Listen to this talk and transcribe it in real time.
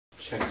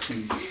check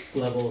some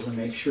levels and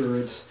make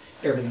sure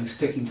everything's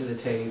sticking to the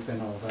tape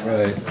and all that.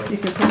 Right. So. You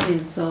can put me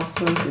in soft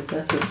focus.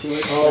 That's what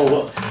George Oh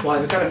does. well,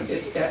 I've got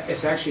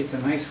it's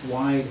a nice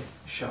wide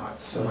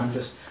shot. So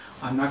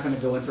I'm not going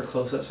to go in for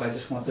close-ups. I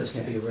just want this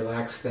to be a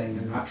relaxed thing.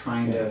 I'm not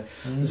trying to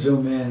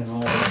zoom in and all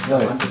that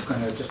stuff. Right. I'm just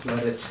going to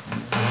let it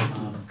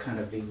kind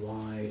of be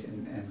wide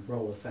and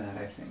roll with that.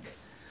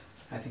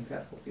 I think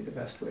that will be the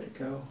best way to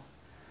go.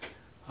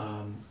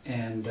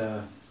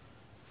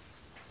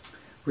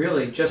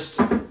 Really, just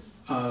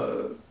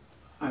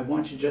I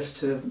want you just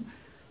to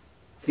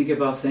think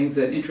about things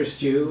that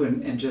interest you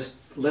and just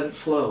let it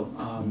flow.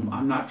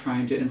 I'm not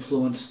trying to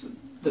influence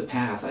the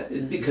path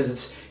because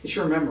it's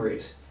your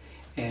memories.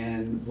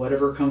 And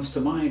whatever comes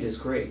to mind is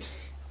great.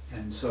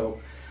 And so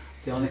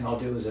the only thing I'll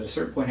do is at a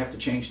certain point have to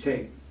change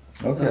tape.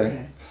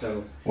 Okay.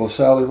 So. Well,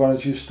 Sally, why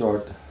don't you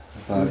start?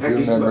 Your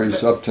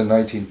memories up to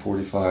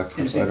 1945,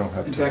 because I don't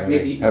have too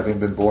many, having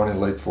been born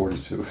in late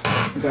 42. In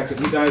fact, if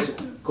you guys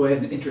go ahead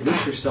and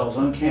introduce yourselves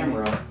on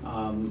camera,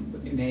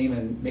 name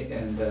and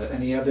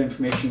any other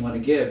information you want to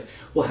give,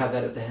 we'll have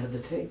that at the head of the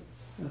tape.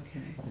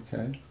 Okay.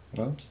 Okay.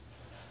 Well,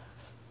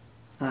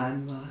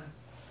 I'm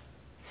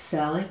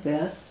Sally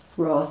Beth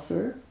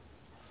Rosser.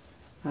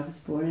 I was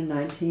born in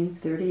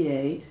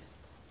 1938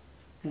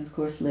 and of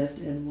course lived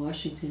in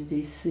Washington,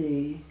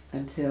 D.C.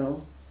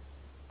 until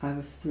I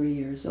was 3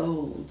 years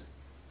old.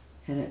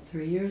 And at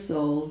 3 years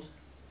old,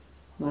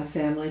 my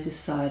family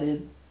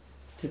decided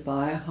to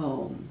buy a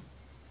home.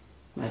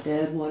 My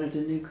dad wanted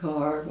a new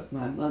car, but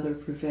my mother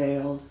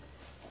prevailed.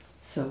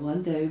 So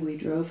one day we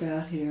drove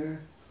out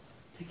here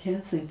to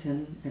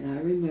Kensington, and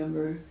I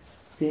remember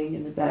being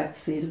in the back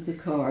seat of the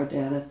car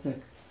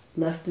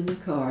left in the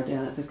car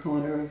down at the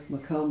corner of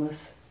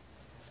McComas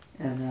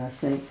and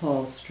St.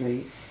 Paul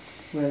Street,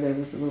 where there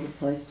was a little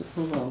place to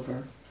pull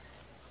over.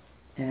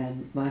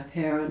 And my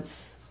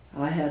parents,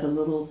 I had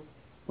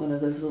one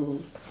of those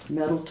little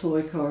metal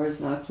toy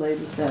cars, and I played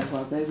with that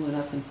while they went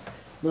up and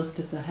looked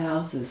at the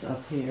houses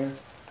up here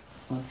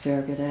on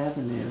Farragut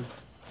Avenue.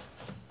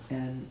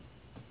 And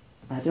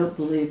I don't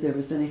believe there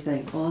was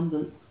anything on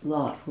the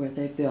lot where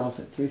they built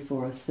at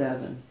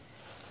 3407.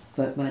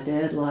 But my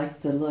dad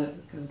liked the look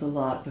of the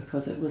lot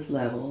because it was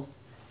level,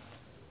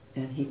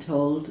 and he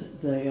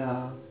told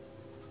the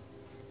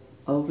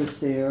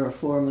overseer or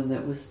foreman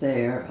that was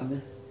there,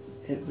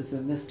 it was a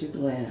Mr.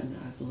 Glenn,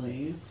 I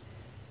believe,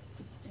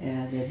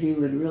 and that he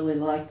would really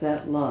like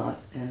that lot.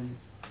 And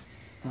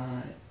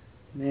the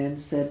man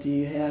said, "Do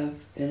you have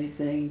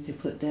anything to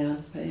put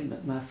down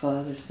payment?" My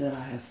father said,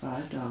 "I have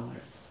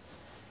 $5."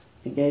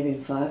 He gave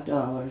him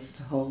 $5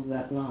 to hold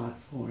that lot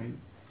for him,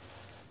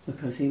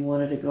 because he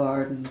wanted a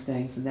garden and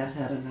things, and that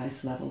had a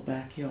nice level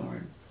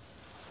backyard.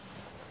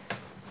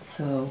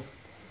 So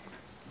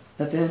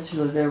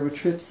eventually there were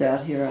trips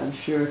out here, I'm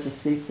sure, to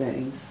see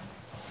things,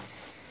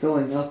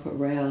 going up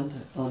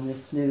around on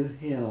this new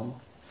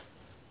hill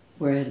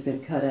where it had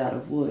been cut out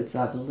of woods,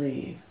 I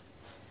believe.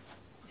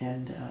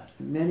 And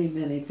many,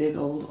 many big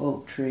old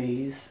oak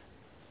trees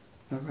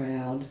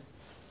around.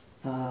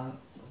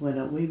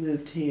 When we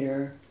moved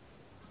here,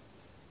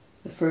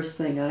 the first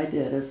thing I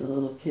did as a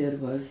little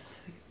kid was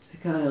to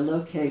kind of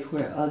locate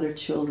where other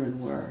children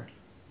were,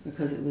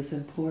 because it was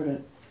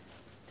important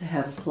to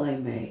have a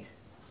playmate.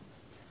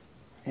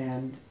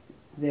 And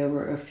there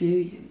were a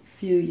few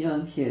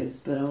young kids,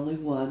 but only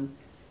one,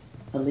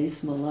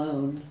 Elise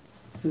Malone,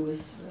 who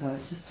was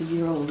just a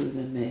year older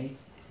than me,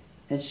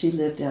 and she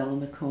lived down on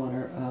the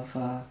corner of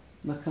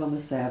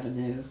McComas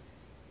Avenue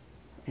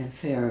and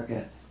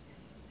Farragut.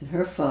 And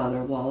her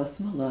father, Wallace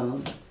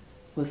Malone,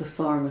 was a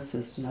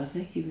pharmacist, and I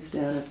think he was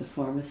down at the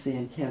pharmacy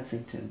in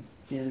Kensington,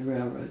 near the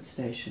railroad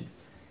station,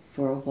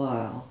 for a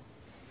while.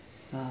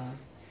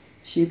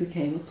 She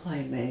became a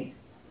playmate,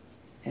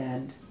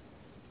 and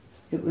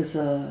it was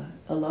a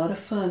lot of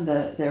fun.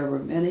 That there were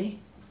many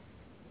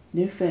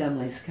new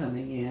families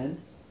coming in,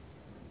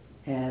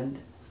 and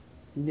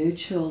new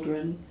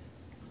children.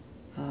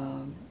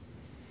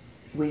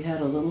 We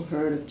had a little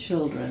herd of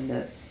children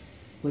that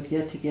would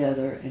get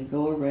together and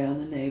go around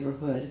the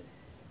neighborhood,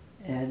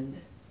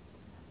 and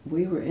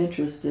we were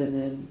interested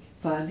in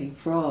finding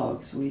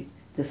frogs. We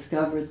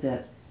discovered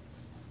that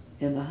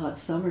in the hot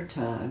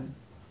summertime,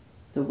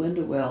 the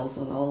window wells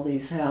on all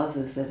these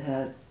houses that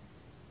had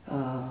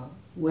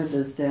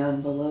windows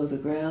down below the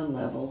ground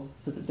level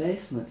for the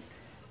basements,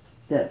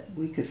 that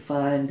we could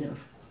find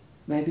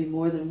maybe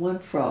more than one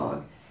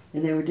frog.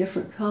 And they were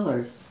different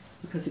colors,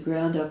 because the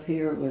ground up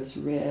here was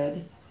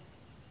red,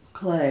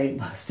 clay,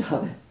 most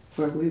of it,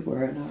 where we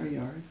were in our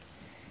yard.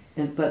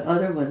 But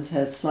other ones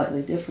had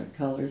slightly different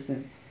colors,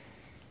 and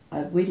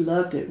we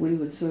loved it. We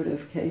would sort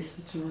of case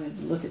the joint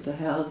and look at the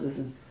houses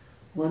and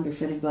wonder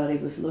if anybody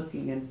was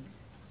looking, and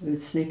we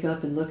would sneak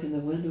up and look in the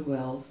window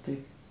wells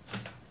to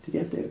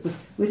get there. But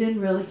we didn't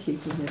really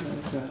keep them there, let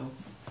it go.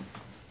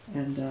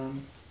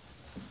 And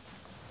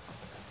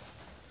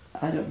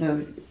I don't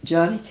know,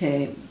 Johnny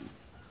came,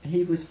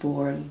 he was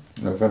born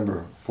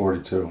November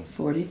 42.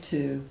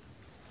 42,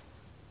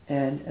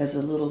 and as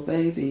a little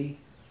baby,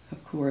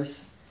 of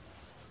course,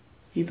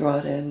 he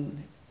brought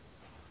in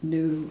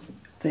new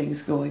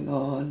things going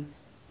on.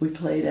 We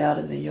played out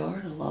in the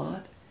yard a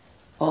lot.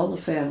 All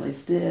the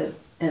families did.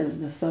 And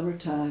in the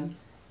summertime,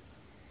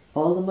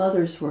 all the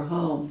mothers were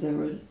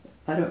home.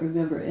 I don't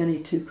remember any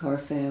two-car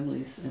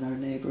families in our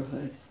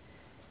neighborhood.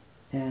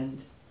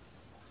 And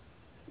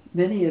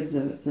many of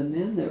the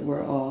men that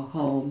were all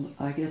home,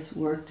 I guess,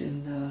 worked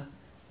in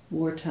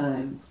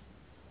wartime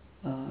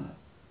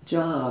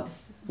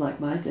jobs, like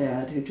my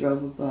dad, who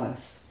drove a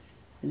bus.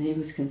 And he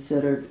was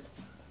considered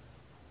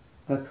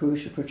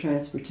for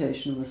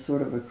transportation was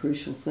sort of a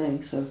crucial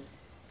thing. So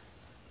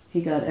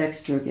he got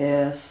extra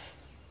gas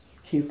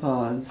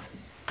coupons,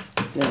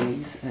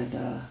 things,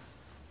 and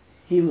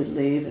he would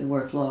leave and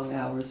work long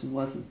hours and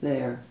wasn't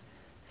there.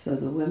 So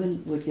the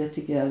women would get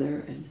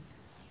together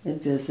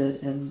and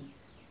visit and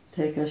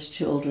take us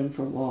children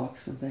for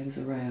walks and things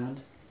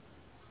around.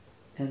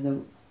 And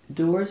the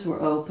doors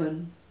were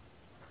open.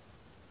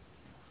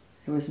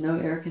 There was no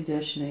air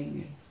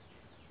conditioning,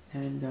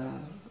 and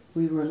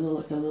we were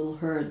like a little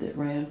herd that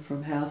ran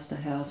from house to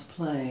house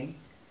playing.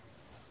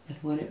 And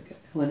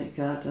when it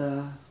got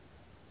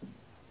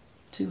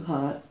too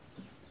hot,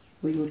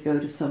 we would go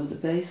to some of the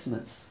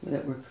basements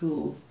that were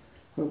cool,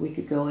 where we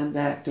could go in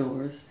back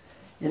doors.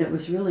 And it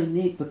was really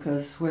neat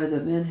because where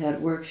the men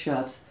had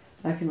workshops,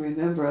 I can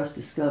remember us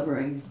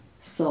discovering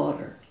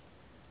solder,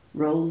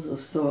 rolls of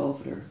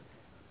solder,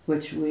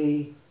 which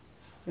we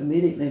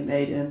immediately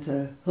made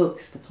into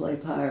hooks to play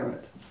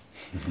pirate.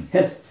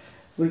 And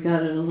we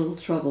got in a little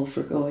trouble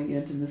for going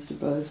into Mr.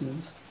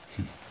 Bozeman's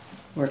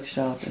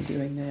workshop and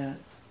doing that.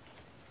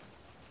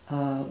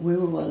 We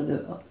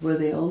were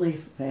the only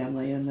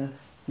family in the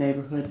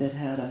neighborhood that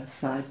had a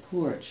side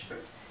porch,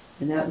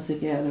 and that was a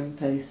gathering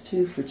place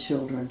too for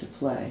children to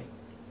play.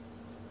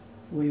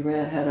 We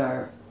had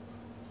our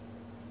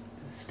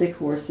stick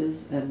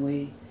horses, and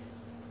we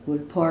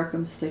would park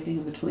them, sticking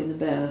them between the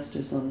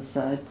banisters on the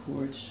side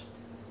porch.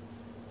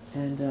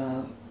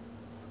 And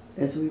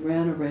as we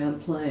ran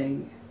around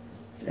playing,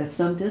 at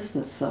some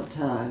distance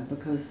sometime,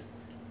 because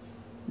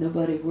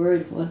nobody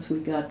worried once we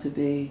got to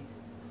be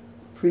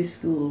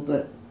preschool,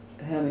 but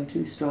having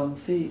 2 strong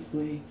feet,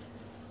 we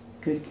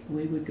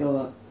would go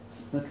up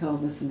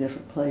Nokomis in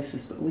different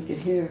places, but we could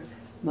hear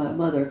my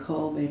mother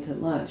call me to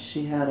lunch.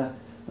 She had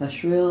a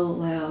shrill,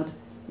 loud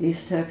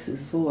East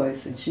Texas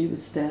voice, and she would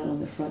stand on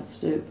the front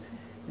stoop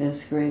and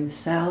scream,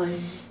 "Sally,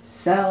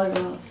 Sally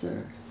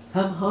Rosser,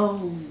 come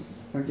home,"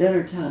 or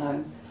dinner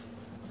time.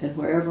 And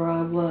wherever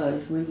I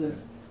was, we would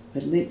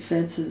leap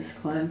fences,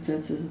 climb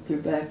fences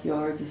through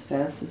backyards as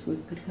fast as we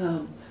could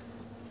come,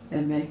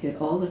 and make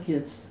it. All the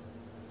kids,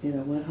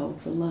 went home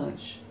for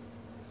lunch,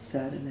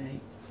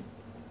 Saturday.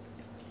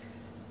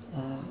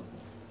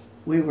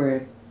 We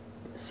were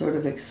sort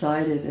of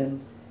excited and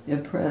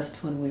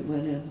impressed when we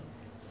went in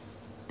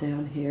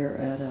down here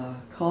at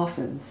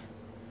Coffin's,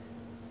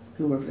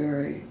 who were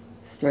very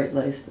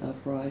straight-laced,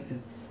 upright,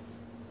 and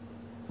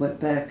went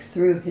back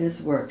through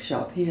his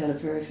workshop. He had a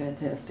very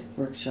fantastic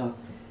workshop,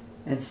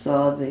 and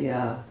saw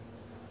the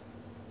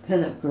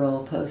pinup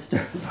girl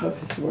poster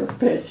above his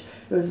workbench.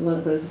 It was one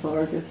of those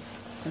Vargas,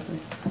 I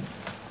think.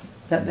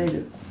 That made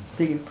a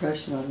big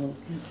impression on little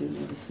kids who'd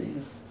never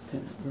seen a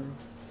pinup girl.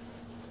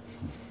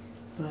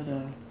 But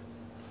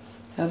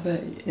how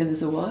about in the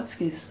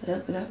Zawadzki's?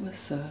 That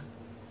was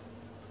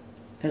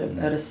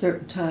at a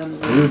certain time.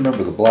 You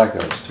remember the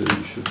blackouts too?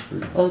 You should.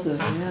 Oh,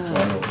 yeah.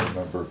 I don't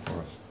remember, of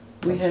course.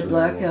 We had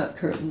blackout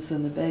curtains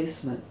in the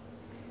basement,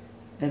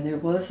 and there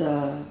was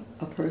a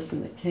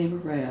person that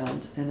came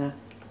around, and I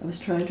was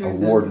trying to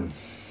remember.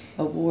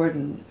 A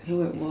warden,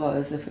 who it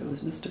was, if it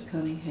was Mr.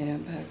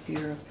 Cunningham back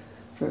here,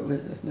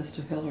 if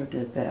Mr. Hiller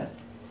did that.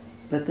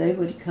 But they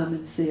would come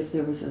and see if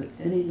there was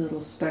any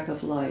little speck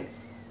of light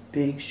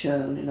being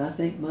shown, and I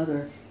think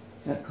Mother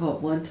got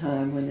caught one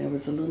time when there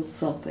was a little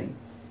something,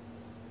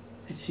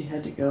 and she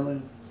had to go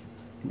and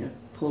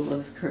pull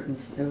those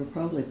curtains. They were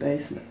probably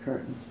basement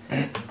curtains.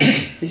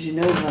 As you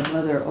know, my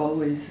mother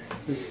always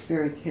was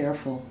very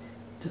careful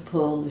to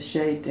pull the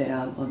shade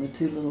down on the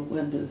 2 little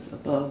windows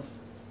up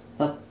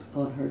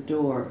on her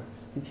door,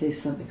 in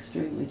case some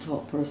extremely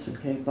tall person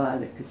came by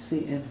that could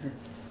see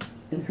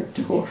in her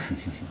door.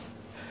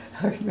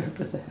 I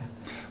remember that.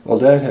 Well,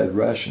 Dad had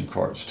ration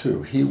cards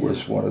too. He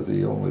was one of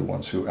the only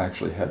ones who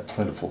actually had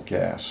plentiful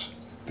gas,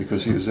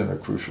 because he was in a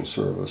crucial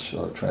service,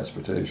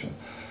 transportation,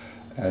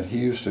 and he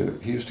used to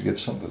give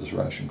some of his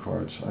ration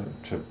cards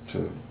to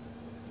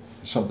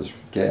some of his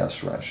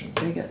gas ration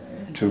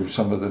to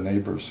some of the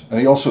neighbors, and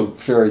he also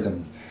ferried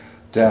them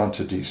down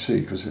to D.C.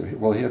 because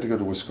he had to go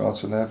to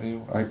Wisconsin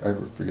Avenue. I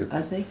forget.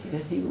 I think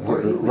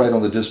right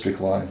on the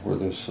district line where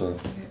there's down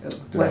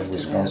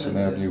Wisconsin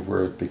Avenue. Avenue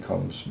where it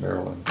becomes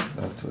Maryland.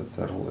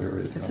 That whole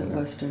area. Is it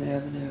Western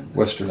Avenue?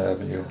 Western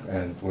Avenue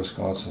and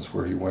Wisconsin's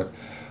where he went,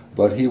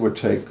 but he would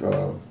take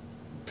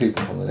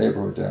people from the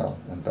neighborhood down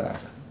and back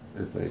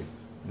if they,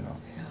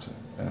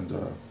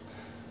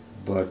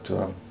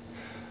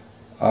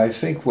 I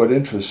think what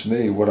interests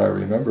me, what I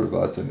remember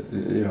about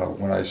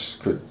when I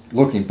could,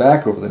 looking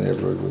back over the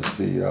neighborhood, was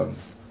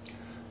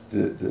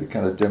the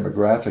kind of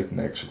demographic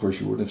mix. Of course,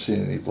 you wouldn't have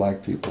seen any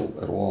black people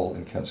at all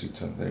in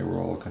Kensington. They were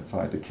all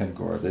confined to Ken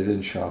Guard. They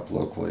didn't shop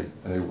locally.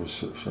 They were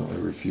certainly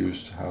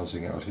refused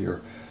housing out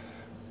here.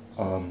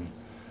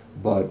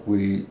 But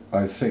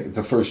I think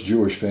the first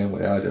Jewish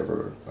family I'd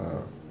ever,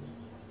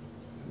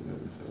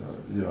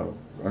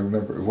 I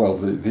remember, well,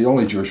 the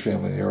only Jewish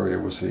family in the area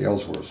was the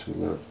Ellsworths, who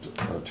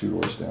lived 2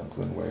 doors down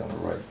Glenway on the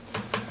right.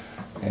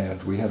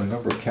 And we had a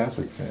number of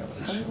Catholic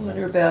families. I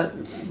wonder about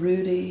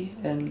Rudy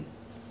and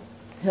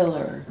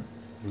Hiller.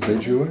 Were they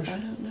Jewish? I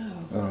don't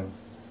know.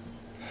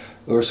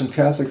 There were some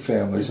Catholic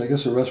families. I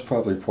guess the rest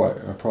probably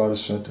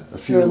Protestant.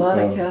 There were a lot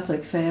of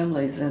Catholic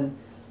families, and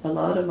a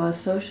lot of my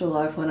social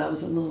life when I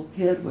was a little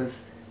kid was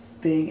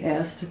being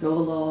asked to go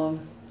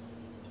along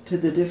to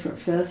the different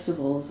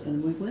festivals,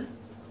 and we went.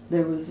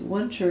 There was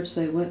one church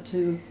they went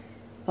to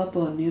up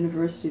on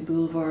University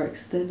Boulevard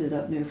Extended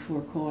up near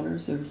Four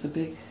Corners. There was a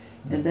big,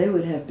 and they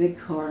would have big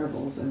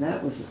carnivals, and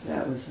that was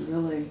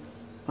really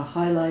a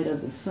highlight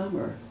of the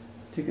summer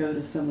to go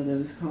to some of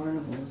those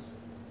carnivals.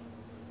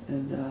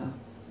 And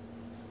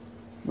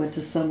went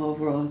to some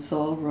over on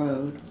Saul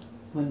Road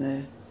when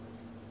the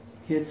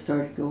kids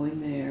started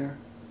going there.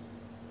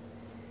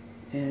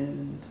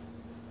 And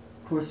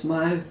of course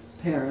my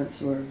parents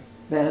were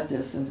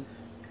Baptists, and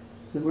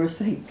the worst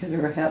thing that could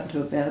ever happen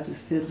to a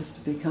Baptist kid was to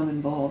become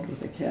involved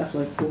with a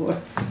Catholic boy.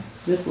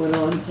 This went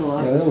on until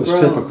I was grown. That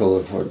was typical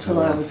of what... Until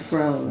I was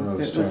grown. It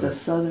was taught. a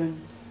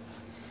southern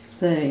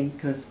thing,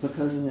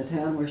 because in the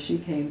town where she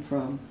came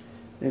from,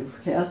 the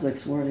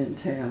Catholics weren't in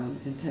town,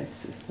 in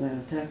Texas,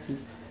 Atlanta, Texas.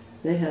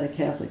 They had a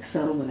Catholic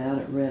settlement out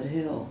at Red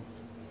Hill,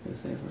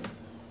 because they were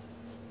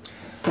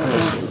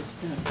somehow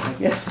suspect, I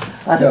guess.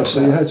 Yeah,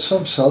 so you had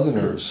some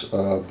Southerners,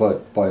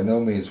 but by no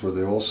means were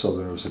they all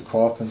Southerners. The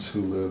Coffins,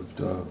 who lived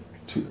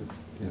 2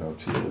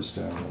 doors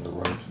down on the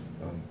right,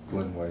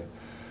 Glenway,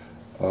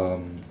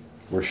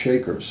 were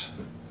Shakers,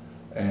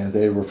 and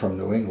they were from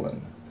New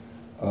England.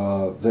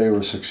 They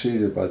were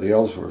succeeded by the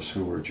Elsworths,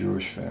 who were a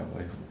Jewish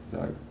family.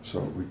 So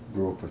we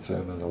grew up with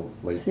them in the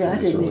late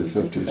 40s, early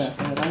 50s. Think about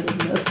that. I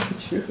didn't know they were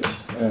Jewish.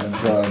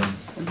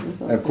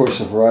 And of course,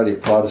 a variety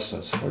of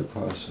Protestants, white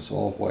Protestants,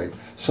 all white.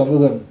 Some of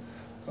them,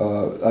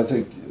 I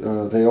think,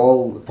 they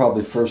all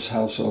probably first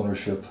house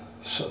ownership.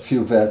 A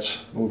few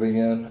vets moving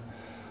in.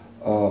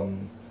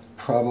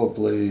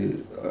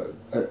 Probably,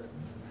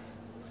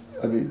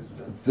 I mean,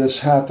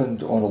 this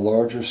happened on a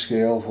larger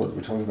scale. What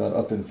we're talking about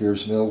up in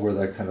Veers Mill, where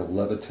that kind of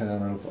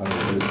Levittown,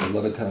 the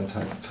Levittown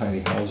tiny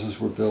houses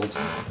were built,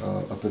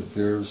 up in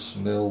Veers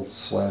Mill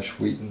 /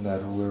 Wheaton,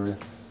 that whole area.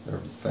 There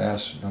are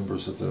vast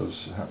numbers of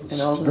those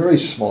houses, very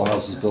small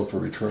houses built for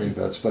returning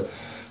vets. But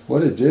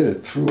what it did,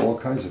 it threw all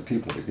kinds of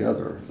people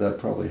together that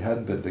probably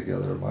hadn't been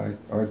together.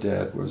 Our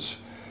dad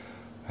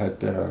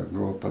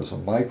grew up as a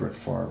migrant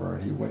farmer,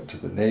 and he went to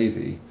the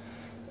Navy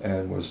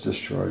and was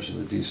discharged in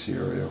the D.C.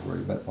 area, where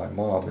he met my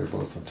mom. They were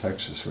both from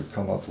Texas, who had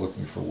come up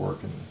looking for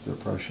work in the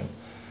Depression.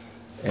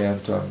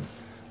 And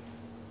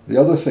the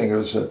other thing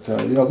is that,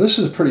 this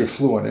is a pretty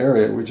affluent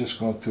area. We'd just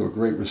gone through a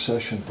Great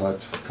Recession,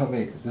 but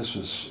this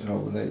was,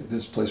 when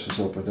this place was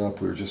opened up,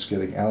 we were just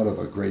getting out of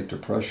a Great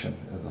Depression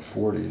in the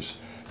 40s.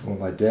 When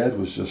my dad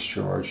was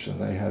discharged, and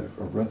they had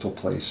a rental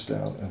place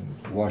down in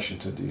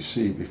Washington,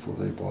 D.C. before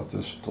they bought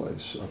this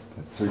place up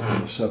at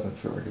 347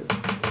 Farragut,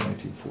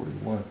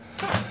 1941.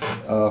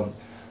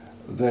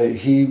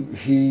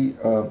 He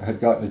had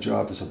gotten a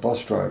job as a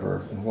bus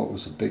driver in what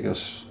was the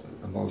biggest,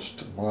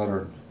 most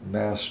modern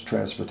mass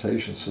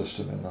transportation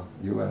system in the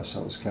U.S.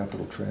 That was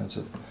Capital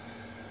Transit.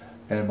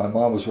 And my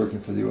mom was working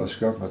for the U.S.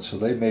 government, so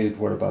they made,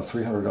 about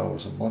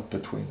 $300 a month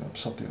between them,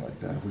 something like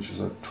that, which was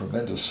a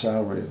tremendous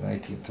salary in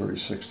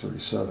 1936,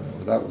 37.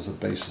 And that was the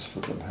basis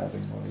for them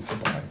having money to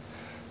buy.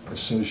 As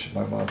soon as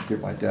my mom could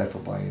get my dad for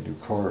buying a new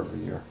car every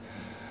year,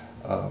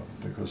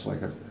 because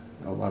like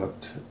a lot of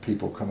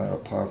people come out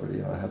of poverty,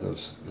 had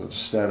those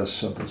status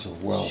symbols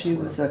of wealth. She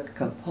was a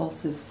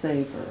compulsive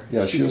saver.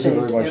 Yeah, she was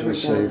very much of a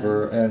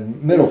saver,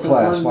 and middle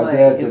class. My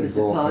dad didn't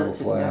grow up middle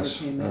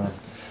class.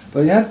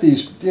 But you had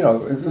these, a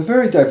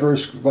very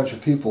diverse bunch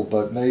of people,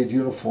 but made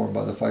uniform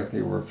by the fact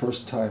they were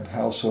first-time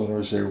house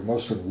owners. They were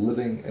most of them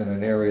living in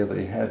an area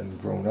they hadn't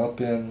grown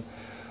up in.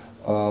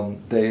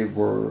 They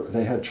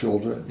had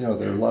children. There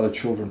were a lot of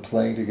children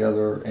playing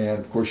together, and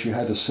of course you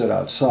had to sit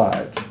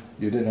outside.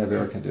 You didn't have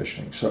air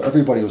conditioning, so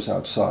everybody was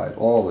outside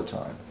all the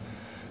time,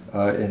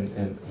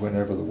 in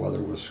whenever the weather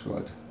was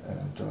good.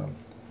 And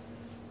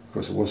of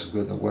course, it wasn't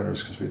good in the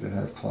winters because we didn't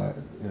have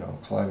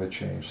climate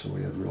change, so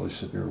we had really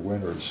severe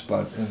winters.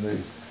 But in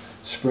the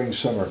spring,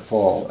 summer, and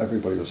fall,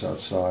 everybody was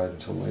outside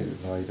until late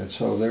at night, and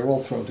so they were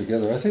all thrown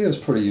together. I think it was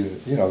pretty,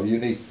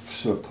 unique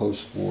sort of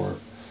post-war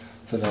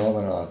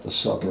phenomenon. The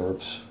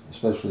suburbs,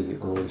 especially the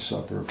early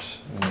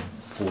suburbs in the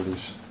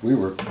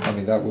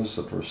 40s. That was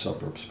the first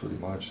suburbs, pretty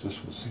much. This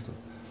was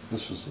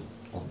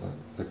on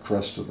the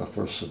crest of the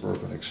first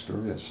suburban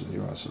experience in the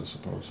U.S., I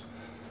suppose.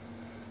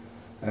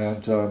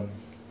 And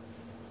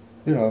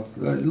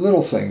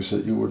little things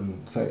that you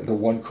wouldn't think, the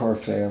one-car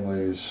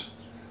families,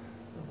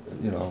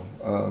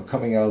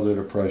 coming out of the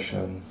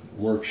Depression,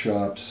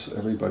 workshops.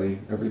 Every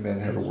man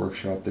had a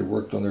workshop. They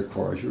worked on their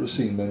cars. You would have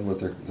seen men with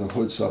the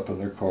hoods up on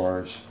their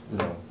cars,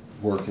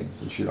 working,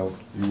 which you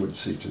wouldn't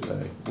see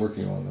today,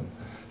 working on them,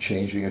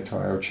 changing a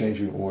tire,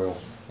 changing oil,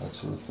 that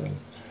sort of thing.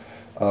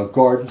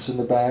 Gardens in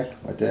the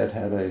back. My dad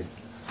had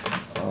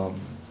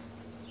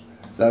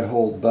that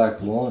whole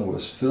back lawn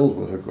was filled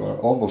with a garden,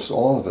 almost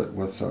all of it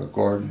with a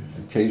garden.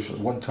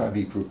 Occasionally, one time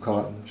he grew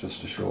cotton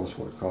just to show us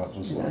what cotton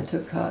was like. I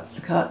took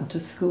cotton to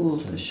school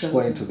to show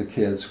explain to the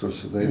kids,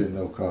 because they didn't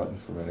know cotton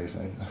from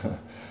anything.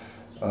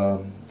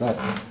 And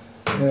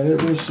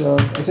it was, I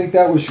think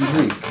that was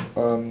unique.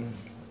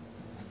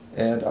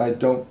 And I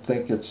don't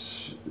think it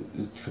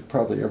could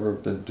probably ever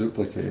have been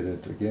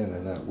duplicated again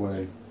in that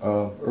way.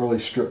 Early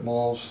strip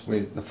malls,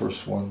 the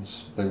first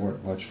ones, they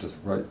weren't much to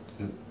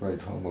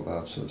write home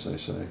about, so as they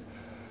say.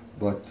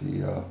 But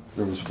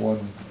there was one,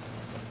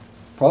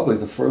 probably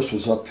the first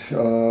was up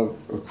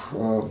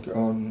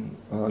on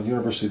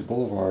University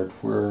Boulevard,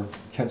 where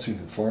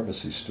Kensington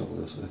Pharmacy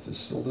still is. If it's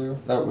still there,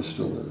 that was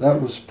still there.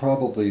 That was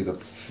probably the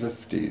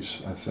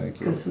 50s, I think.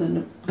 Because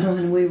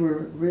when we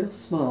were real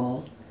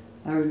small,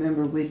 I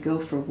remember we'd go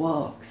for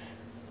walks,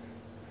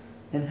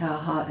 and how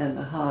hot, and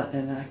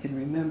I can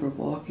remember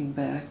walking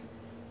back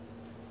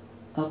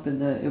up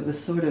it was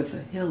sort of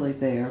hilly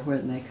there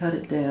when they cut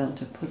it down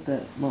to put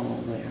that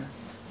mall there.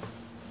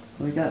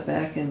 We got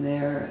back in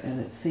there, and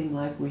it seemed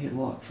like we had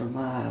walked for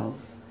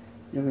miles.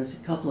 There was a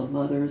couple of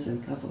mothers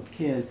and a couple of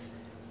kids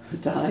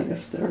dying of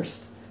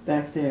thirst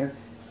back there,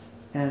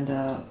 and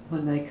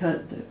when they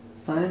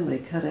finally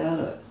cut out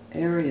an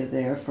area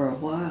there for a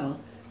while,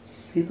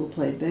 people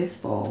played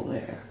baseball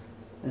there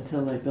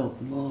until they built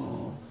the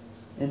mall.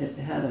 And it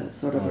had a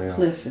sort of a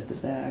cliff at the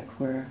back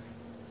where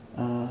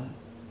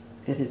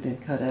it had been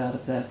cut out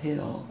of that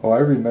hill. Oh, I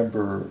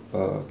remember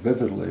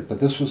vividly, but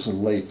this was the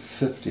late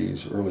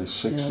 50s, early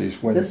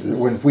 60s,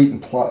 when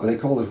Wheaton Plaza, they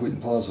called it Wheaton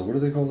Plaza. What do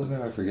they call it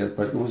now? I forget.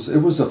 But it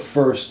was the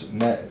first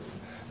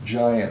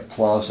giant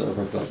plaza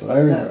ever built.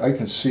 And I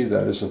can see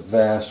that as a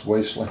vast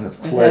wasteland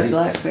of clay. It had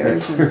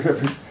blackberries.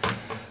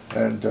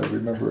 And I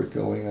remember it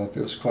going up.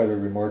 It was quite a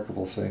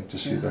remarkable thing to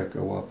see that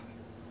go up.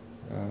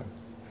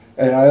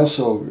 And I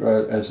also,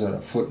 as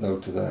a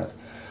footnote to that,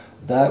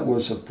 that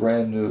was a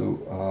brand new,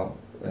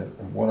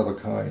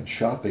 one-of-a-kind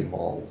shopping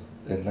mall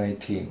in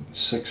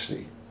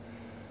 1960.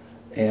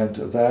 And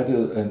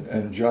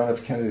and John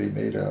F. Kennedy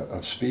made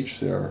a speech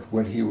there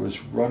when he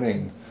was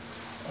running.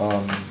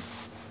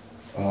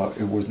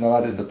 It was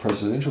not in the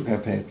presidential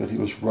campaign, but he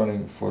was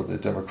running for the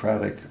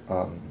Democratic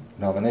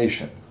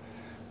nomination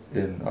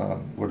in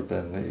would have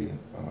been the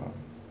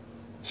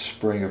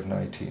spring of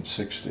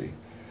 1960,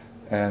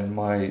 and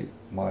my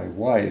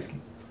wife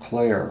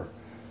Claire,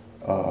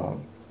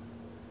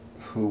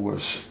 who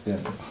was in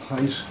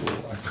high school,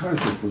 I'm trying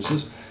to think, was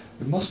this?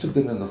 It must have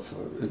been in the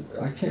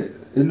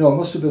it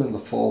must have been in the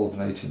fall of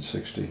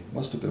 1960. It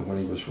must have been when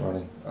he was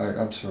running.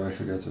 I'm sorry, I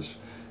forget this.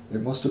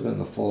 It must have been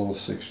the fall of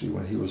 '60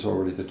 when he was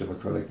already the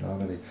Democratic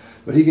nominee.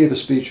 But he gave a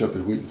speech up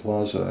at Wheaton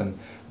Plaza, and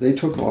they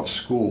took off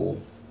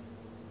school.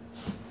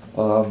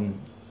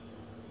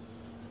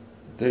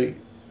 They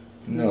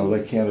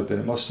can't have been.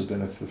 It must have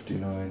been in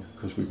 '59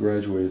 because we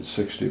graduated in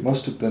 '60. It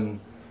must have been.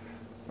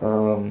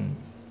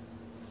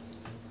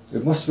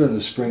 It must have been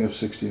the spring of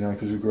 '69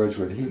 because we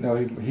graduated.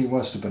 He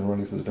must have been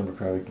running for the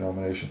Democratic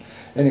nomination.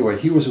 Anyway,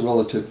 he was a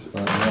relative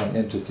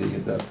non-entity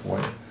at that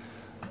point,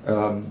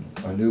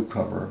 a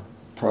newcomer,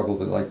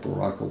 probably like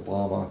Barack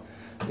Obama,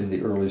 in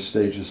the early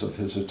stages of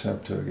his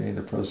attempt to gain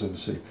the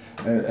presidency,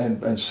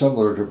 and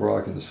similar to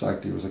Barack in the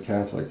fact he was a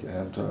Catholic,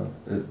 and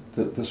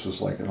this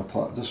was like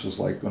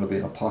going to be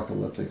an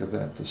apocalyptic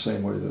event, the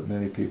same way that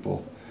many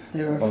people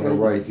on the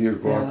right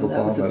viewed Barack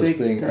Obama as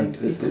being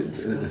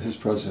his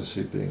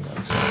presidency being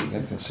like something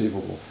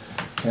inconceivable.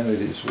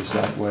 Kennedy's was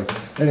that way.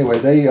 Anyway,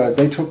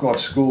 they took off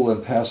school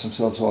and passed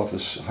themselves off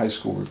as high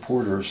school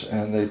reporters,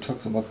 and they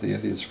took them up to the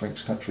Indian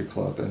Springs Country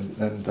Club,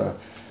 and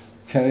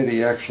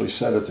Kennedy actually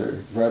said it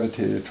there,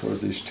 gravitated toward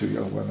these two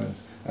young women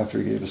after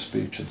he gave a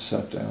speech and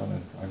sat down.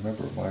 And I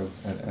remember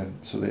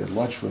so they had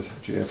lunch with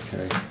JFK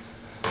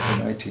in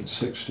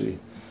 1960,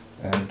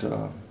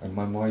 and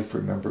my wife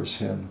remembers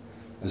him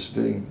as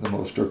being the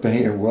most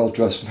urbane and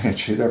well-dressed man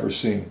she'd ever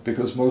seen,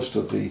 because most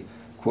of the,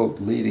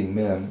 quote, leading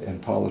men in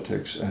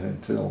politics and in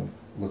film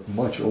looked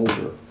much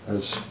older,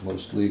 as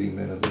most leading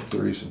men in the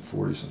 30s and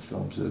 40s in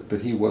films did,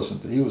 but he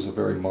wasn't. He was a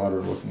very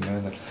modern-looking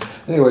man.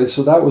 Anyway,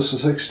 so that was the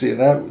 '60, and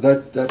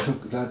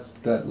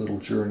that little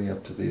journey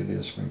up to the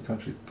Indian Spring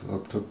Country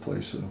Club took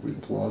place in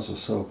Wheaton Plaza.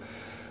 So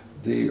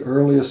the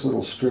earliest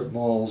little strip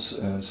malls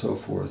and so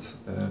forth,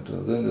 and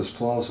then this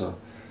plaza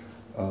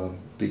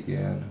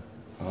began.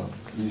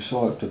 You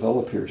saw it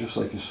develop here, just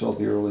like you saw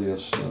the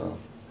earliest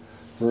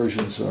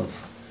versions of,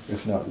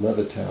 if not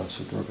Levittown,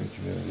 suburban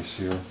communities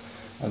here.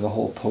 And the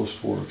whole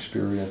post-war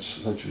experience,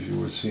 such as you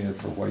would have seen it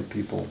for white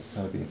people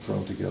kind of being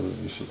thrown together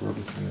in these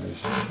suburban communities,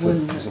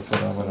 is a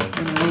phenomenon.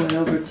 When I went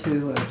over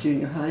to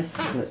junior high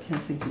school at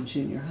Kensington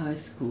Junior High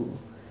School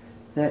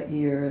that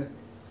year,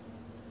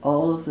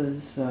 all of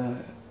those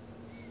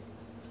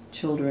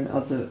children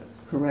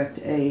correct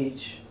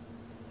age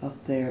up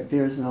there at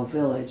Beersmill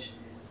Village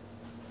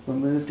were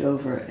moved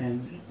over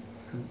and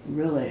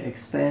really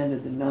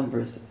expanded the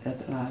numbers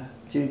at the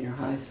junior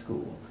high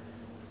school.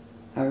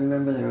 I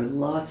remember there were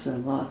lots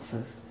and lots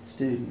of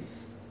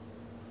students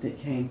that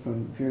came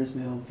from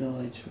Beersmill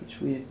Village, which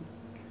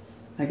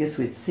I guess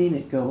we'd seen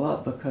it go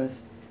up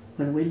because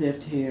when we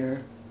lived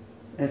here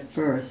at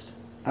first,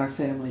 our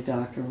family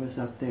doctor was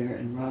up there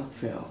in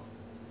Rockville,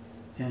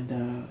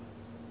 and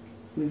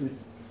we would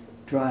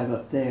drive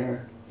up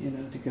there, you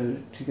know, to go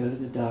to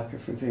the doctor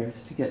for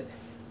various, to get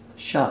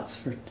shots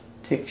for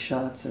tick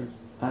shots, or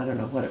I don't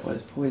know what it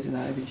was, poison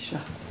ivy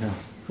shots, Yeah.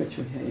 which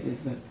we hated.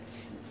 But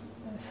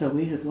so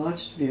we had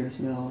watched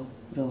Beersmill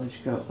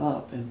Village go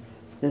up, and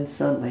then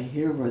suddenly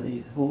here were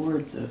these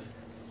hordes of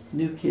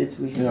new kids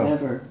we had Yeah.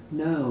 never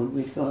known.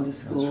 We'd gone to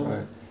school That's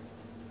right.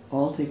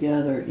 all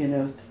together, you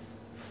know,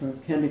 from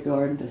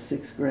kindergarten to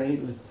 6th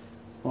grade with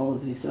all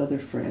of these other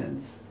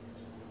friends,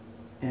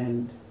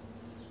 and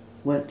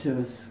went to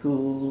a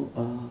school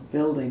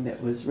building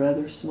that was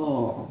rather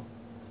small,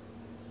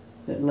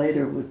 that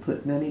later would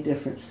put many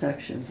different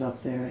sections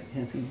up there at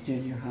Kensington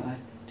Junior High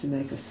to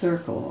make a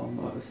circle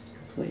almost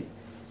complete.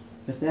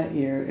 But that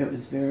year it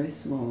was very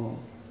small,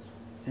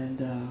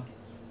 and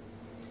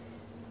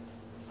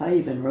I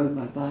even rode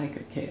my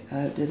bike.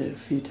 I did it a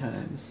few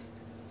times.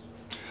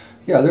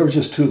 Yeah, there were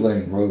just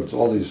two-lane roads.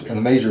 All these, and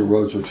the major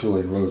roads were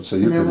two-lane roads, so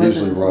you And there could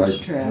easily wasn't as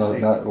much ride.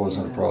 traffic, It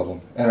wasn't yeah. a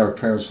problem, and our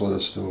parents let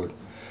us do it.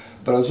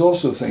 But I was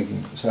also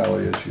thinking,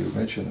 Sally, as you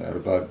mentioned that,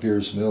 about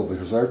Beers Mill,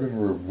 because I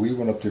remember we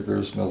went up to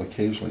Beers Mill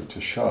occasionally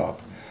to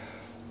shop.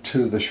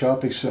 To the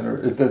shopping center,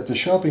 the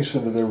shopping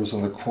center there was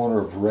on the corner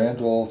of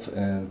Randolph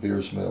and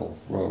Beers Mill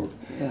Road.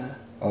 Yeah.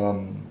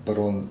 But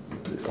on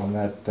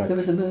that There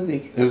was a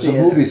movie it was a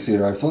theater. movie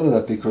theater. I thought of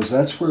that because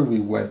that's where we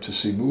went to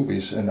see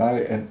movies, and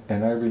I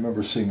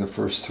remember seeing the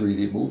first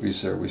 3D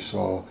movies there. We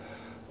saw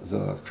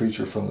The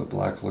Creature from the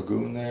Black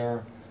Lagoon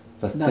there,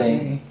 The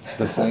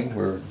Thing,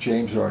 where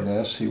James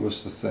Arness, he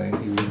was the Thing.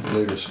 He would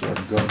later star in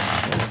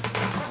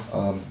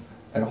Gunsmoke,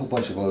 and a whole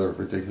bunch of other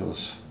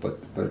ridiculous but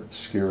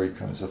scary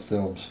kinds of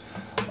films.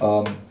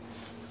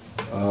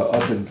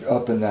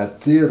 Up in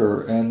that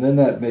theater, and then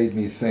that made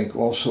me think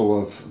also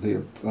of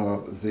the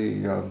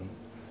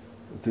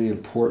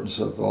importance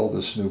of all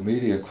this new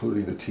media,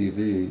 including the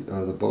TV.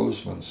 The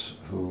Bozemans,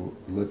 who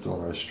lived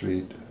on our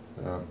street,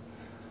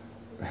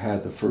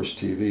 had the first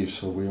TV,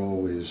 so we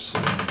always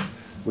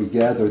we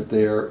gathered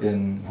there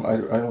in I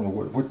don't know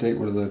what date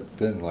would it have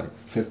been, like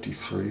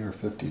 53 or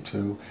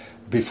 52.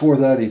 Before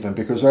that even,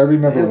 because I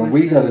remember when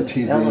we got a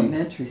TV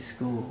elementary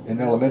school.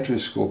 in elementary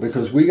school,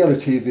 because we got a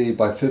TV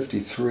by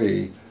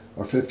 53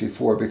 or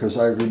 54, because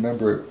I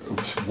remember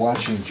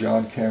watching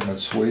John Cameron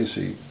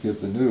Swayze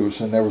give the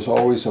news, and there was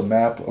always a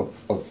map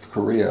of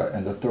Korea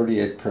and the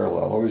 38th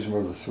parallel. I always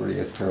remember the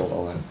 38th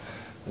parallel, and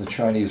the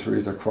Chinese were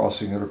either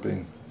crossing it or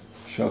being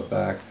shoved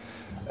back,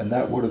 and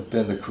that would have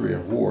been the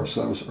Korean War,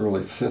 so that was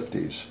early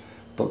 50s.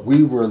 But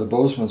the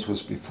Bozeman's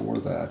was before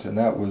that, and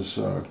that was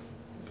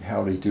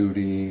Howdy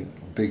Doody,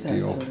 big That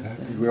deal. sort of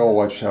thing. We all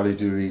watched Howdy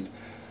Doody.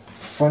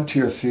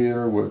 Frontier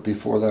Theater,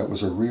 before that,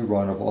 was a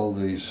rerun of all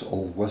these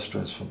old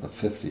westerns from the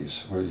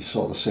 50s, where you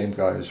saw the same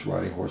guys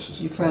riding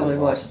horses. You and probably falling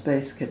watched off.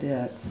 Space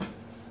Cadets.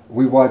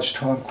 We watched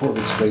Tom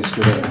Corbett's Space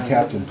Cadet and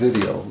Captain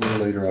Video a little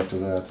later after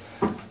that.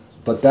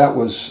 But that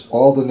was,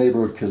 all the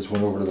neighborhood kids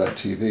went over to that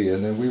TV,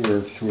 and then we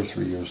were 2 or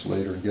 3 years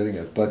later in getting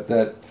it. But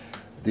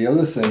the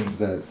other thing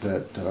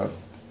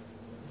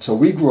so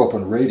we grew up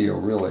on radio,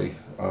 really,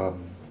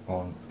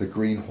 on the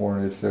Green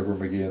Hornet, Fibber,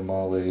 McGee and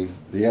Molly,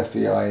 the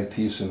FBI and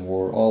Peace and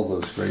War, all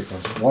those great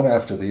ones, one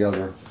after the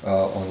other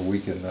on the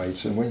weekend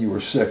nights. And when you were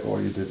sick, all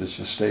you did is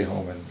just stay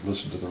home and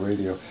listen to the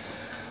radio.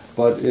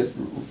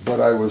 But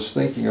I was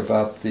thinking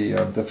about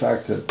the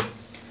fact that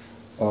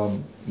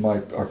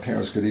our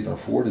parents could even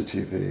afford a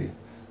TV,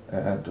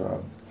 and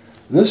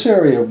this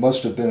area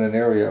must have been an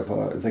area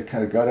of they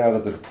kind of got out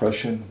of the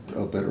Depression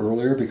a bit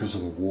earlier because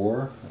of the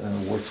war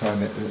and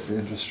wartime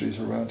industries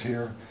around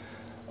here.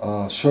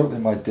 Certainly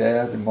my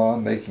dad and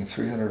mom making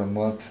 $300 a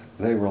month,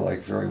 they were like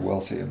very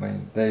wealthy. I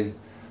mean,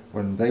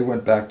 when they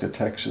went back to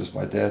Texas,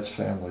 my dad's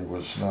family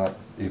was not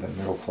even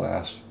middle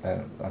class,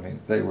 and I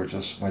mean, they were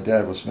just, my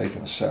dad was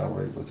making a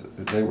salary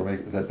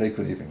that they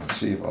couldn't even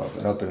conceive of,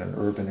 and up in an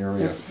urban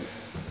area.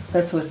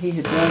 That's what he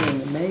had done in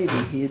the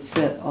Navy. He had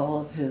set all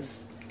of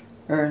his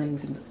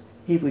earnings, and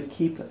he would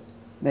keep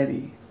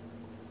maybe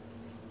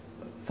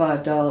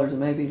 $5 or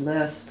maybe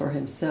less for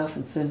himself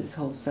and send his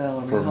whole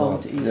salary Per home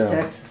month, to East yeah.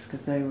 Texas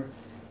because they were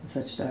in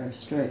such dire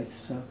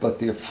straits. So But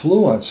the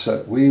affluence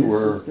that we this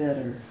were, was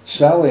better.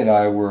 Sally and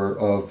I were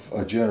of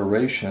a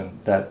generation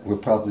that we'll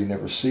probably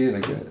never see it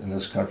again in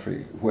this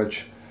country,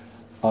 which,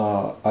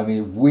 I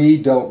mean,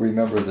 we don't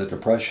remember the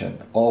Depression.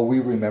 All we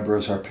remember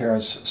is our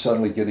parents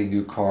suddenly getting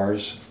new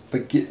cars.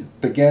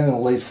 Began in the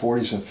late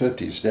 40s and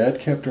 50s. Dad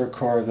kept our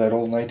car, that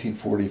old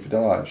 1940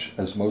 Dodge,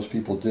 as most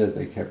people did.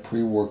 They kept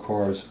pre-war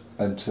cars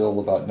until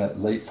about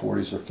late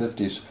 40s or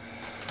 50s.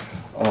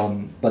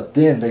 But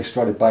then they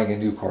started buying a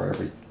new car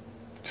every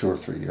 2 or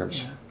 3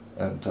 years.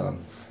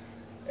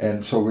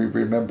 And so we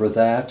remember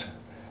that.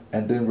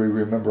 And then we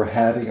remember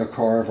having a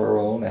car of our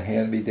own, a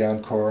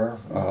hand-me-down car.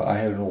 I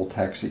had an old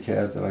taxi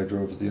cab that I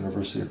drove to the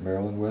University of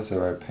Maryland with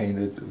that I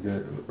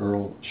painted,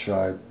 Earl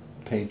Scheib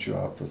paint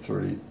job for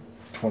 $20,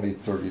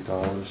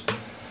 $30.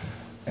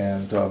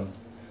 And,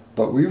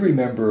 but we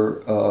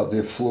remember the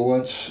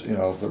affluence,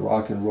 the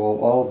rock and roll,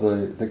 all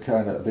the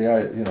kind of,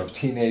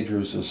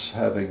 teenagers as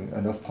having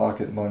enough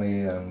pocket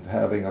money and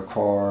having a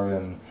car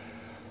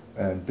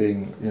and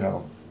being,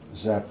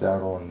 zapped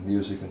out on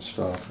music and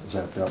stuff,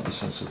 zapped out in the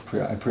sense of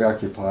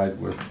preoccupied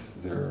with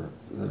their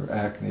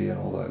acne and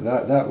all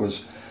that. That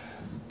was,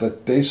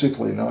 but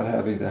basically not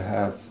having to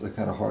have the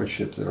kind of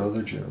hardship that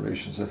other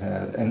generations had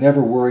had, and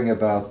never worrying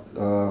about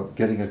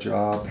getting a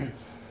job.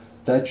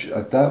 That's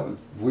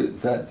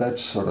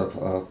sort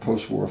of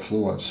post-war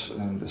affluence,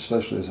 and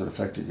especially as it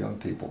affected young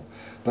people.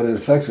 But it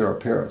affected our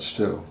parents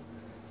too.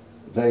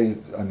 They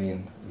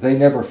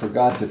never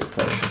forgot the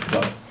Depression,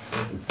 but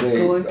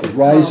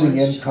rising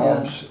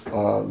college,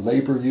 incomes,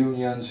 labor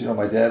unions.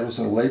 My dad was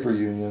in a labor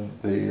union.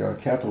 The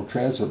Capital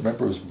Transit,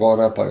 remember, was bought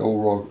up by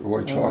old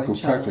Roy Chalk, who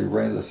practically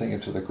ran the thing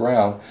into the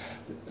ground.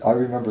 I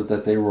remember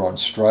that they were on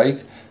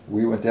strike.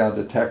 We went down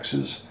to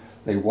Texas.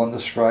 They won the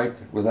strike.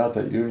 Without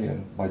that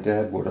union, my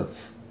dad would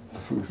have.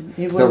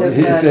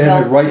 If they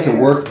had right to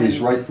work, these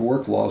right to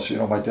work laws,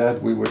 my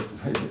dad, we would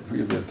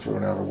have been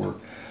thrown out of work.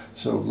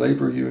 So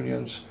labor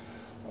unions.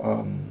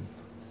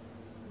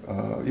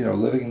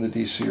 Living in the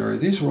D.C. area,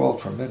 these were all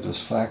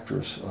tremendous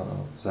factors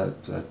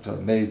that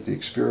made the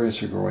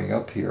experience of growing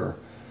up here,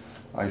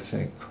 I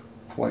think,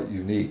 quite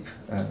unique.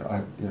 And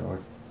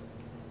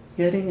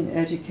getting an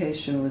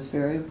education was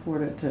very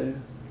important to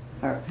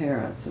our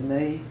parents, and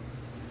they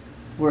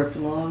worked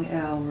long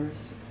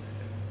hours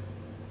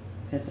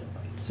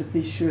to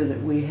be sure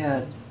that we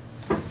had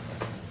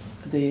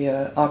the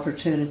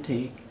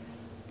opportunity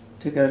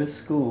to go to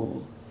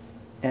school.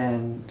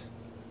 And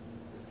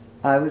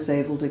I was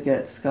able to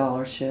get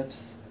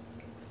scholarships.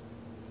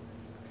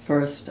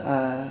 First, it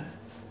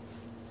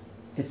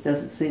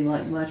doesn't seem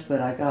like much,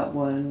 but I got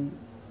one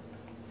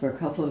for a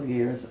couple of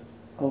years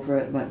over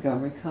at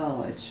Montgomery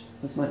College.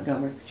 It was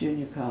Montgomery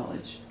Junior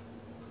College.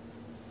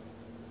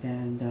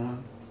 And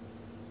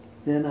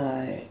then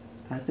I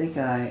think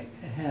I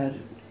had,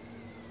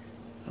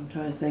 I'm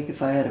trying to think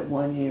if I had it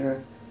 1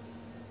 year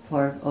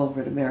part over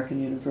at American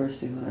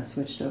University when I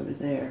switched over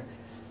there.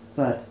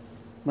 But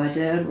my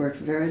dad worked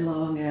very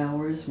long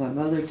hours, my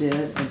mother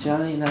did, and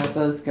Johnny and I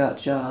both got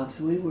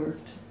jobs. We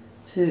worked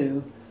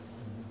too,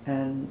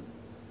 and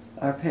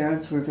our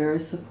parents were very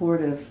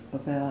supportive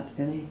about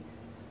any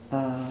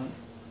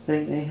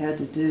thing they had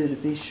to do to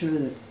be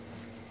sure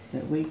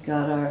that we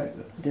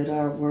did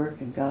our work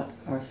and got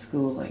our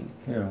schooling.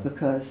 Yeah.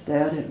 Because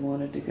Dad had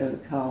wanted to go to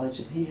college,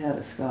 and he had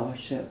a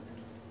scholarship.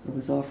 It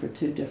was offered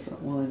 2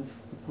 different ones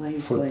for playing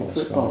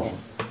football.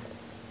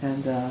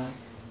 And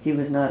he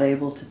was not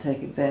able to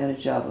take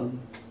advantage of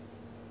them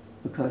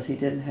because he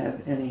didn't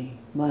have any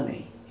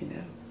money,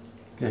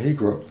 Yeah, he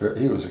grew up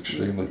he was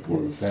extremely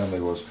poor, the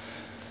family was.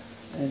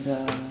 And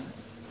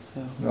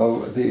so...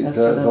 No, the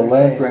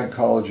land-grant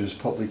colleges,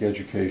 public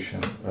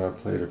education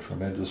played a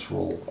tremendous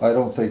role. I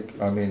don't think,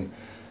 And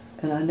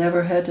I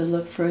never had to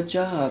look for a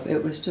job.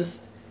 It was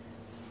just...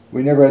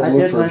 We never had to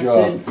look for a job.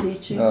 I did my student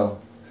teaching. No.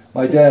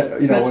 My dad,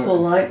 The principal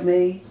liked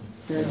me,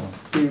 said,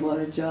 do you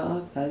want a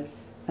job?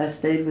 I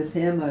stayed with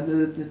him. I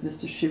moved with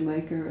Mr.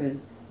 Shoemaker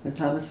and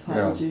Thomas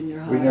Powell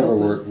Junior High. We never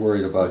were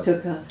worried about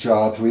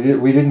jobs. We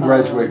didn't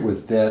graduate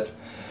with debt.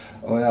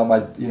 Well,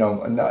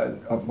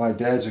 my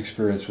dad's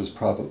experience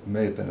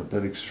may have been a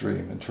bit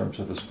extreme in terms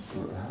of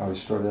how he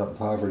started out in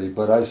poverty.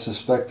 But I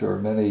suspect there are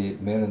many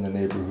men in the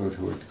neighborhood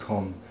who had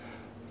come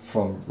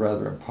from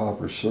rather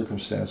impoverished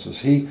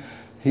circumstances.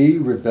 He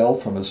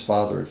rebelled from his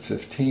father at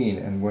 15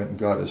 and went and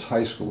got his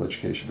high school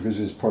education because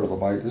he was part of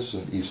this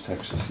is in East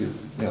Texas.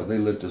 They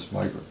lived as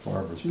migrant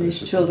farmers. Basically.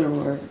 These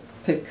children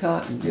picked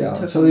cotton.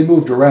 Yeah, so they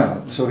moved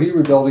around. So he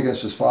rebelled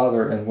against his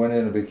father and went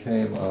in and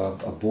became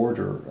a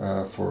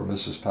boarder for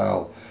Mrs.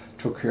 Powell.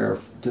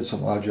 Did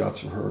some odd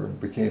jobs for her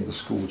and became the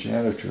school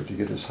janitor to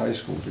get his high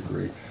school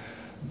degree.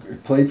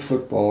 Played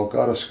football,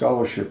 got a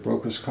scholarship,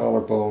 broke his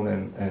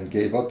collarbone and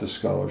gave up his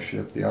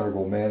scholarship. The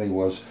Honorable man he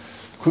was.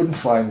 Couldn't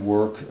find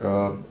work.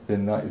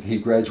 He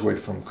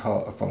graduated from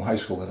high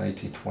school in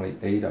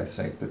 1928, I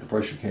think. The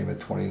Depression came in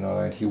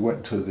 29. He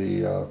went to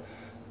the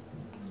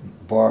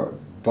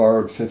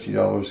borrowed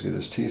 $50 to get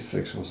his teeth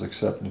fixed and was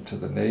accepted into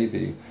the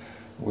Navy.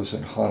 Was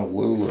in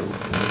Honolulu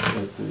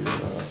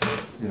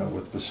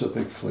with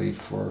Pacific Fleet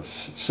for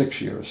 6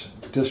 years.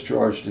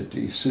 Discharged at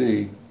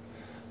D.C.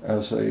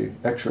 as a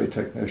X-ray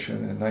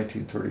technician in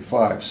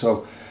 1935.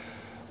 So,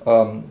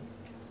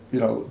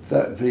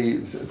 that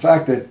the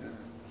fact that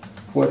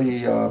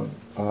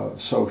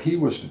so he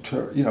was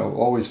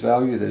always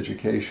valued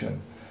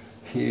education.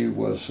 He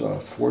was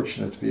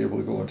fortunate to be able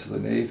to go into the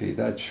Navy.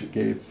 That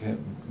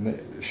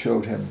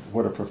showed him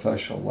what a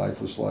professional life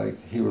was like.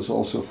 He was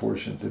also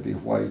fortunate to be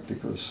white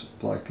because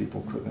black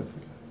people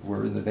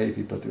were in the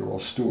Navy, but they were all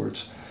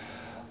stewards.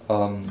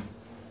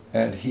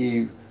 and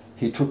he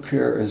took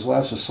care. His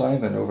last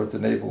assignment over at the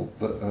Naval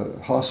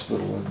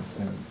Hospital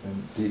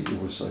it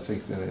was, I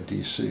think, then in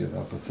D.C. and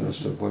up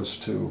Bethesda, was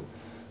to.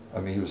 I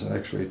mean, he was an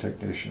X-ray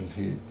technician.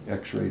 He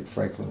X-rayed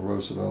Franklin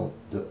Roosevelt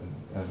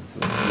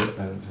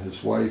and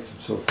his wife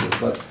and so forth,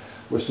 but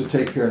was to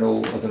take care of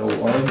an old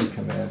Army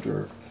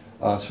commander,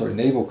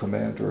 naval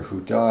commander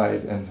who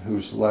died, and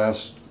whose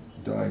last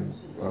dying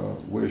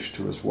wish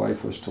to his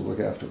wife was to look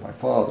after my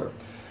father.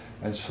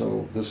 And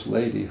so this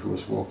lady, who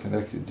was well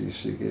connected in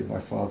D.C., gave my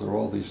father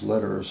all these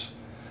letters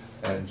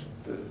and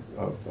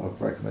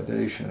of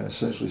recommendation, and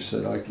essentially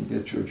said, I can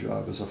get you a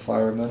job as a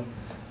fireman,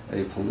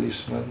 a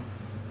policeman,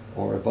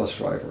 or a bus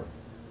driver.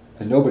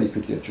 And nobody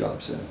could get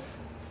jobs in.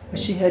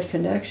 She had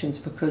connections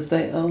because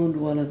they owned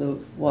one of the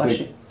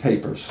Big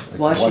papers, like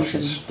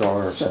Washington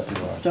Star or something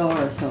like that.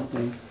 Star or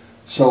something.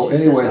 So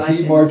anyway,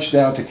 he marched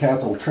down to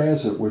Capital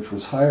Transit, which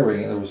was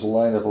hiring, and there was a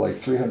line of like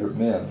 300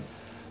 men.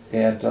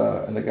 And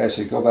the guy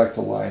said, go back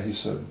to line. He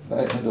said,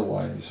 into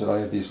line. He said, I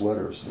have these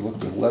letters. He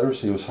looked at the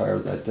letters. He was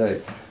hired that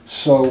day.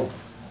 So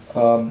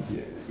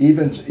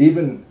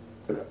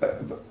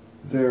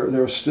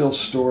there are still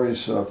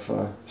stories of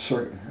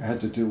had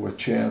to do with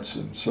chance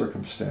and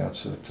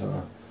circumstance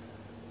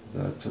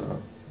that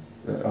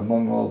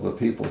among all the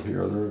people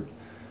here, there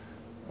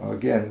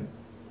again,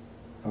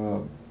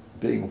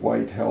 being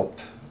white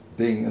helped.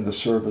 Being in the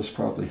service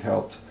probably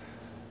helped.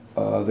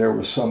 There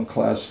were some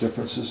class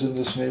differences in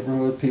this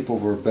neighborhood. People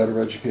were better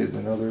educated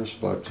than others,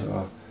 but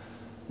a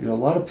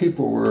lot of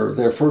people were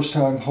their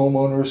first-time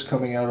homeowners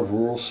coming out of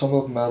rural, some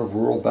of them out of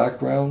rural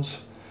backgrounds,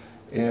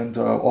 and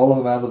all of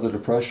them out of the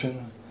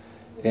Depression,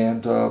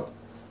 and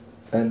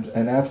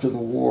after the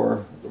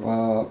war,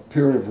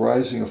 period of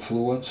rising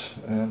affluence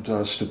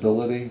and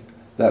stability.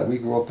 That we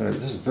grew up in.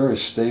 This is a very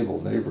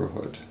stable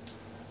neighborhood,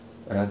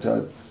 and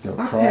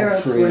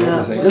crime-free and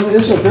everything.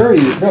 It's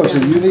it's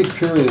a unique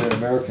period in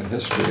American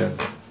history,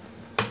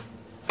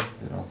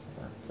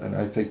 and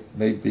I think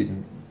maybe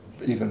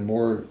even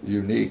more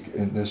unique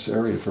in this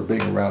area for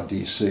being around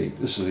D.C.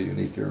 This is a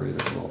unique area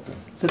to grow up in.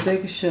 The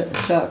biggest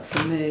shock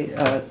for me,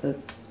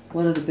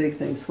 one of the big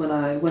things, when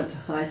I went to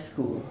high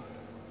school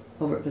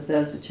over at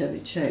Bethesda Chevy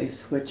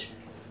Chase, which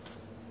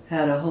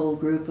had a whole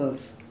group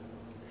of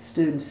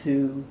students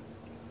who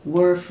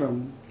were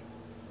from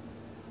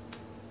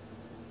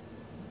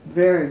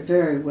very,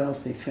 very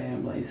wealthy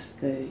families.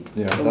 They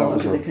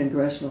belonged to the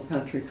Congressional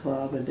Country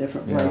Club and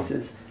different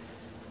places.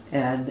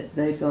 And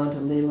they'd gone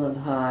to Leland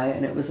High,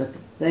 and it was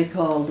they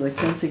called the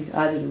Kensington,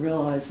 I didn't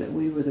realize that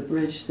we were the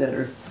bridge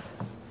setters,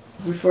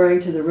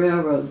 referring to the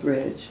railroad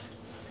bridge.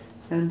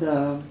 And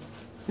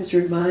which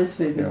reminds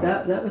me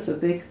that was a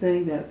big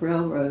thing, that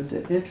railroad,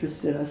 that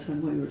interested us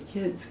when we were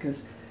kids,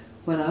 because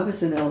when I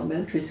was in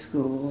elementary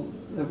school,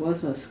 there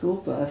was no school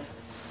bus.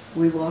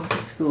 We walked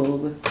to school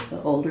with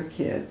the older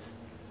kids,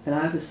 and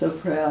I was so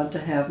proud to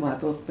have my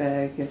book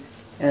bag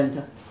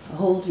and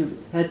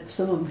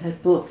some of them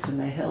had books, and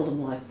they held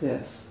them like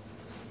this.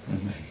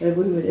 And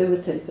we would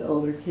imitate the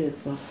older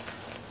kids. Well,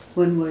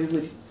 when we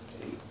would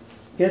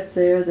get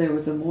there, there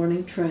was a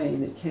morning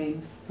train that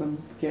came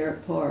from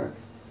Garrett Park,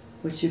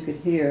 which you could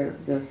hear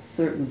the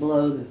certain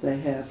blow that they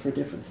have for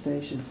different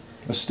stations.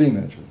 A steam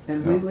engine.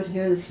 And we would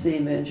hear the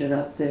steam engine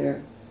up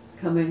there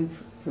coming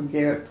from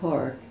Garrett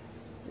Park.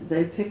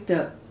 They picked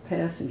up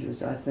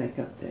passengers, I think,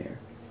 up there.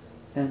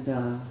 And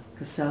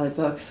because Sally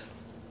Buck's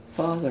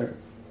father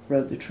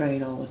rode the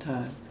train all the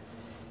time.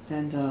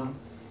 And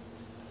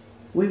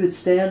we would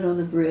stand on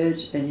the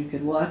bridge, and you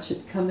could watch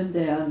it coming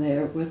down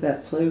there with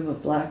that plume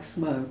of black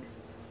smoke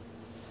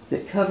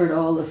that covered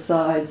all the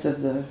sides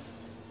of the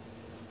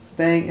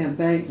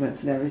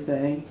embankments and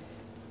everything.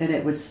 And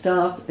it would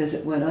stop as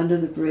it went under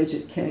the bridge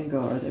at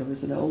Kengar. There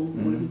was an old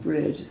wooden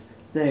bridge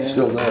there.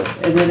 Still there.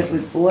 And then it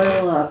would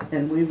boil up,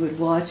 and we would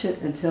watch it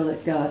until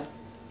it got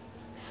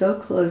so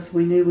close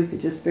we knew we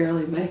could just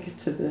barely make it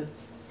to the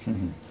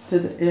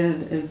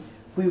end, and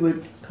we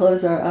would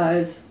close our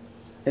eyes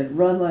and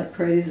run like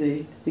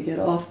crazy to get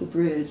off the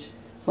bridge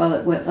while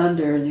it went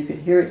under, and you could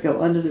hear it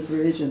go under the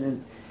bridge and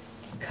then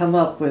come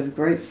up with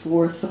great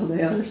force on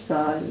the other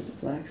side of the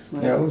black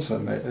smoke. Yeah, it was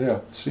amazing. Yeah,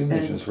 steam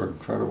engines were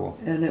incredible.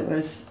 And it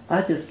was,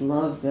 I just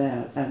loved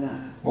that.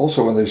 And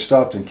also when they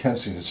stopped in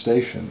Kensington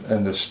Station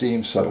and the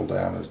steam settled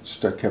down,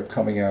 it kept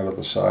coming out of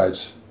the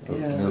sides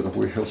near the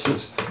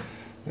wheels.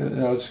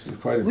 It's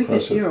quite impressive. We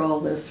could hear all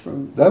this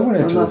from that went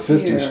into the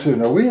 50s here. too.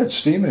 No, we had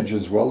steam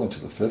engines well into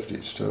the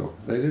 50s too.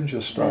 They didn't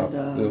just stop.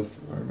 And,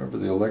 I remember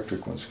the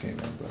electric ones came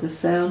in. But the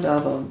sound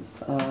of them,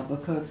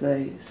 because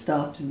they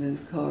stopped and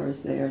moved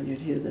cars there, and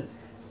you'd hear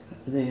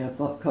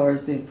the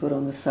cars being put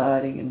on the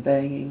siding and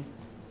banging.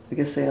 I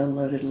guess they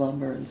unloaded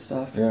lumber and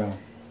stuff. Yeah.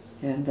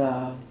 And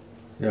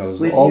there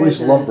was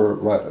always lumber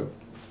right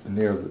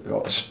near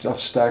stuff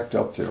stacked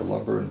up there,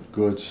 lumber and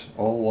goods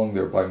all along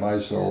there by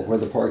Mizell, where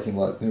the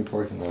new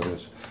parking lot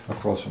is,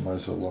 across from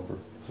Mizell Lumber.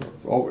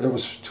 So, it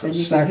was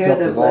stacked up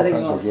with all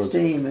kinds of goods.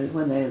 And you could hear them letting off steam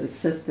when they would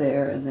sit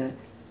there, and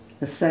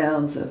the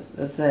sounds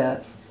of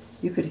that.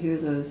 You could hear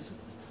those,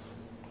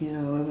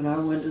 when our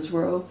windows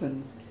were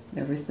open. and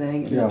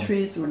everything, and Yeah. the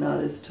trees were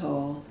not as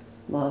tall.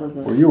 A lot of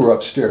the Well, you were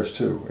upstairs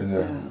too,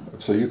 yeah.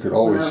 so you could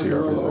always hear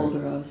When I was a little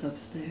everything. older, I was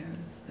upstairs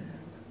there.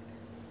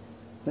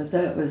 But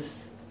that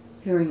was,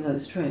 hearing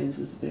those trains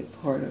was a big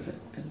part of it.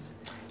 And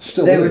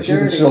Still they were is. You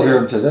can dirty, still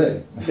hear though. them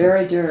today.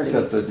 very dirty.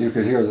 Except that you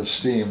could hear the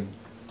steam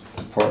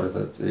part of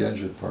it, the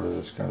engine part of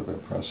it is kind of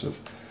impressive.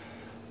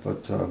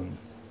 But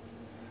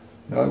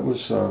no, it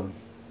was.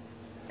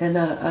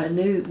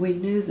 And we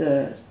knew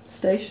the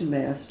station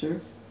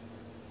master.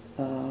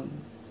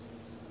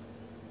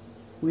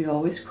 We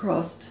always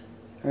crossed,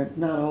 or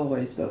not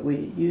always, but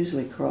we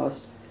usually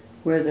crossed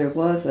where there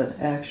was an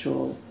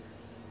actual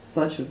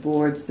bunch of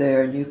boards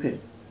there, and you could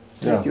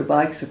take Yeah. your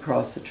bikes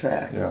across the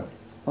track. Yeah.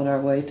 On our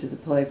way to the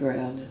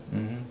playground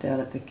Mm-hmm. down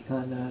at the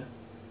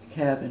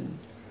cabin,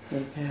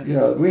 little cabin.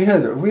 Yeah, we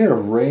had a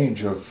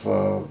range of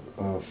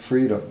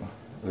freedom.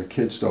 The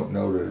kids don't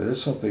know that it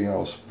is something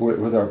else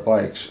with our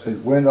bikes.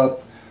 It went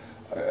up,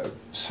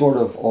 sort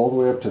of all the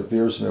way up to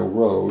Veers Mill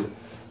Road.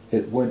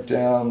 It went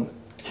down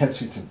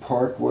Kensington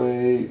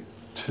Parkway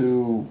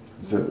to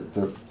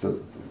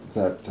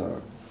that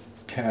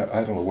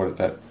I don't know what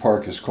that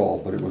park is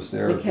called, but it was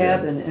there. The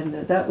cabin, and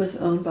that was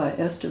owned by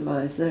Esther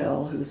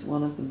Mizell, who's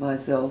one of the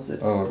Mizells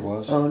that Oh, it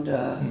was. owned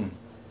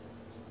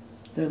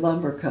the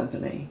lumber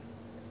company.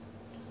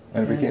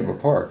 And it became a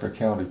park, a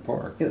county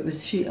park.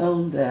 She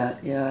owned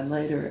that, yeah, and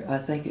later I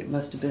think it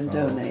must have been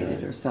donated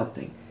okay. or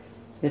something.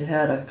 It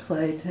had a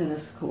clay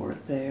tennis court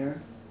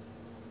there.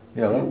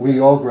 Yeah, we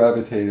all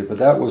gravitated, but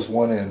that was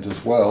one end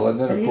as well. And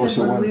then And of course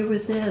even it when went. we were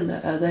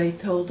then, they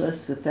told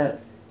us that to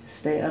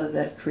stay out of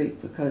that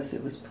creek because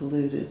it was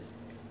polluted.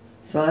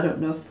 So I don't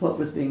know what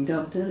was being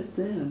dumped in it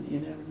then. You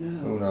never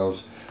know. Who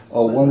knows?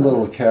 Oh, one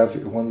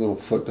little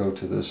footnote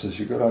to this is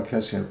you go down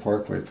Kensington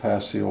Parkway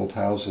past the old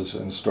houses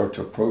and start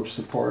to approach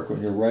the park.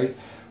 When you're right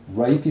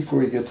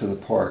before you get to the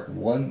park,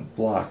 1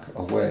 block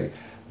away,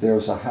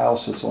 there's a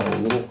house that's on a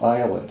little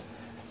island,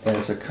 and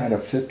it's a kind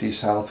of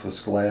 50s house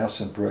with glass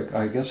and brick.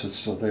 I guess it's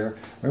still there.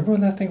 Remember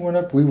when that thing went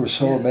up? We were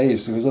so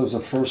amazed because it was the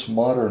first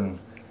modern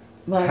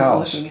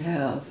house. Modern-looking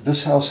house.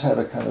 This house had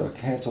a kind of a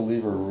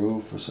cantilever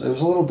roof. It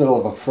was a little bit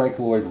of a Frank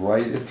Lloyd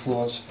Wright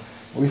influence.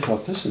 We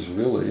thought, this is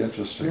really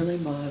interesting. Really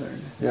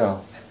modern. Yeah,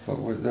 but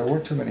there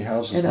weren't too many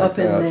houses And like up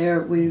that. in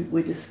there,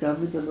 we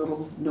discovered the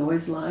little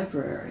noise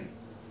library.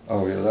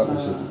 Oh yeah, that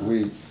was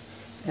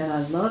And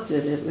I loved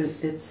it.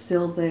 It's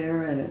still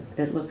there, and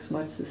it looks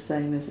much the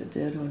same as it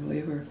did when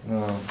we were.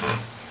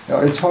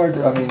 No, it's hard.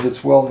 I mean,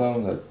 it's well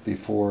known that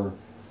before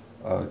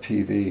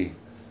TV,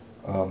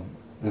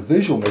 the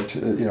visual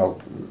material,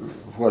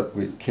 what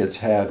we kids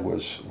had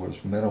was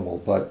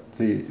minimal, but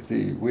the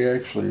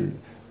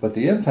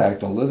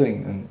impact on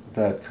living in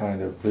that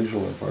kind of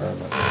visual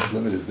environment,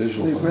 limited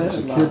visual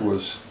environment, as a kid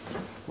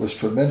was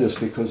tremendous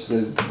because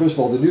first of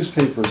all the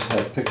newspapers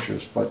had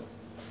pictures, but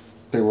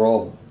they were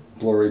all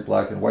blurry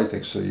black and white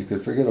things, so you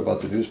could forget about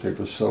the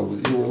newspapers. So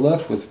you were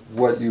left with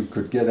what you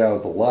could get out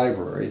of the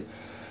library.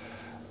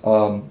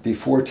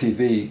 Before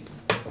TV,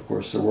 of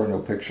course, there were no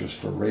pictures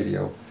for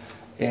radio.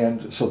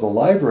 And so the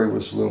library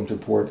was loomed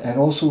important, and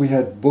also we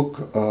had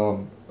book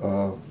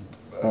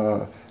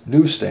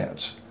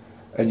newsstands.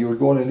 And you would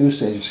go on a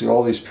newsstand, you see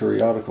all these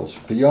periodicals.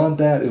 Beyond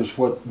that, it was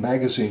what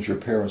magazines your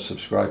parents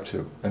subscribed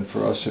to. And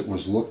for us, it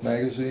was Look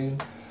magazine,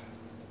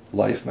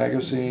 Life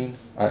magazine,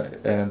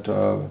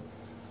 and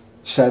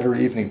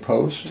Saturday Evening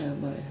Post. Yeah,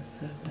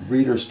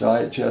 Reader's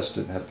Digest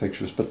didn't have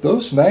pictures, but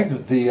those something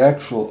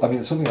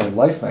like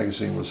Life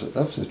magazine that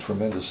was a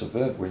tremendous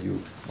event when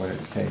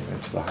it came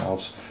into the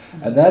house,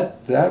 and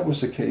that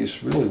was the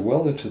case really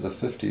well into the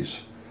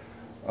 50s,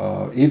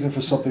 even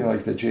for something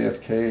like the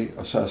JFK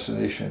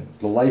assassination.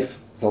 The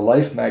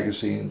Life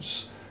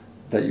magazines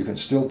that you can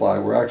still buy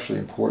were actually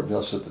important to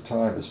us at the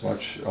time,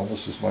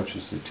 almost as much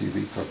as the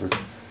TV coverage.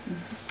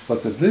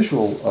 But the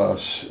visual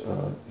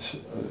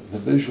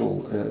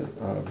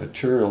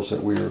materials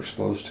that we were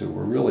exposed to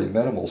were really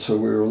minimal, so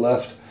we were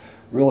left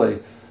really,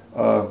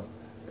 and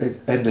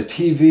the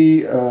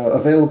TV,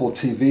 available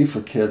TV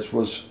for kids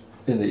was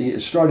it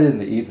started in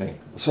the evening.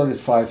 It started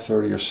at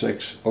 5:30 or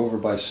 6, over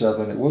by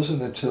 7. It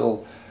wasn't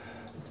until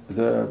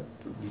the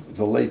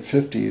late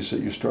 50s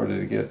that you started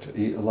to get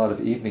a lot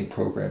of evening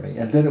programming,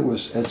 and then it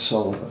was Ed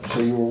Sullivan. So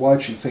you were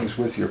watching things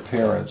with your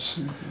parents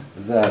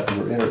that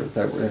were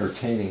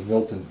entertaining,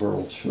 Milton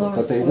Berle shows,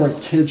 but they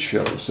weren't kid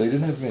shows. They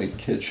didn't have many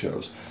kid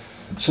shows.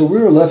 So we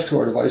were left to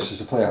our devices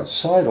to play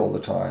outside all the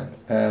time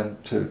and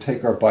to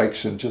take our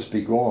bikes and just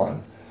be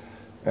gone,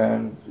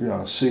 and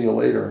see you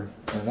later.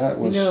 And that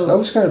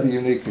was kind of a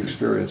unique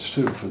experience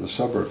too for the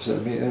suburbs. I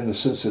mean, in the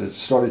sense that it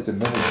started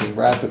diminishing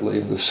rapidly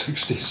in the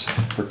 60s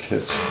for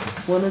kids.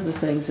 One of the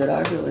things that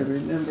I really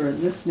remember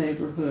in this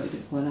neighborhood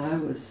when I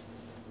was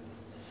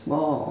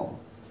small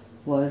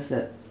was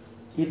that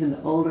even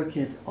the older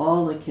kids,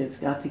 all the kids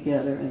got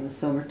together in the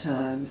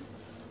summertime,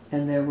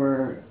 and there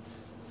were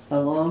a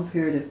long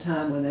period of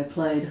time when they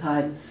played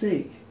hide and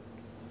seek,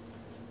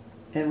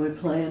 and would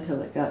play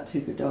until it got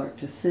too dark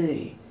to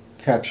see.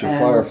 Capture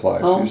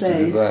fireflies. Home used to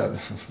do that.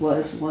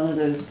 was one of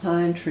those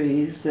pine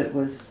trees that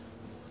was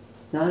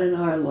not in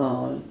our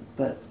lawn,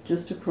 but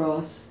just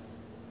across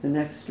the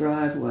next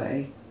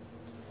driveway,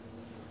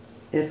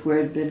 where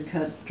it had been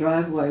cut,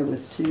 driveway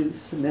was two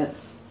cement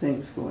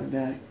things going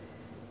back.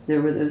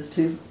 There were those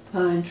two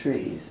pine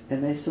trees,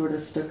 and they sort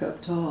of stuck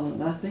up tall,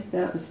 and I think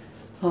that was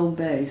home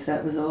base.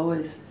 That was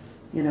always,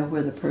 you know,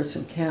 where the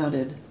person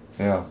counted.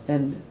 Yeah.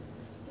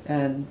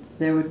 And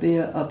there would be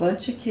a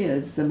bunch of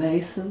kids, the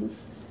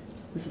Masons,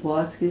 the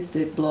Swatskys,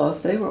 the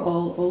Bloss, they were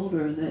all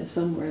older, and they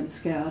somewhere in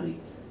Scouting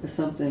or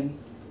something.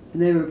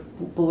 And they were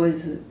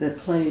boys that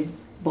played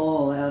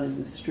ball out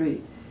in the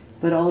street.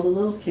 But all the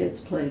little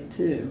kids played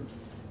too.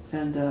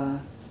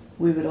 And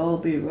we would all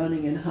be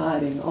running and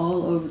hiding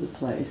all over the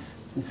place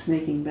and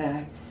sneaking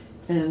back.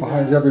 And,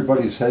 behind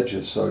everybody's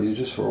hedges, so you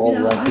just were all you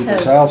know, around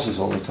people's houses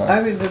all the time. I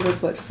remember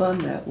what fun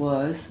that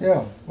was.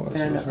 Yeah, well, it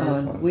was And very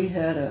fun. we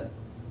had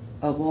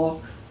a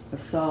walk, a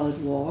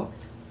solid walk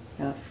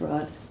out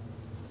front,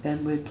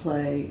 and we'd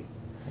play.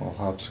 Well,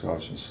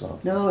 hopscotch and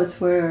stuff. No, it's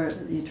where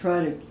you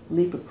try to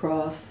leap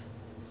across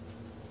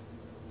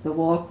the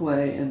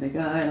walkway, and the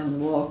guy on the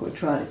walk would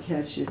try to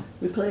catch you.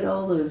 We played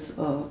all those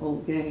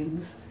old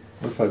games.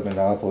 We played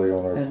Monopoly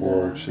on our And,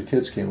 porch. The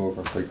kids came over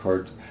and played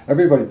cards.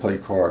 Everybody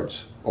played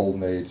cards, old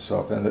maid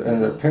stuff, and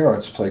their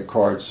parents played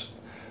cards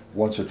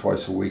once or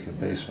twice a week in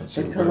basements.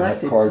 And They would have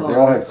collected They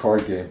all had cards.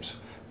 card games.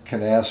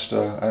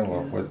 Canasta, I don't know,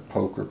 Yeah. what,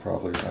 poker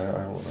probably. I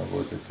don't remember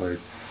what they played.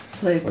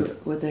 Played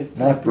But what they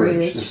Not bridge.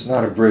 bridge. This is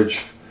not a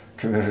bridge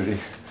community,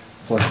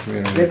 playing They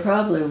community.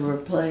 probably were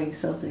playing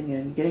something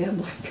in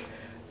gambling.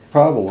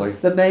 Probably.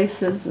 The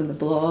Masons and the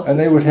Bloss. And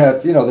they would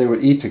have, you know, they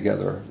would eat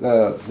together.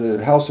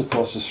 The house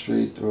across the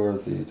street where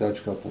the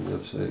Dutch couple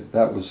lives,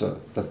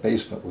 the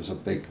basement was a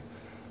big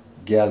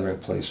gathering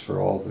place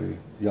for all the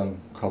young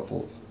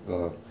couple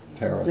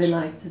parents. They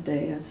liked to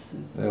dance.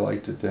 They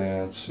liked to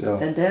dance, yeah.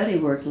 And Daddy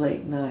worked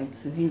late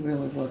nights, and he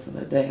really wasn't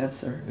a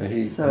dancer. Yeah,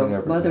 he so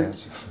never mother,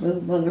 danced.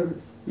 mother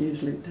was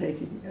usually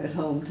at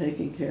home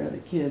taking care of the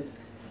kids,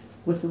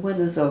 with the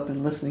windows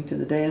open, listening to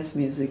the dance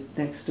music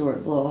next door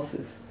at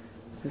Bloss's,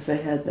 because they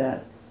had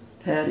that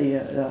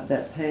patio,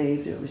 that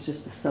paved. It was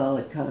just a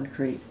solid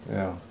concrete.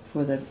 Yeah.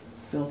 Before they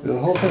built it. The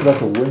whole thing about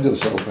the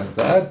windows open,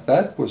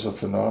 that was a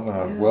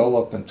phenomenon Yeah. well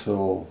up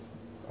until,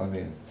 I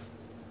mean,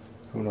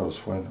 who knows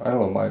when. I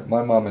don't know,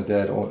 my mom and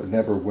dad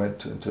never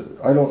went into,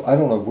 I don't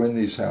know when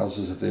these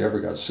houses, if they ever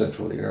got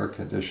centrally air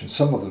conditioned.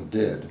 Some of them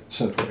did,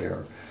 central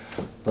air.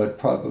 But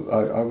probably,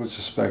 I would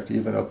suspect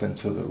even up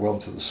into the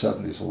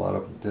 70s, a lot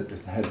of them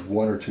had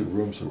one or two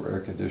rooms that were air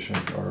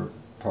conditioned, or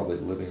probably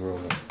a living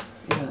room.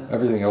 Yeah.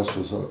 Everything else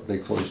was, they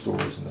closed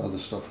doors and other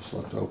stuff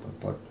was left open.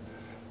 But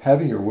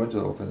having your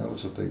window open, that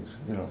was a big,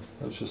 you know,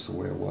 that was just the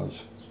way it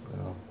was, you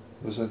know.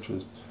 It was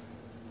interesting.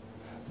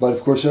 But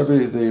of course,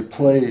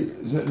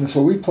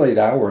 so we played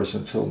hours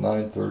until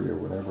 9:30 or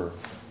whatever,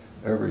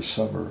 every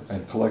summer,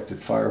 and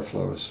collected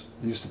fireflies.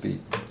 There used to be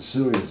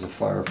zillions of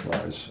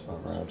fireflies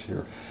around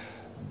here,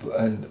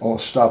 and all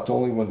stopped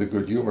only when the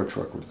Good Humor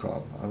truck would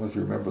come. I don't know if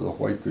you remember the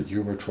white Good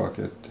Humor truck.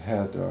 It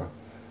had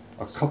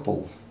a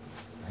couple,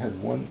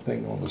 had one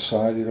thing on the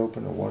side it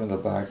opened and one in the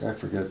back. I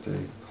forget,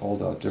 they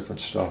hauled out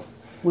different stuff.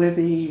 We'd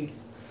be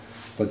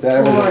But that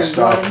everything running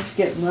stopped. to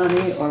get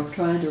money, or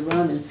trying to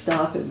run and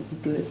stop him.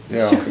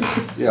 Yeah,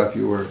 yeah. If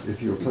you were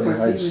playing course,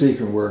 hide and he seek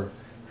was-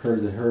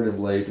 and heard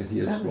him late and he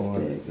had That was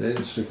gone, big. they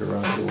didn't stick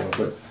around too long.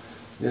 But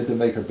you had to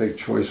make a big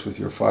choice with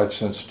your 5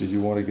 cents. Did you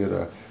want to get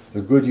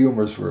the Good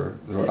Humors were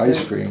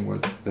ice cream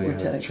with they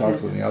Which had I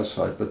chocolate guess. on the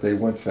outside, but they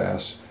went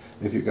fast.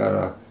 If you got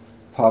a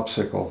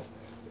popsicle,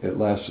 it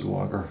lasted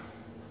longer.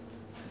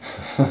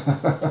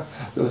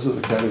 Those are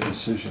the kind of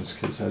decisions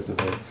kids had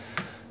to make.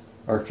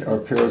 Our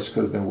parents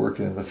could have been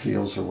working in the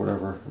fields or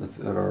whatever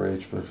at our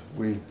age, but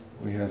we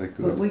had a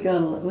good. But we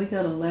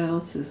got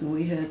allowances, and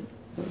we had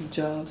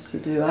jobs to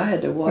do. I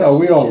had to wash No,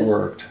 we all dishes,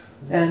 worked.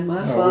 and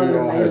my No, we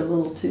father all made had- a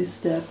little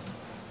two-step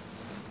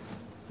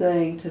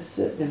thing to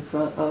sit in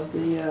front of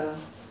the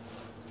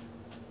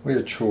We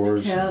had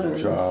chores counter and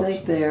and jobs.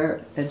 sink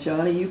there. And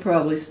Johnny, you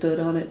probably stood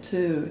on it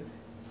too.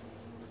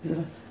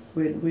 So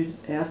we'd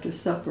after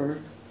supper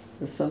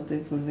or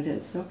something, when we'd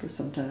had supper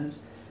sometimes,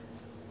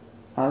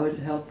 I would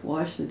help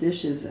wash the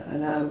dishes,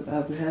 and I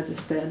had to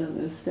stand on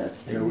those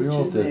steps to Yeah, we reach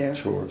all in did there.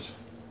 chores.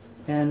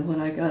 And when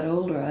I got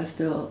older,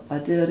 I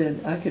did,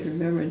 and I could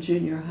remember in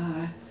junior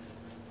high,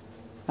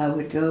 I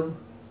would go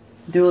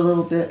do a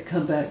little bit,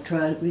 come back,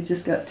 we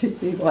just got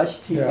TV, watch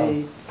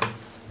TV,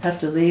 have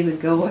to leave and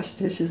go wash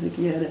dishes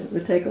again. It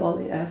would take all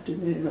the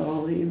afternoon,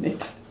 all the evening.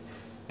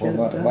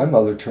 Well, my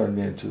mother turned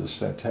me into this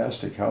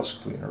fantastic house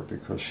cleaner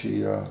because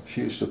she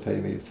used to pay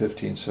me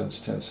 15 cents,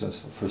 10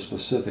 cents for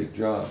specific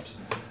jobs.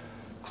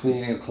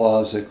 Cleaning a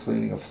closet,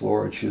 cleaning a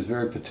floor, and she was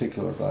very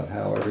particular about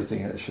how everything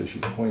had, so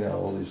she'd point out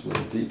all these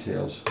little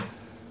details,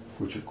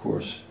 which of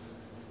course,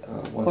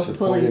 once Or they're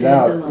pulling pointed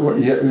out,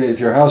 dandelions. if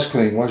you're house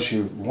cleaning, once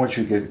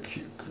you get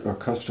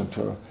accustomed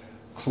to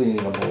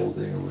cleaning a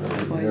molding or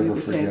whatever, Well, you you never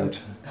became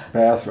forget.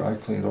 Bathroom, I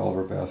cleaned all of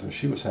her bathrooms.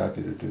 She was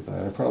happy to do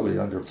that. I probably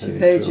underpaid She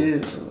paid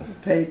too.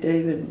 paid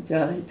David and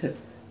Johnny to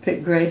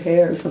pick gray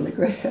hairs when the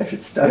gray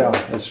hairs started. Yeah,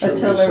 that's true.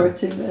 Until there were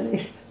too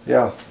many.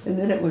 Yeah. And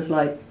then it was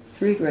like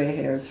 3 gray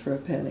hairs for a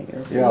penny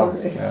or 4 Yeah,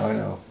 gray hairs. yeah, I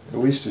know.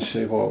 We used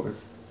to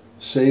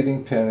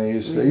saving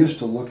pennies. They used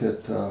to look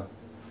at,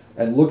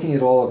 and looking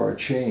at all of our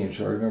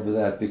change, I remember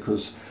that,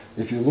 because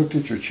if you looked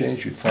at your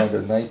change, you'd find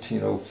a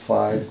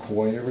 1905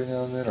 coin every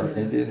now and then, or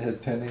Indian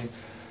head penny,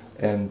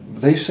 and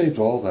they saved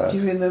all that. Do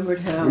you remember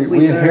how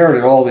we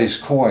inherited all these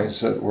coins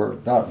that were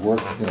not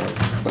worth,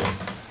 but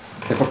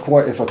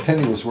if a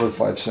penny was worth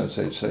 5 cents,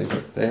 they'd save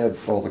it. They had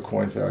all the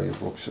coin value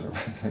books and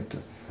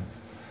everything.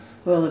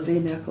 Well, the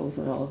V-nickels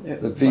and all.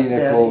 The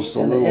V-nickels, the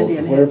little,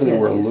 Indian whatever they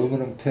head were, pennies.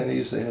 aluminum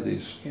pennies, they had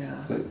these.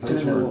 Yeah,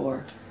 Those in the were,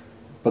 war.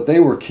 but they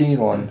were keen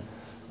on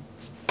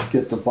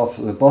get the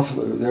buffalo.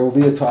 There will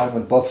be a time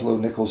when buffalo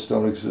nickels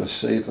don't exist,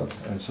 save them.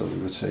 And so we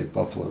would save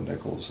buffalo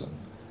nickels.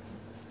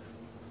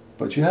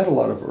 But you had a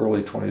lot of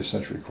early 20th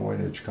century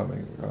coinage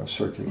coming,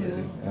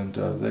 circulating. Yeah. And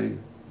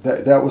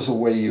that was a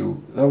way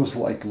that was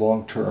like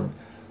long-term,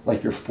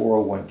 like your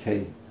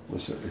 401k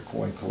was a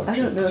coin collection.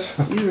 I don't know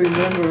if you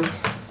remember,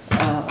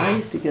 I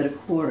used to get a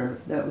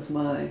quarter. That was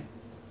my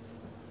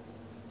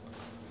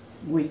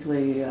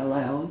weekly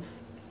allowance.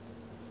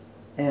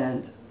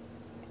 And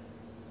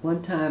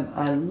one time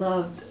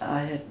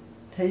I had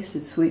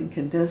tasted sweetened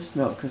condensed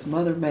milk because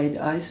Mother made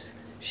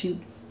she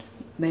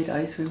made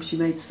ice cream. She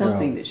made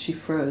something that she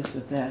froze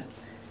with that.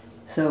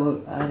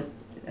 So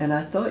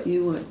I thought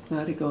you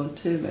might have gone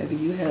too. Maybe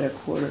you had a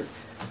quarter.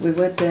 We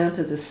went down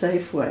to the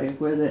Safeway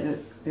where the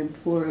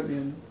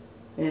Emporium,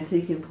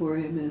 Antique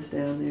Emporium is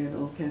down there in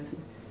Old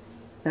Kensington.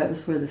 That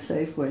was where the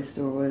Safeway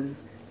store was.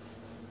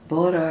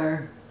 Bought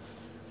our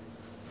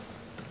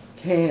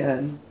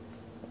can.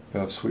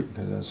 Yeah, sweetened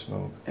condensed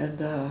milk. And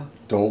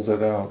doled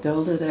it out.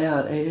 Doled it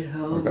out, ate it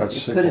home. I got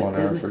sick one,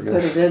 I forget.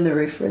 Put it in the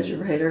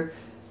refrigerator.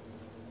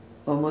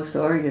 Almost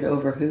argued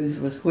over whose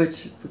was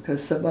which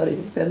because somebody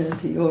had been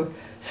into yours.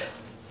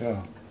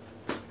 Yeah.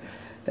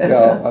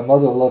 Yeah, my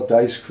mother loved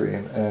ice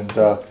cream, and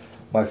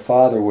my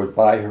father would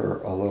buy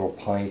her a little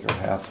pint or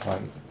half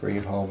pint, bring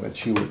it home, and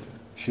she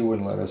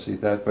wouldn't let us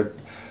eat that. But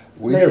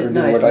we never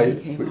knew what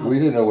we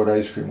didn't know what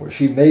ice cream was.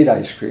 She made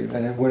ice cream,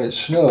 and then when it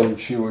snowed,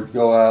 she would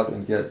go out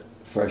and get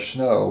fresh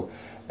snow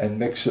and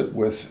mix it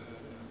with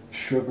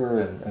sugar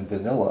and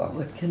vanilla.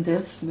 With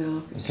condensed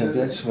milk. And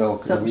condensed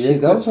milk. And we ate,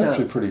 that was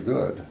actually pretty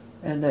good.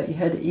 And you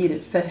had to eat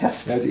it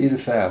fast. You had to eat it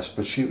fast,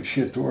 but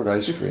she adored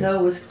ice cream. The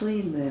snow was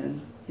clean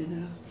then, you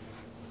know.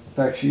 In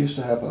fact, she used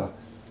to have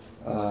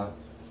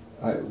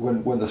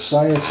when the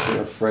science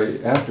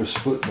fair after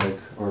Sputnik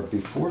or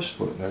before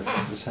Sputnik,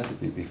 this had to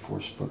be before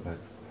Sputnik.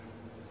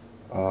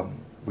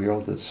 We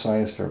all did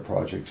science fair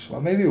projects. Well,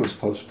 maybe it was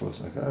post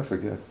Sputnik. I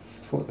forget.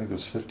 Sputnik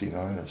was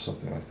 '59 or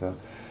something like that.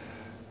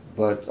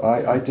 But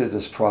I did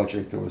this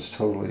project that was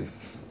totally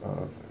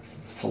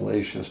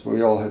fallacious, but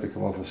we all had to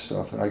come up with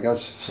stuff. And I got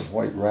some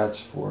white rats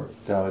for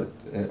it down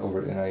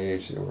over at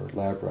NIH. They were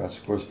lab rats,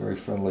 of course, very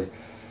friendly.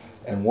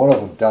 And one of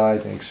them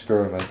died in an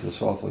experiment,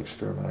 this awful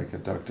experiment I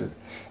conducted.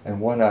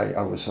 And one I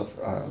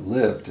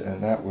lived,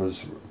 and that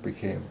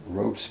became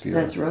Robespierre.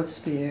 That's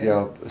Robespierre.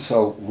 Yeah,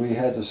 so we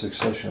had the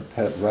succession of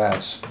pet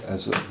rats.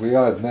 We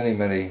had many,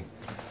 many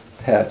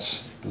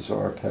pets,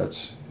 bizarre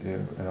pets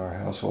in our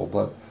household,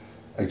 but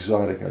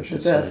exotic, I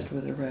should say. The best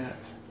were the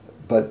rats.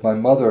 But my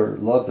mother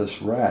loved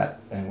this rat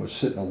and would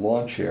sit in a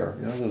lawn chair,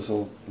 you know those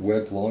old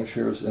webbed lawn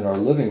chairs, in our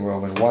living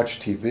room and watch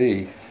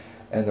TV.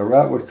 And the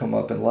rat would come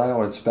up and lie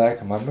on its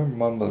back, and I remember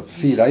Mom would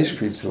feed ice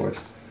cream to it.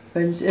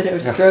 And it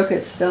would stroke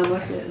its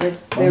stomach.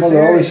 My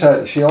mother always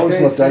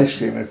loved ice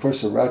cream, and of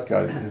course the rat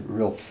got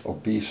real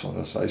obese on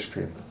this ice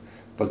cream.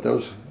 But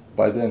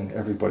by then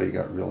everybody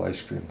got real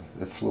ice cream.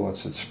 The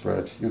affluence had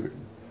spread.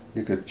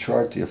 You could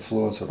chart the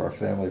affluence of our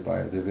family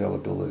by the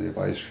availability of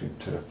ice cream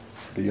to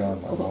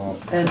beyond my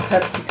mom. And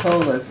Pepsi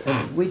Colas,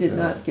 and we did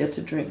not get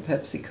to drink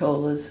Pepsi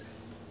Colas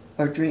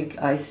or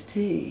drink iced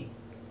tea.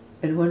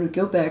 And when we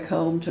go back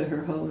home to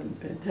her home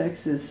in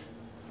Texas,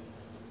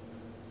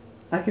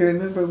 I can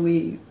remember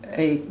we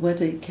went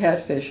to eat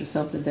catfish or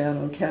something down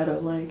on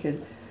Caddo Lake,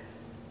 and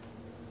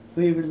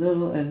we were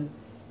little, and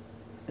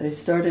they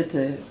started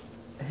to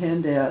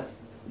hand out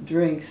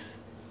drinks,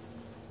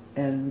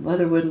 and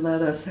Mother wouldn't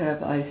let us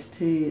have iced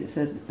tea. It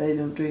said they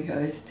don't drink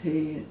iced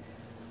tea.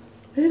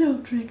 They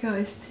don't drink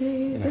iced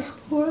tea. This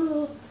poor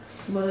little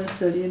Mother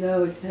said, you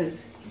know,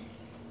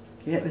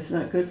 it's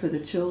not good for the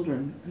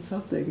children or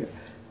something.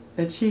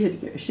 And she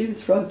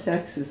was from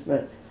Texas,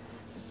 but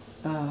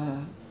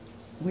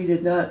we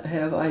did not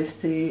have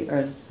iced tea.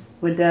 Or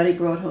when Daddy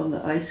brought home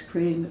the ice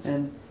cream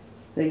and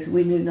things,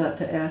 we knew not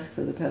to ask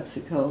for the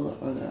Pepsi Cola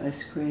or the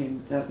ice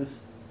cream. That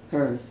was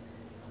hers.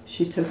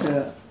 She took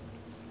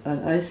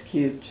an ice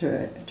cube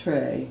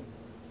tray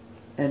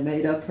and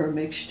made up her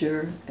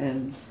mixture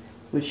and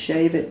would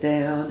shave it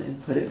down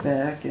and put it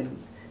back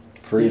and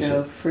freeze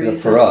it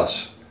for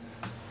us.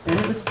 And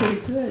it was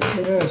pretty good. It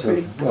tasted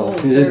pretty cold.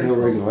 Well, you didn't know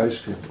regular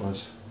ice cream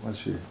was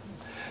you.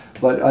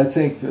 But I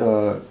think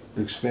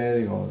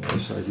expanding on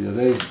this idea,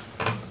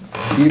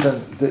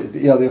 even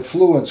the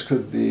affluence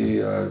could be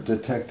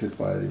detected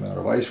by the amount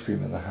of ice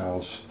cream in the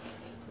house,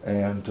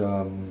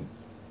 and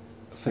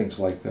things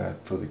like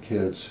that for the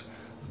kids.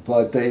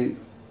 But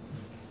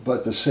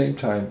at the same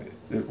time,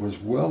 it was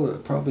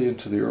probably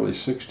into the early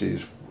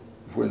 '60s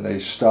when they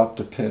stopped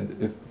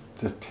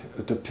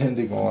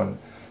depending on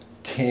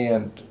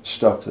canned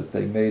stuff that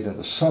they made in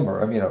the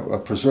summer. I mean, a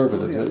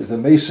preservative. Oh, yeah. The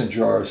mason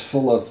jars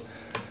full of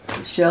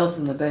shelves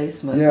in the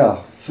basement.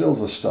 yeah, filled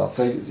with stuff.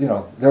 There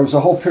was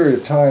a whole period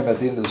of time at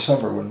the end of the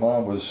summer when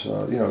Mom was,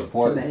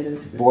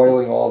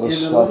 boiling all this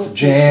stuff,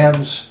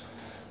 jams.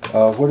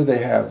 What did they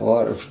have? A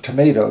lot of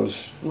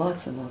tomatoes.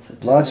 Lots and lots of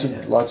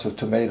tomatoes. Lots of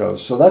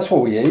tomatoes. So that's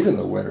what we ate in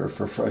the winter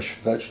for fresh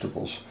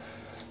vegetables.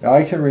 Now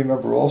I can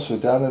remember also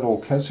down in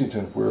Old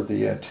Kensington where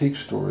the antique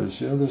store is.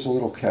 There's a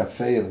little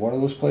cafe in one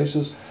of those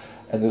places,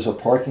 and there's a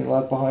parking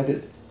lot behind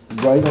it.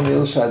 Right on the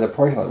other side of the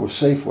parking lot was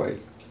Safeway.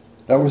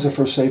 That was the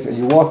first Safeway. And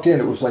you walked in,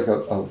 it was like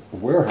a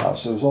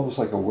warehouse. It was almost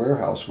like a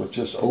warehouse with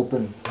just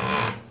open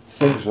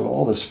things with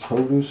all this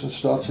produce and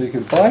stuff. So you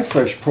could buy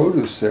fresh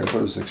produce there, but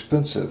it was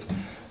expensive.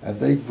 And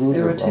they grew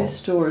There were their own. 2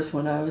 stores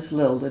when I was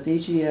little. The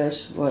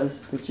DGS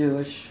was the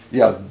Jewish.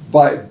 Yeah,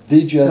 by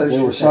DGS,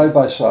 they were side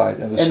by side,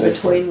 and the and Safeway.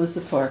 between was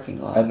the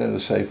parking lot. And then the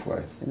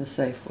Safeway. And the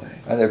Safeway.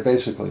 And they're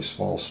basically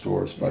small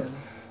stores, but Yeah.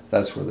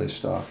 that's where they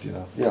stopped.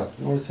 Yeah, you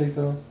want to take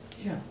that on?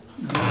 Yeah,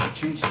 I'm going to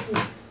change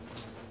the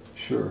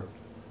Sure.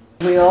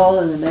 We all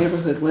in the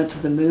neighborhood went to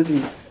the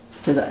movies,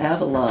 to the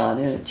Avalon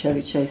in at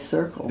Chevy Chase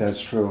Circle. That's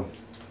true.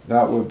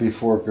 That would be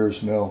Fort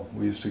Bears Mill.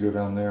 We used to go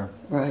down there.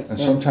 Right. And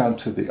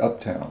sometimes to the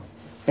Uptown.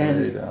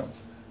 And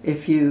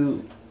if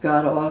you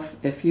got off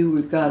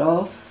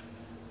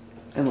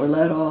and were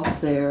let off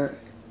there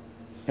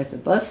at the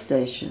bus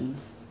station,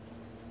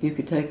 you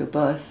could take a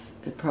bus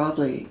and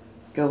probably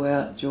go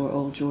out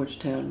Old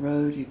Georgetown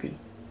Road. You could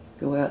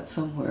go out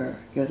somewhere,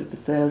 go to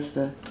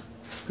Bethesda,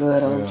 go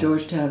out Old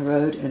Georgetown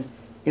Road, and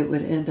it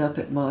would end up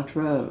at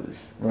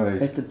Montrose,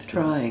 right. at the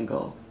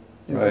Triangle.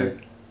 Right.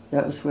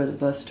 That was where the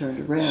bus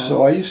turned around.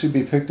 So I used to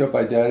be picked up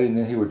by Daddy, and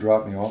then he would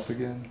drop me off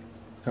again,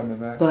 coming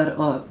back.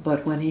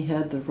 But when he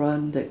had the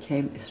run that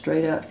came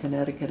straight out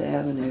Connecticut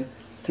Avenue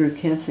through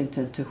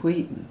Kensington to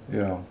Wheaton,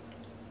 yeah,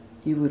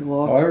 you would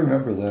walk. Oh, I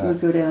remember that. You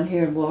would go down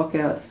here and walk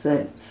out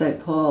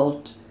St.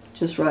 Paul,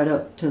 just right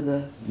up to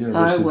the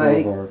University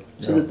highway Boulevard.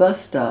 to the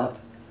bus stop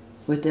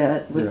with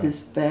Dad with his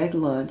bag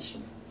lunch,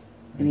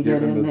 and you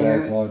get in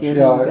there.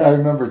 I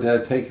remember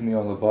Dad taking me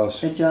on the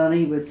bus. And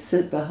Johnny would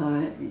sit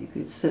behind. You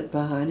could sit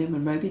behind him,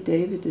 and maybe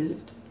David did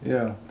it.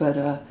 Yeah.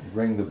 But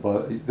ring the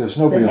bus. There's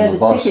nobody they on the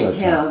bus. They had a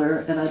ticket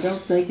counter, and I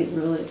don't think it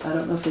really. I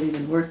don't know if it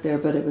even worked there,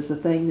 but it was a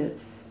thing that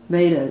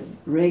made a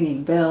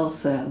ringing bell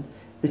sound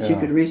that you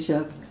could reach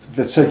up.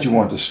 That said you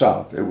wanted to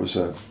stop. It was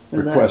a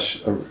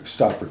request, a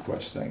stop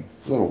request thing,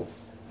 a little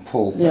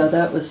pull thing. Yeah,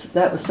 that was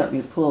something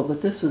you pulled,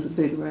 but this was a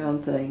big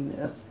round thing.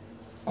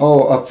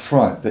 Up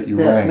front that you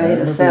rang. That made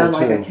a sound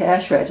like a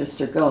cash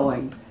register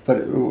going.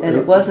 But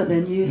it wasn't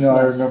in use. No,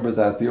 I remember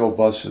that, the old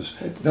buses.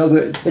 No,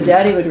 the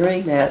Daddy would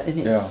ring that, and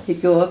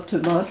he'd go up to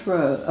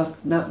Montrose,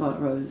 not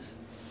Montrose,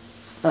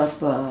 up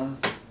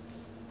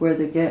where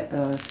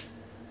the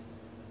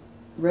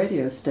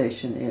radio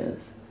station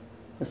is,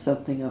 or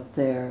something up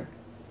there.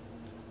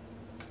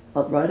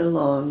 Up right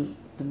along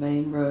the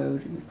main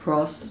road, you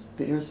cross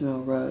Beers Mill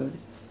Road,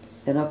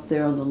 and up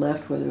there on the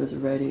left where there was a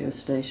radio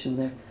station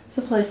there. It's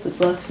a place the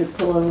bus could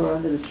pull over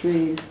under the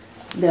trees.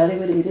 Daddy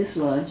would eat his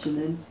lunch,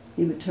 and then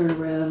he would turn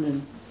around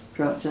and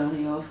drop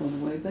Johnny off on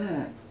the way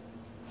back.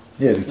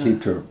 Yeah, to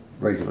keep to a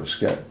regular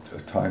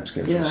time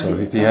schedule. Yeah, so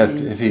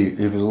if he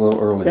was a little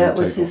early, that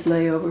was his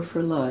layover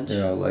for lunch.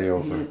 Yeah,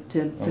 layover. He had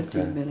 10,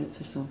 15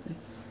 minutes or something.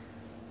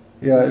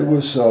 Yeah, it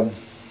was a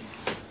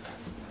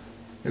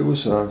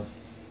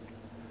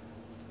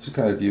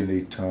kind of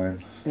unique time.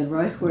 And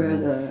right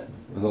where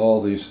with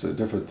all these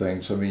different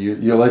things. I mean,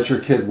 you let your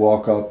kid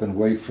walk up and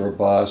wait for a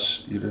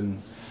bus. You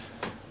didn't.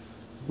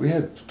 We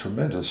had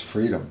tremendous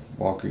freedom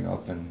walking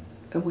up and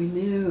we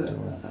knew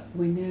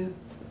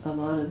a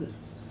lot of the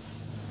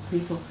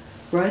people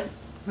right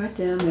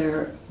down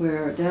there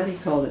where Daddy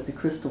called it the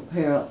Crystal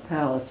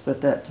Palace,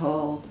 but that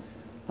tall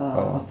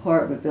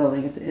apartment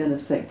building at the end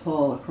of St.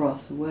 Paul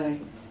across the way.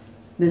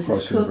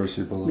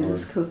 University Boulevard.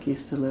 Mrs. Cook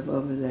used to live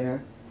over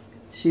there.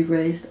 She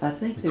raised, I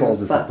think, we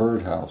called it the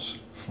birdhouse.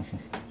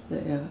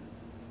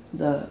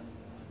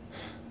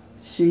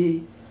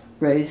 She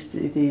raised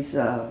these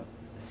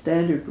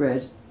standard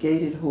bred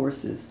gaited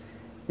horses,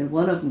 and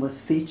one of them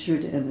was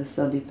featured in the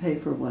Sunday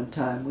paper one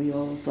time. We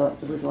all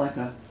thought it was like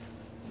a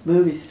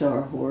movie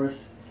star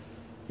horse.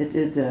 It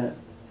did the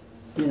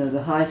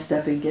high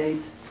stepping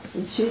gaits,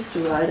 and she used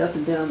to ride up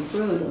and down the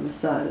road on the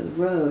side of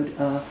the road,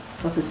 up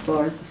as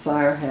far as the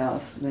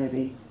firehouse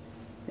maybe,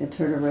 and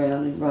turn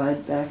around and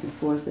ride back and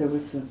forth. There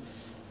was some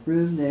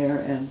room there,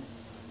 and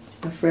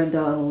my friend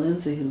Donna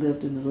Lindsay, who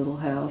lived in the little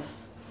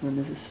house where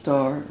Mrs.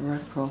 Starr,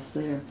 right across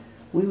there,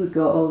 we would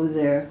go over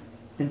there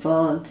and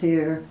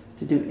volunteer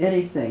to do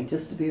anything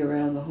just to be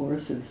around the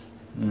horses.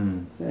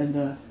 And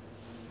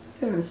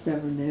parents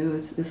never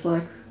knew. It's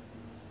like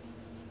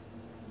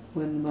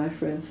when my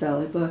friend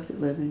Sally Buck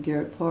that lived in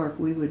Garrett Park,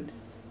 we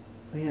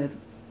had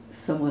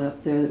someone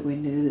up there that we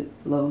knew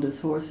that loaned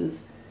us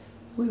horses.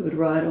 We would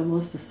ride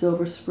almost to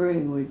Silver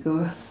Spring. We'd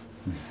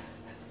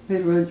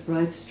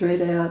ride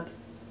straight out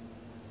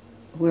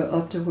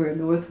up to where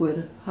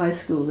Northwood High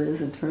School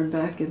is and turn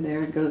back in there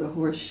and go to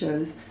horse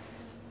shows,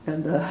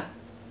 and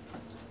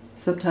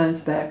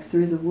sometimes back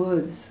through the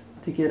woods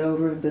to get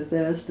over in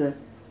Bethesda,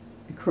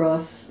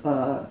 across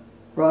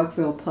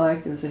Rockville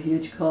Pike. There was a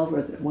huge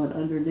culvert that went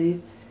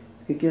underneath.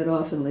 You could get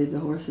off and lead the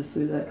horses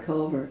through that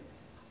culvert.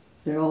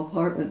 They're all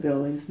apartment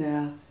buildings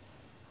now.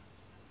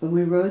 When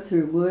we rode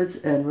through woods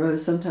and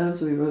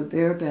sometimes we rode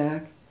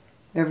bareback,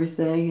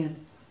 everything,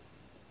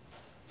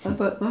 and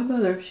my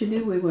mother, she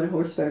knew we went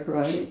horseback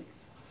riding.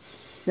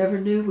 Never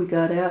knew we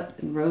got out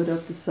and rode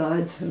up the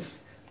sides of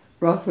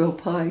Rockville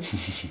Pike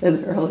in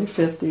the early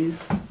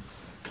 50s.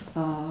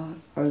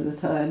 Or the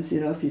times,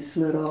 if you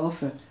slid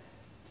off, or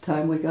the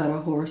time we got a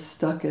horse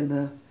stuck it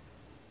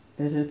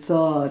had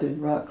thawed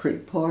in Rock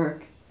Creek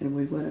Park, and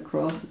we went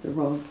across at the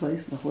wrong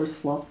place, and the horse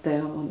flopped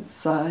down on its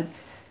side.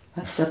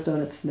 I stepped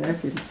on its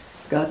neck and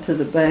got to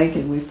the bank,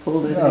 and we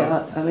pulled it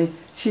out. I mean,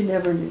 she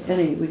never knew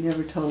we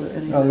never told her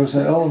anything. No, there was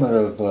an element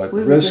of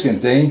risk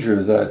and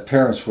danger that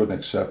parents wouldn't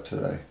accept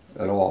today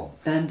at all,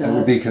 and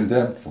would be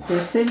condemned for.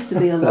 There seems to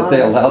be a that lot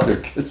they allowed their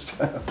kids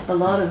to have. A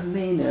lot of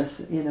meanness,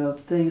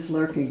 things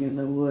lurking in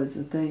the woods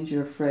and things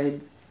you're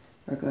afraid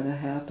are going to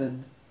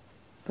happen.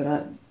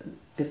 But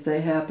if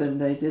they happen,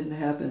 they didn't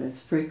happen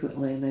as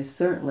frequently, and they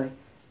certainly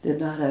did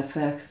not have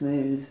Fox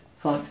News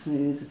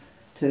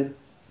to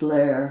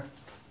blare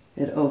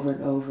it over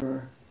and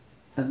over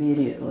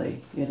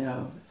immediately,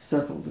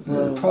 circled the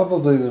globe.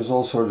 Probably there's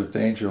all sort of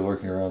danger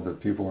lurking around that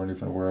people weren't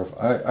even aware of.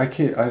 I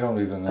don't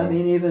even know. I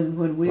mean, even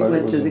when we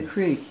went to the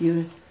creek,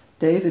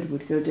 David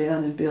would go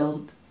down and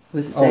build.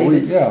 Build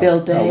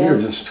dams? No, we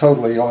were just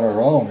totally on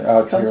our own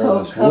out here in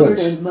this covered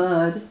woods. in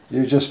mud.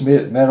 You just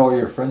met all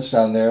your friends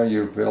down there.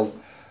 You built.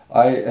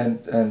 We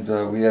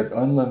had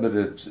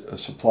unlimited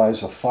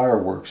supplies of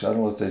fireworks. I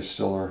don't know if they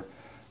still are,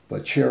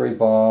 but cherry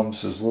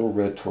bombs, those little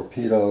red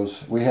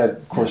torpedoes. We had,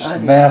 of course,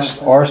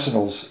 massed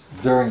arsenals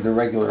during the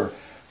regular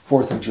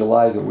 4th of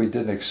July that we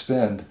didn't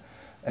expend.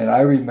 And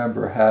I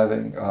remember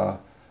having, I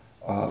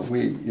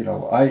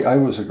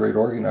was a great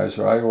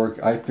organizer.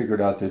 I figured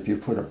out that if you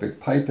put a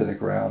big pipe in the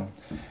ground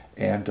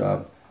and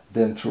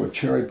then threw a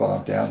cherry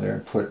bomb down there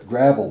and put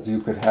gravel, you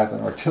could have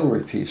an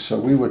artillery piece. So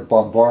we would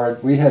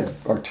bombard. We had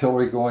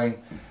artillery going.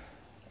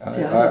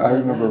 I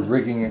remember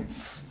rigging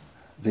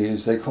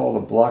these. They called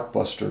them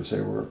blockbusters.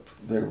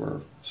 They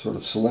were sort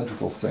of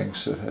cylindrical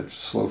things that had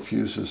slow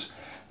fuses,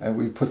 and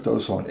we put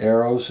those on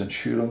arrows and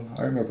shoot them.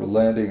 I remember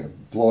landing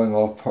and blowing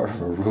off part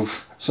of a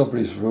roof,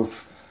 somebody's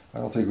roof. I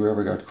don't think we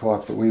ever got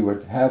caught, but we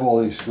would have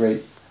all these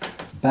great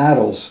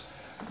battles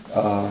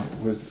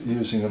with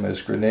using them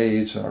as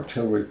grenades and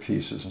artillery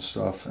pieces and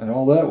stuff, and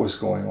all that was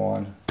going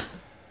on.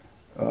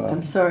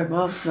 I'm sorry,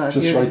 Mom's not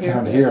just here. Just right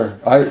down here.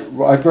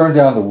 I burned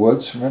down the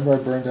woods. Remember, I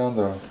burned down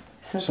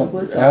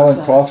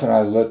Alan Cough and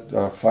I lit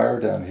fire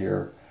down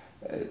here.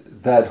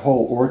 That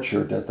whole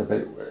orchard at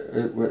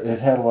it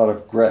had a lot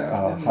of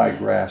high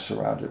grass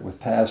around it with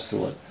paths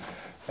through it,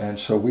 and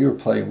so we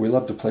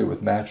loved to play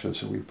with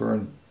matches, and we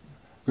burned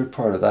a good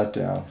part of that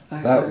down.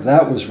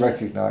 That was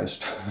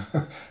recognized.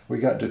 We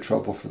got into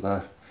trouble for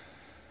that.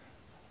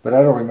 But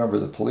I don't remember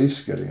the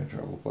police getting in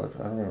trouble, but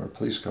I don't remember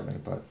police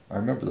coming, but I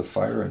remember the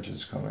fire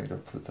engines coming to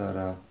put that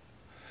out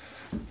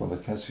from the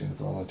Kensington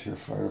Volunteer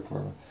Fire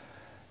Department.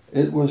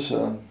 It was...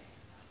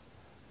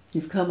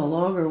 You've come a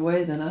longer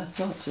way than I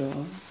thought,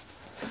 Joe.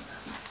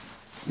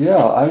 Yeah,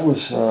 I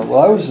was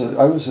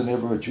a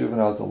neighborhood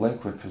juvenile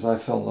delinquent because I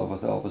fell in love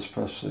with Elvis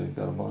Presley and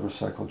got a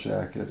motorcycle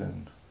jacket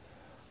and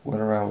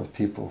went around with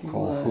people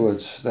called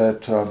hoods. There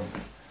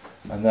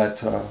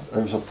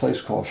was a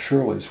place called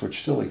Shirley's,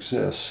 which still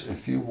exists.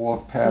 If you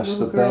walk past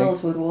the bank,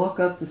 girls would walk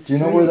up the street.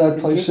 Do you know where that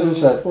place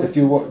is? Do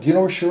you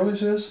know where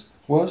Shirley's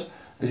was?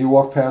 If you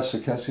walk past the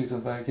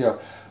Kensington Bank, yeah.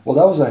 Well,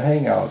 that was a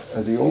hangout.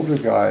 The older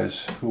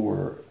guys who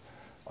were,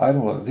 I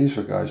don't know, these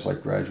were guys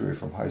like graduated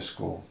from high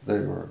school. They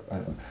were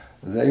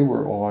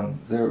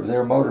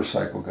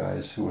motorcycle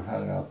guys who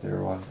hung out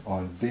there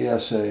on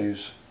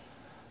VSAs,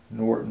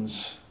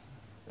 Nortons,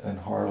 and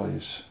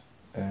Harleys,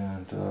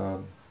 and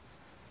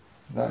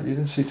you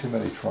didn't see too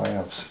many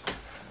Triumphs.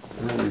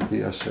 Early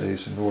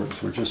VSAs and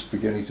Nortons were just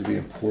beginning to be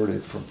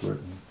imported from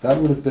Britain. That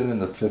would have been in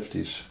the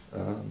 50s,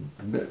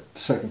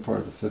 second part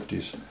of the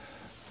 50s,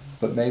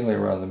 but mainly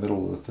around the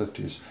middle of the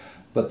 50s.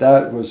 But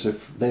that was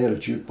if they had a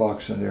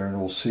jukebox in there, an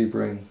old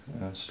Sebring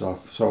and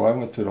stuff. So I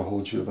went through the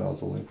whole juvenile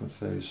delinquent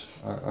phase.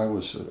 I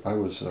was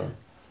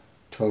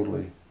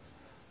totally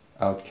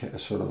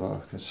outcast, sort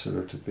of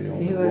considered to be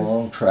on the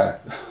wrong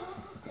track.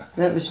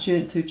 That was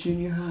through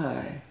junior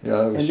high. Yeah,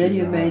 that was and then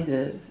you made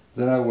the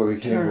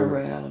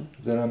turnaround.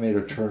 Then I made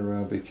a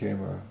turnaround,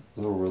 became a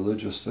little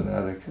religious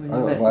fanatic. I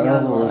don't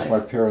know if my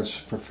parents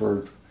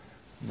preferred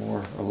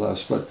more or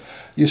less, but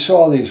you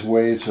saw these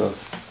waves of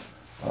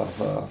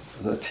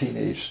the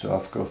teenage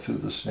stuff go through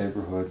this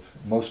neighborhood.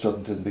 Most of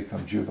them didn't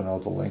become juvenile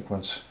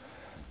delinquents,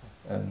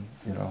 and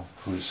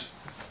whose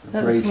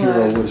great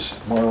hero was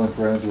Marlon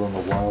Brando in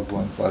The Wild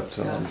One, but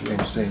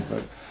James Dean.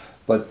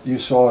 But you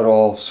saw it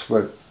all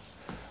switch.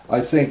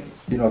 I think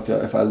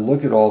if I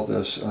look at all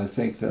this, I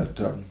think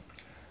that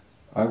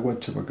I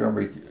went to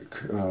Montgomery.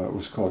 It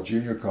was called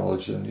Junior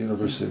College in the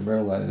University of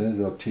Maryland, and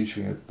ended up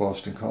teaching at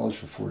Boston College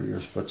for 40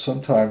 years. But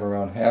sometime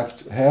around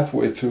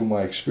halfway through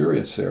my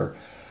experience there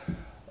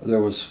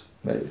was,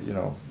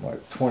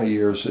 like 20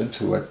 years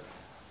into it,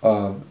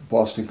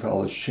 Boston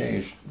College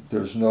changed.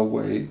 There's no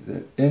way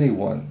that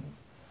anyone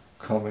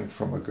coming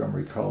from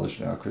Montgomery College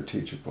now could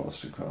teach at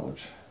Boston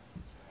College.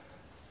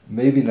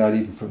 Maybe not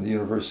even from the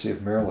University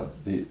of Maryland.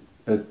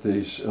 At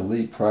these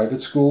elite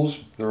private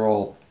schools, they're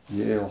all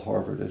Yale,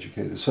 Harvard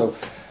educated. So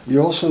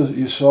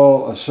you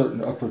saw a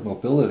certain upward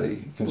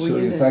mobility,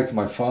 considering the fact that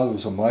my father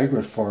was a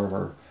migrant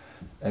farmer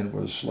and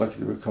was lucky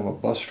to become a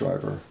bus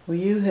driver. Well,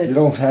 you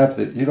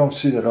don't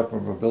see that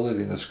upward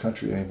mobility in this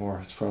country anymore.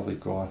 It's probably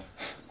gone.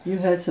 You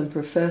had a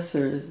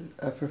professor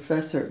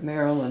at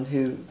Maryland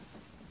who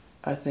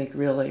I think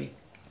really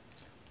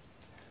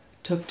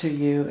took to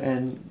you,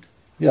 and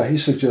yeah, he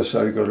suggested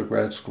I go to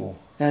grad school.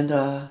 And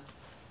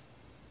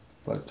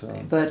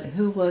but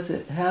who was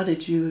it? How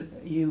did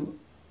you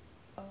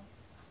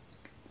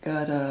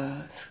got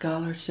a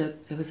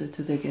scholarship? Was it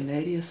to the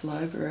Gennadius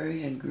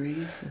Library in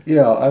Greece?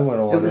 Yeah, I went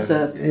on. It was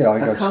I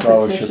got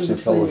scholarships and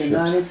fellowships. The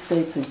United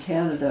States and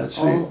Canada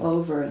all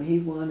over, and he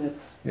won it.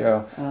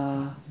 Yeah,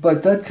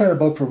 but that kind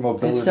of upward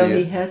mobility. And so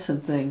he had some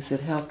things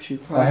that helped you.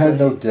 Probably I had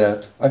no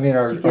debt. I mean,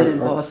 to get in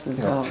Boston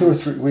College. 2 or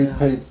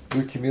 3.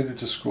 We commuted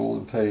to school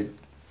and paid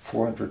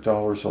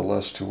 $400 or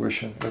less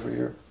tuition every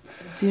year.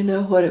 Do you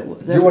know what it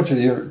was? You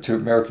went to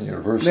American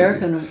University.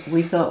 American,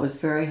 we thought was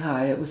very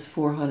high. It was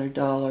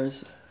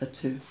 $400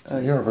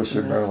 the University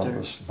of Maryland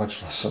was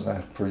much less than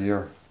that per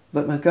year.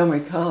 But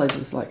Montgomery College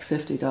was like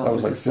 $50 that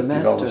was like a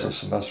semester. $50 a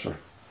semester.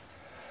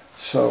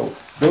 So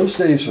those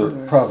days are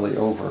probably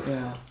over.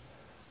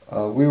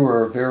 Yeah. We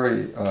were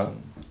very,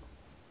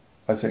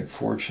 I think,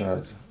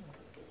 fortunate,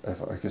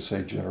 if I could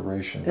say,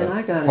 generation. Then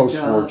I got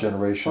post-war a job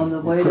generation. on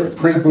the way to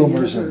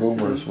Pre-boomers and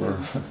boomers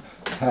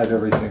had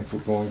everything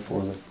going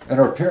for them, and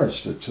our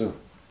parents did too.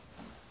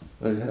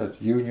 They had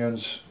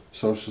unions,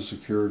 Social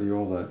Security,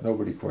 all that.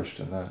 Nobody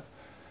questioned that.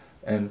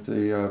 And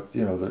there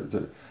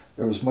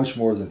was much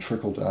more than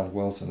trickle-down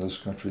wealth in this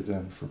country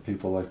then for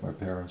people like my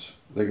parents.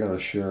 They got a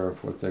share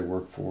of what they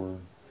worked for,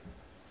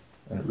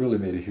 and it really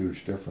made a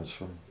huge difference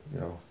from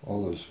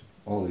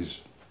all these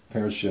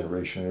parents'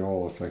 generation. They're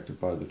all affected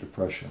by the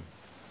Depression.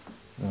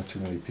 Not too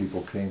many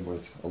people came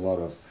with a lot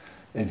of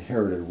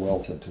inherited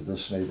wealth into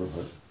this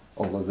neighborhood.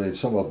 Although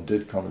some of them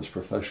did come as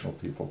professional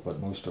people, but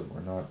most of them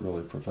were not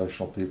really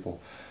professional people.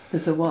 The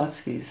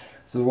Zawadzkis.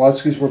 The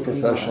Zawadzkis were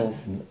professional.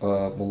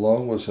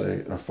 Malone was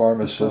a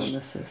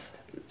pharmacist.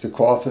 The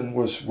Coffin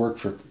worked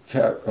for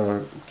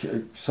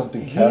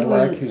something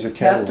Cadillac. He was a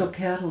Cadillac.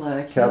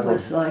 He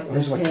was like he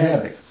was a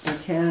mechanic.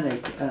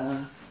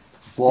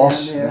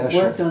 Bloss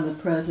worked on the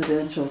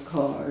presidential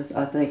cars.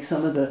 I think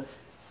some of the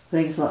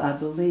things, I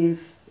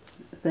believe,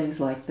 things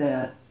like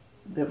that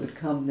would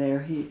come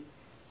there.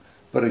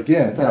 But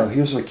again, he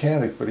was a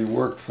mechanic, but he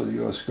worked for the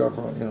U.S.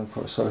 government, of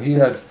course. So he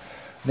had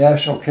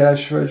National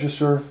Cash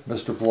Register,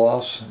 Mr.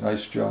 Bloss,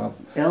 nice job.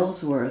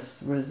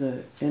 Ellsworth were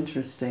the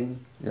interesting.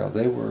 Yeah,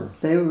 they were.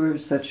 They were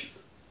such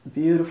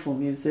beautiful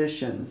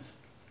musicians.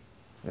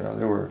 Yeah,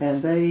 they were.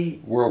 And they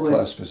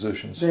world-class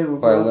musicians. They were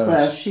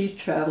world-class. She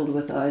traveled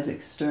with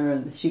Isaac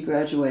Stern. She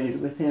graduated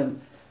with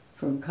him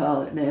from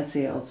college,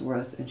 Nancy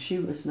Ellsworth, and she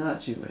was not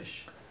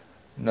Jewish.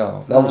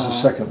 No, that was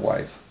his second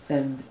wife.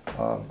 And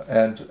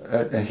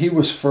he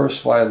was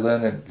first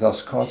violin and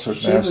thus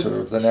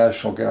concertmaster of the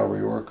National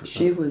Gallery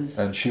Orchestra.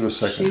 And she was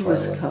second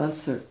violin. She was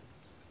concert.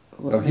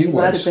 Well, no, he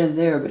might have been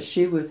there, but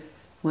she was,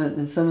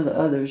 and some of the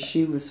others,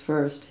 she was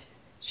first.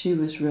 She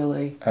was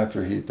really...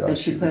 After he died, and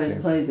she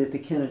played at the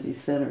Kennedy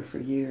Center for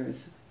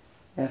years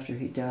after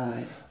he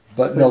died.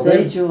 But no,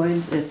 they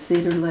joined at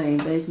Cedar Lane.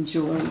 They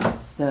joined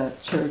the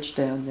church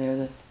down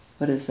there.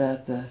 What is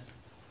that? The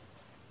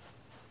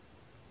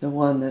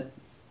one that...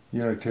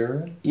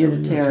 Unitarian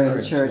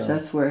Church. Yeah.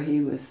 That's where he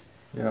was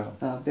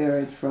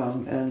buried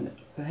from, and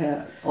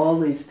had all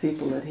these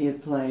people that he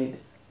had played,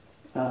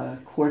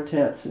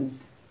 quartets and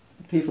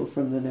people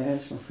from the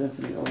National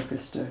Symphony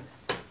Orchestra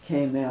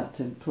came out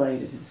to play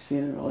at his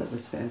funeral. It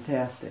was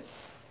fantastic.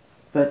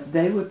 But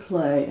they would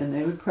play and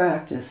they would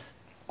practice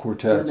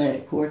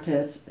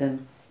quartets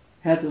and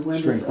have the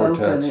windows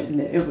open,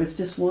 and it was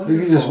just wonderful.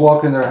 You could just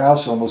walk in their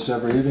house almost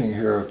every evening and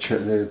hear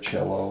they have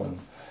cello and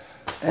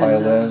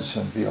violins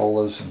and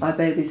violas. And I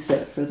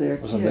babysat for their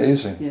kids. It was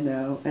amazing.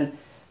 And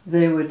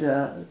they would,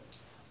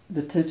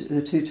 the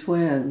two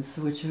twins,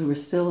 who were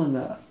still in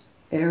the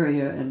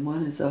area, and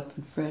one is up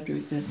in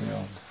Frederick, and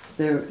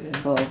they're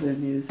involved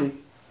in music.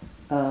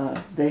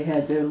 They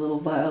had their little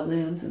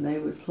violins, and they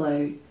would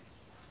play,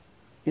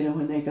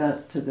 when they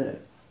got to the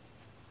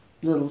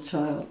little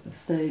child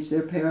stage,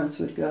 their parents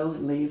would go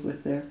and leave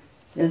with their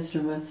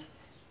instruments,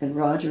 and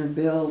Roger and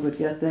Bill would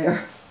get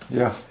their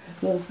Yeah.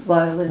 little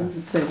violins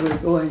and say, we're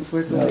going to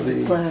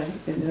play.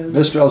 You know.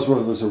 Mr.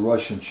 Ellsworth was a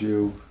Russian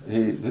Jew.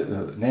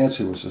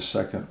 Nancy was his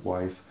second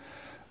wife.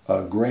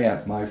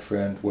 Grant, my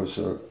friend, was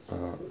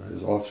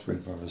his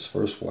offspring from his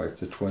first wife.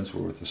 The twins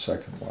were with the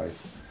second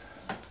wife.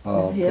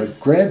 But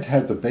Grant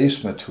had the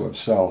basement to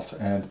himself,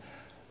 and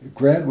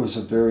Grant was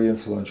a very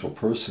influential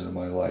person in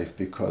my life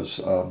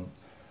because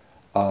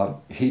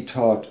he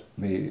taught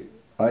me.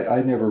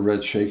 I never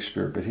read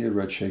Shakespeare, but he had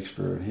read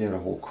Shakespeare, and he had a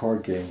whole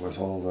card game with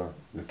all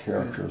the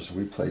characters.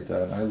 We played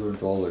that, and I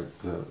learned all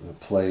the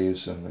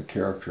plays and the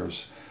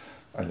characters,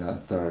 and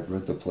that I'd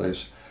read the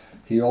plays.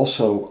 He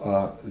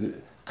also,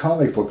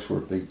 comic books were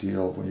a big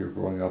deal when you were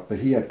growing up, but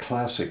he had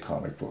classic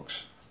comic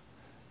books.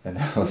 And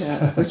that was,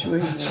 which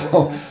we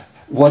so,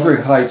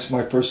 Wuthering Heights,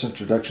 my first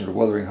introduction to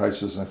Wuthering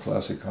Heights was in a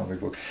classic comic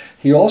book.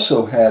 He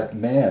also had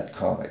Mad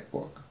comic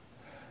book.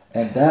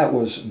 And that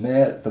was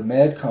Mad. The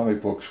Mad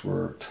comic books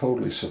were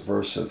totally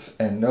subversive,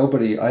 and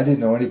I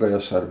didn't know anybody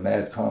else who had a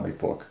Mad comic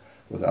book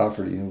with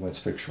Alfred E. Newman's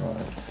picture on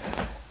it.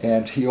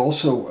 And he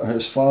also,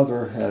 his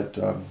father had,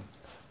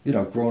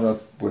 grown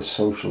up with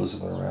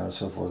socialism around and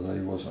so forth.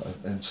 He wasn't,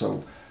 and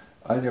so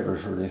I never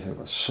heard anything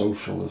about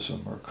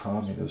socialism or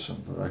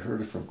communism, but I heard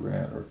it from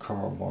Grant or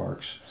Karl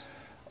Marx.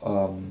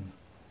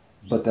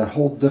 But that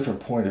whole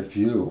different point of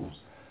view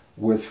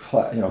with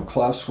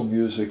classical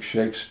music,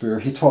 Shakespeare.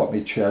 He taught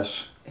me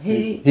chess.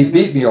 He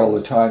beat me all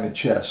the time in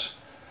chess.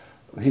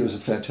 He was a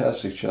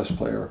fantastic chess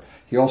player.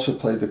 He also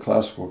played the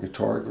classical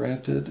guitar,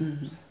 Grant did,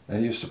 and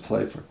he used to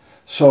play for.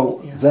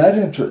 So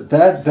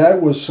that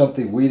was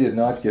something we did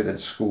not get in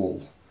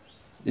school,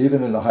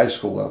 even in the high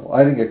school level.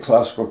 I didn't get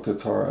classical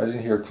guitar. I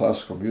didn't hear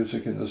classical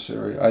music in this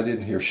area. I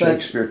didn't hear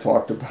Shakespeare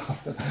talked about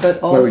it.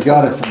 But also, we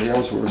got it from the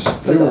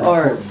Ellsworths. They were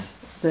arts.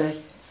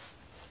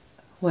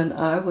 When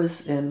I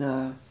was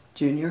in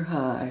junior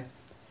high,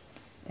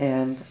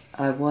 and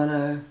I won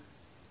a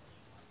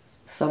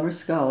summer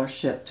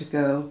scholarship to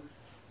go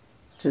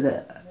to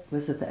the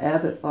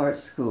Abbott Art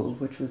School,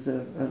 which was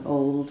an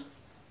old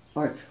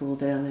art school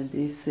down in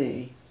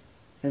D.C.,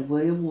 and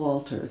William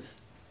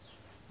Walters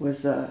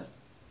was a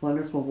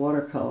wonderful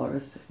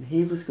watercolorist, and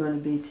he was going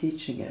to be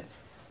teaching it.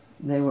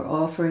 And they were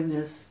offering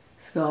this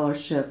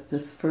scholarship,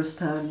 this first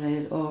time they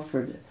had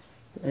offered it.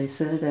 They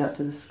sent it out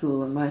to the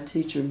school, and my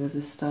teacher,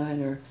 Mrs.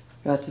 Steiner,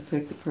 got to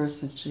pick the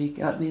person. She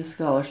got me a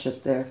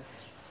scholarship there.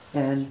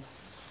 And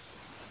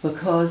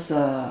because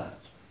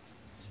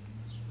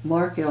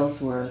Mark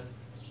Ellsworth,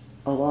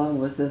 along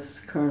with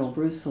this Colonel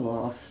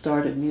Brusiloff,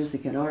 started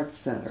Music and Arts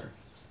Center,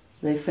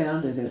 they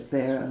founded it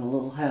there in a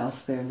little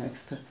house there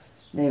next to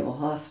Naval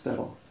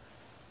Hospital.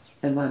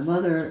 And my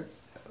mother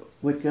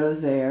would go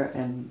there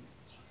and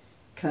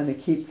kind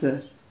of keep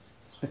the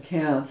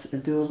accounts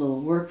and do a little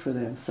work for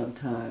them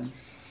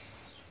sometimes.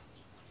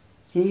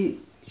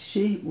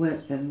 She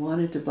went and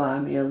wanted to buy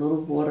me a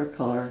little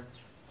watercolor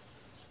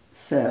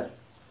set,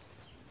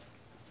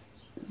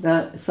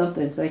 not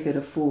something they could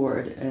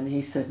afford, and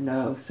he said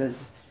no,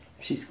 says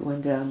she's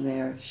going down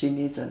there, she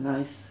needs a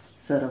nice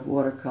set of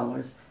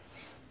watercolors.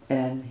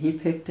 And he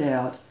picked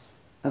out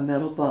a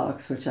metal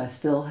box, which I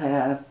still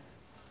have,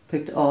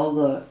 picked all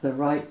the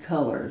right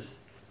colors,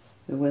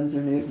 the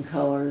Winsor Newton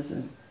colors,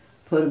 and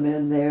put them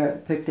in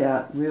there, picked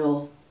out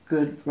real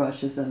good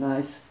brushes, a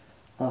nice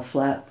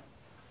flat,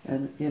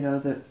 and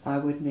that I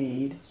would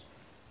need,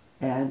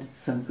 and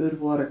some good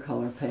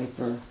watercolor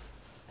paper,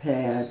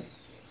 pad,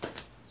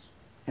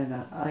 and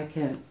I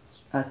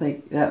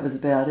think that was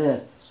about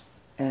it.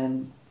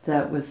 And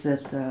that was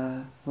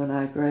when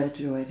I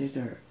graduated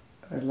or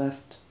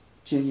left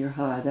junior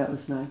high. That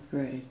was 9th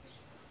grade.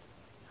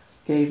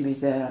 Gave me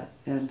that,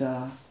 and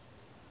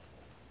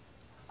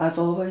I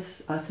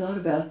thought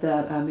about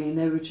that. I mean,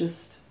 they were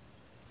just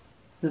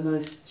the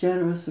most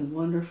generous and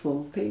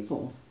wonderful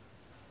people.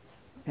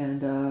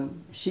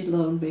 And she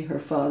loaned me her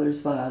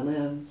father's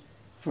violin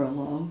for a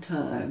long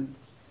time,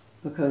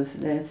 because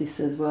Nancy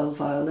says, well,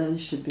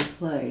 violins should be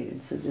played,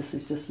 and so this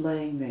is just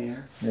laying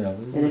there. Yeah,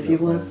 and if you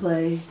want to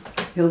play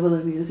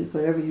hillbilly music,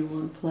 whatever you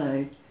want to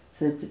play,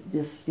 said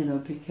just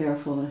be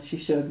careful. And she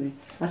showed me.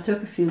 I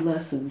took a few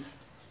lessons,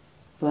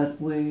 but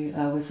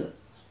I was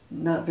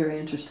not very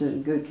interested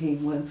in Good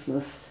King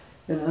Wenceslas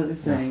and other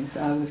things.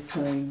 I was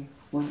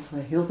wanted to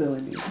play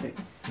hillbilly music.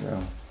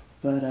 Yeah.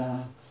 But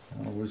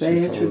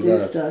they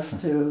introduced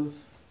us to,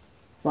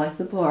 like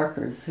the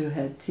Barkers, who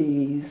had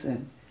teas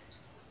and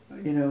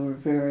were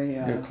very...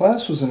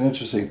 class was an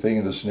interesting thing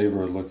in this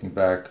neighborhood looking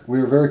back. We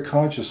were very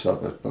conscious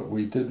of it, but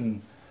we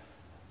didn't...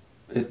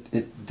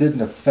 It didn't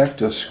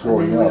affect us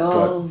growing up. We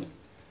all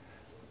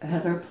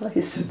had our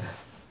place in it.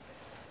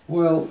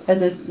 Well,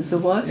 and the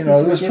Zawadzkis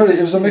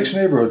it was a mixed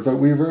neighborhood, but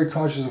we were very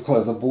conscious of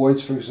class. The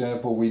Boyds, for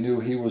example, we knew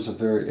he was a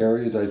very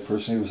erudite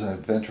person. He was an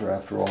inventor,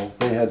 after all.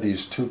 They had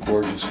these two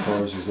gorgeous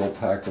cars, these old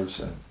Packards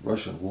and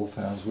Russian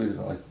wolfhounds. We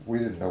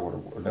didn't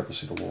know I'd never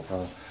seen a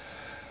wolfhound.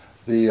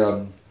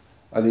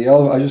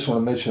 I just want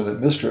to mention that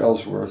Mr.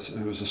 Ellsworth,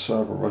 who was the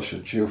son of a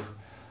Russian Jew,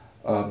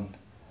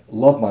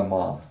 loved my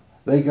mom.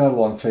 they got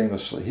along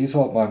famously. He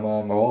thought my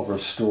mom, all of her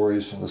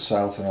stories from the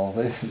South and all,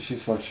 she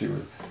thought she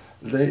would.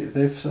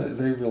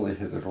 They really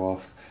hit it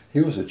off. He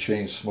was a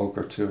chain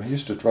smoker too. He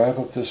used to drive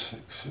up this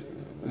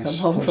Come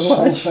home for so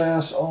lunch.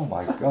 fast. Oh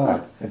my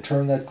God! And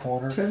turn that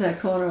corner. Turn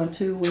that corner on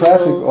 2 wheels.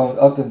 Traffic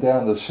up and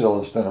down this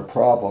hill has been a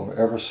problem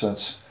ever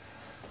since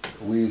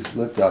we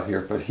lived out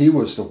here. But he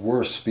was the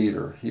worst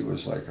speeder. He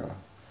was like a,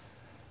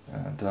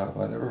 and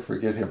I'll never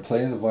forget him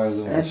playing the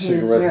violin with a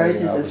cigarette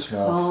hanging out of his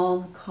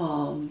mouth.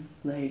 Calm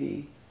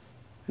lady.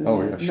 Who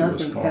Oh yeah, she was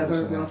nothing calm ever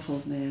as an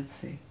ruffled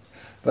Nancy.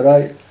 But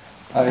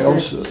I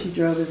also. She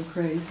drove him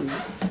crazy.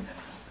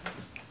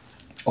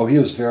 Oh, he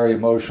was very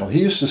emotional. He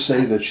used to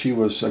say that she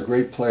was a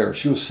great player.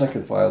 She was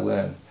second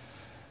violin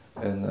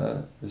in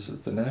is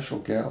it the National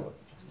Gallery?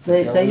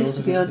 They used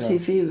to be on Yeah.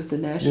 TV with the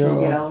National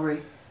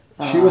Gallery.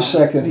 She was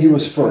second, he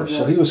was music first. So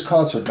program. he was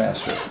concert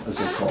master, as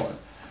they call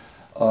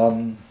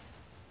it.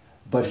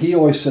 But he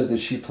always said that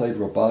she played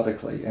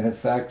robotically. And in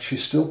fact, she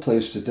still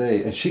plays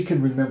today. And she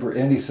can remember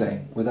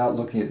anything without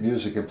looking at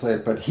music and play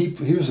it. But he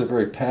was a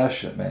very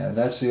passionate man.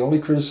 That's the only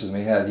criticism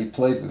he had. He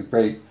played with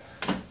great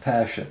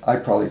passion. I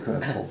probably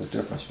couldn't have told the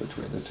difference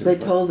between the two. They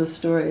told the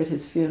story at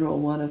his funeral,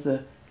 one of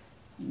the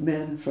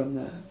men from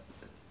the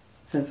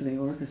symphony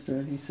orchestra,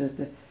 and he said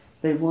that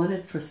they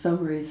wanted, for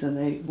some reason,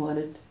 they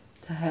wanted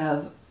to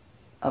have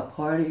a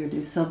party or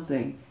do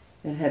something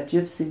and have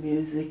gypsy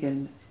music,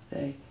 and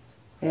they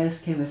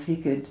asked him if he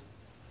could,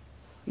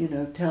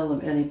 tell them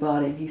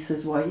anybody, and he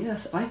says, "Why,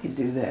 yes, I can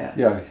do that."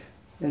 Yeah,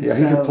 And yeah,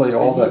 he could play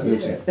all that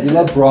music. He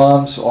loved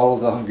Brahms, all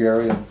of the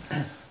Hungarian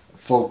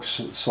folk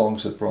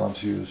songs that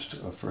Brahms used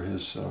for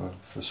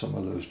some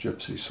of those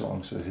gypsy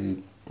songs that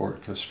he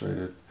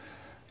orchestrated.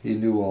 He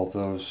knew all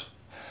those.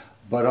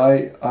 But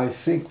I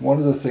think one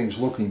of the things,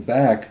 looking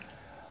back,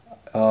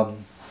 our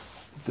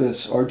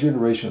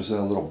generation was in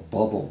a little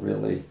bubble,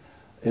 really.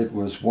 It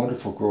was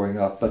wonderful growing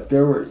up, but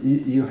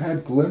you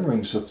had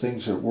glimmerings of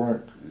things that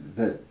weren't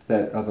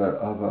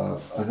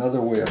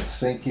another way of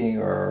thinking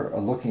or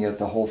looking at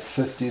the whole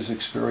 50s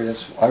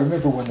experience. I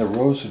remember when the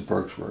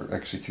Rosenbergs were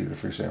executed,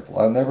 for example.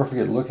 I'll never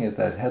forget looking at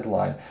that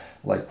headline,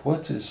 like,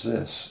 what is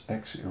this?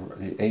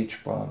 The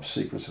H-bomb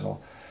secrets and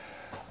all.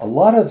 A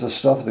lot of the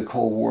stuff of the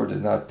Cold War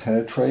did not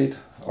penetrate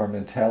our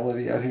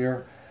mentality out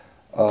here.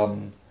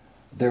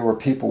 There were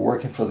people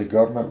working for the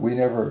government.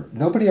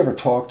 Nobody ever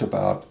talked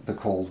about the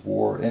Cold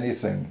War,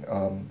 anything,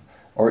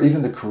 or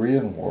even the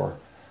Korean War.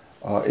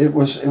 It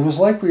was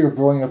like we were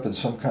growing up in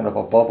some kind of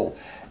a bubble,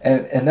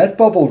 and that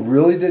bubble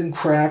really didn't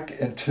crack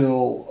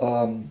until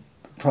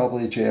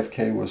probably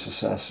JFK was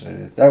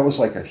assassinated. That was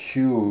like a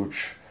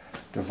huge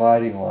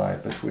dividing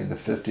line between the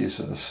 50s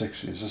and the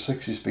 60s. The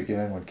 60s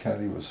began when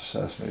Kennedy was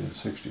assassinated in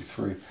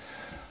 '63,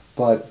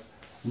 but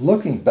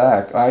looking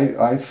back,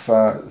 I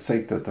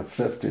think that the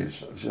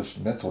 50s, just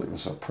mentally,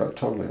 was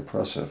totally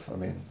oppressive. I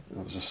mean, it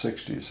was the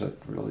 60s that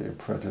really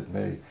imprinted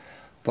me.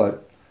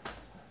 But,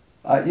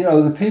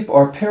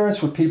 our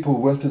parents were people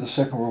who went through the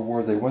Second World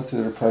War, they went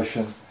through the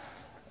Depression.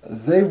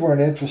 They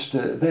weren't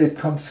interested, they had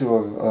come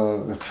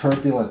through a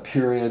turbulent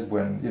period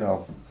when,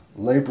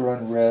 labor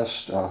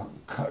unrest,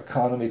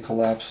 economy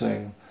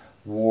collapsing,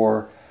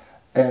 war,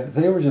 and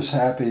they were just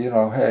happy,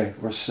 hey,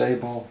 we're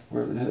stable,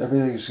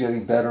 everything's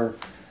getting better.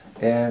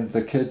 And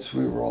the kids,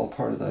 we were all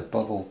part of that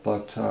bubble,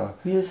 but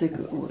music.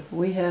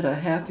 We had a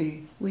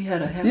happy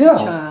yeah,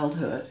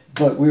 childhood.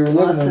 But we were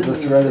living under the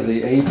threat of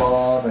the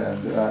A-bomb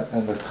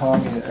and the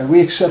communist, and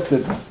we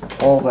accepted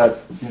all that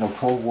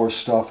Cold War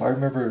stuff. I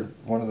remember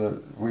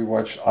we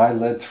watched I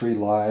Led Three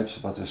Lives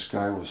about this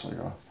guy who was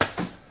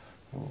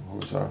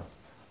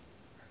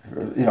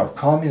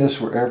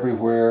communists were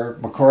everywhere.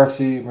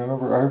 McCarthy, I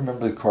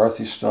remember the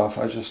McCarthy stuff.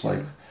 I just like.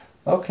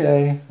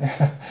 Okay.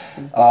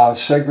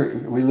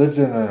 We lived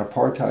in an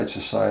apartheid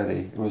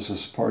society. It was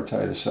as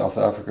apartheid as South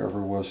Africa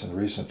ever was in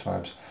recent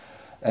times,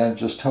 and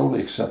just totally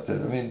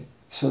accepted. I mean,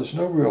 so there's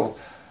no real.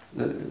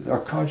 Our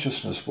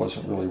consciousness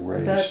wasn't really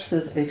raised. That's the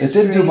extreme it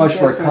didn't do much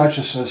for our difference.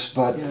 consciousness,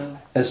 but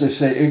as they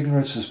say,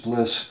 ignorance is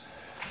bliss,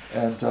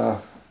 and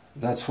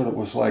that's what it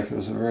was like. It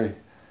was a very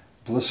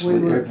blissfully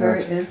ignorant. We were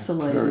very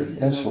insulated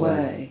in a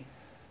way.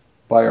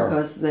 By our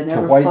because they to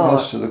never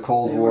whiteness, fought. to the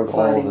Cold They War, were to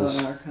all of fighting this.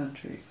 on our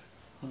country.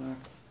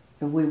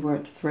 And we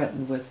weren't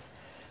threatened with.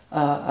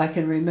 I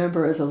can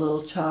remember as a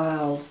little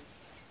child,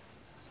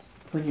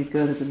 when you'd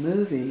go to the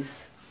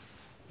movies,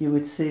 you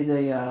would see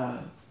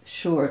the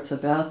shorts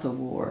about the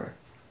war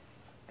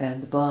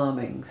and the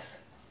bombings,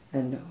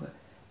 and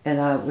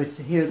I would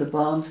hear the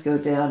bombs go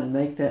down and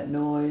make that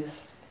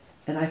noise.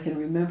 And I can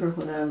remember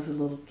when I was a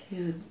little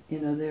kid,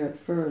 there at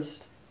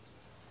first,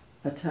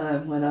 a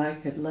time when I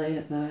could lay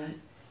at night,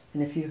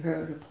 and if you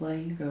heard a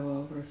plane go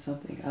over or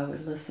something, I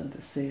would listen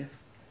to see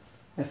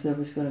if there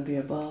was going to be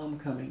a bomb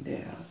coming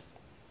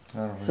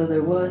down. So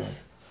there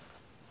was,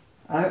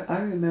 I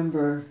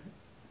remember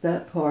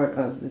that part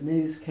of the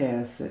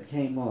newscasts that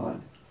came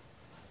on.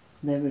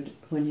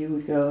 When you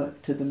would go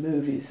to the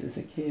movies as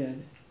a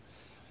kid,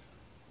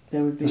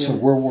 there would be This is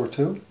World War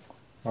II?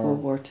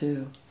 World War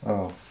II.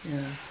 Oh.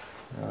 Yeah.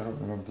 Yeah, I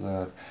don't remember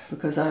that.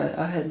 Because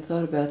I hadn't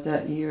thought about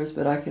that in years,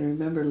 but I can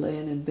remember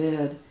laying in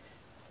bed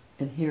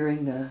and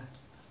hearing the...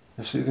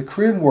 You see, the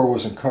Korean War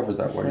wasn't covered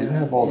that way. You didn't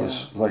have all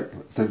this,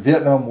 like, the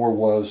Vietnam War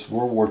was,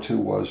 World War II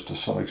was to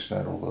some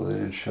extent, although they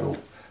didn't show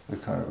the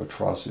kind of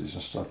atrocities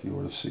and stuff you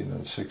would have seen in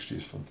the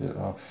 60s from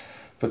Vietnam.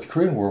 But the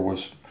Korean War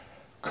was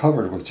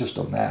covered with just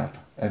a map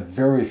and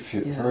very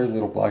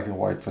little black and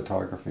white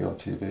photography on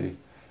TV.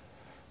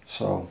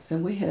 So.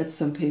 And we had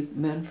some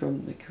men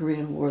from the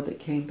Korean War that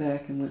came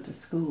back and went to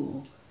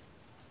school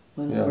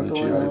when they were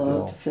going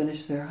along to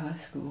finish their high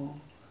school,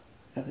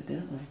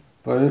 evidently.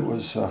 But it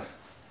was,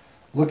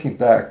 looking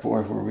back,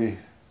 boy, were we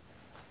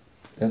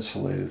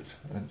insulated.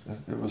 And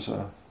it was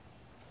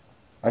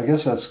I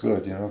guess that's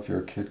good, you know, if you're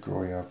a kid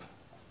growing up.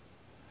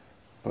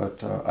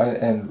 But,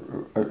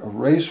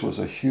 race was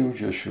a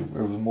huge issue.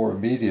 It was more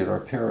immediate.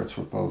 Our parents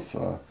were both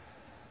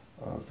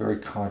very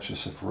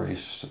conscious of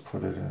race, to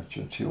put it in a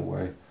genteel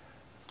way.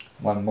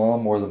 My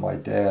mom more than my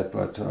dad,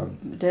 but...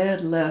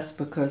 Dad less,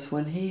 because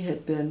when he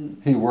had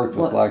been... He worked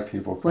with black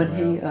people. When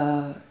he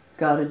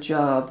got a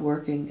job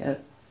working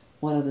at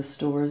one of the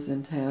stores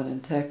in town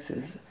in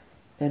Texas,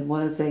 and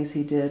one of the things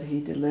he did, he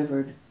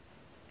delivered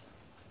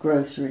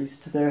groceries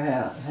to their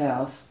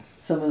house.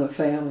 Some of the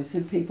families,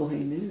 who people he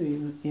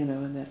knew, you know,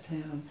 in that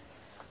town.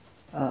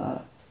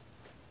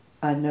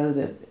 I know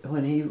that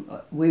when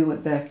we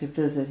went back to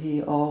visit,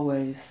 he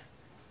always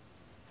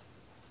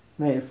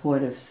made a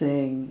point of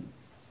seeing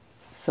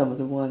some of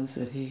the ones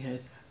that he had.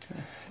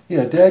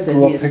 Yeah, Dad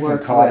grew up picking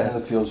cotton in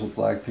the fields with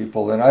black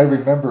people, and I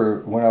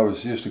remember when I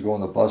used to go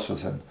on the bus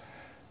with him.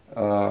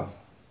 All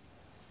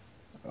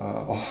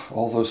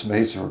those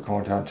maids that were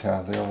going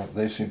downtown,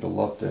 they seemed to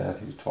love Dad.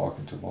 He was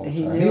talking to them all the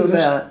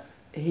time.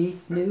 He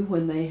knew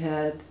when they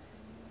had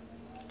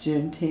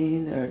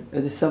Juneteenth or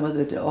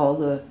all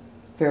the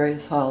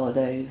various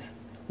holidays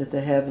that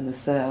they have in the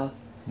South,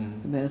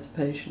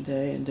 Emancipation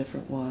Day and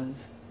different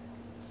ones.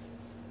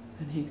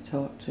 And he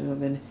talked to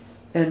them,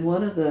 and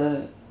one of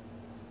the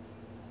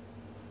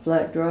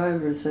black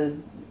drivers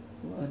said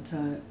one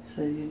time,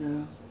 you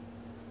know,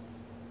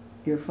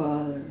 your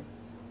father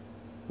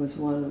was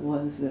one of the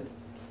ones that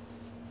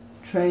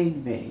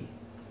trained me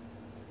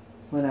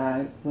when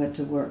I went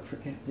to work for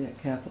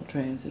Capital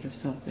Transit or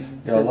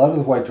something. Yeah, a lot of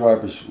the white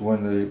drivers,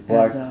 when the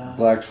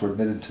blacks were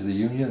admitted to the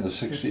union in the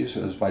 60s,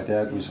 as my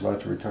dad was about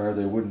to retire,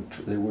 they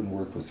wouldn't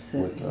work with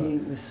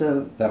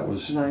that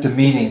was nice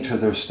demeaning to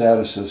their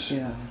status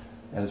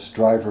as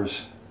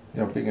drivers. You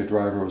know, being a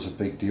driver was a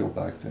big deal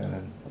back then,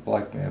 and a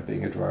black man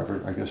being a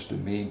driver, I guess,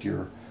 demeaned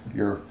your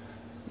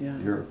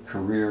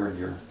career and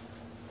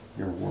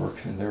your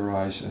work in their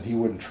eyes, and he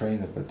wouldn't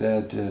train them, but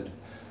Dad did.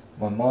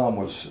 My mom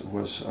was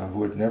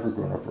who had never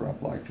grown up around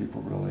black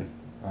people really.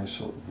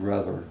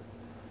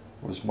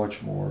 Was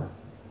much more,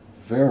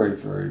 very,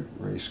 very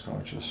race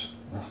conscious.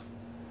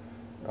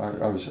 I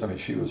mean,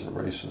 she was a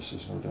racist,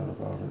 there's no doubt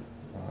about it.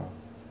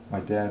 My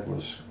dad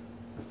was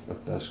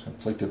at best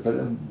conflicted,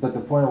 but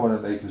the point I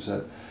want to make is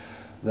that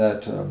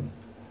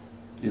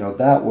you know,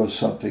 that was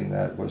something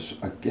that was,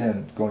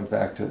 again, going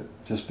back to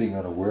just being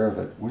unaware of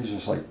it. We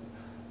just like,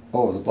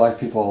 oh, the black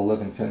people all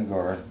live in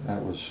kindergarten.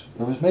 It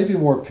was maybe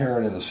more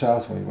apparent in the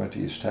South when we went to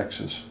East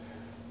Texas,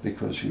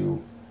 because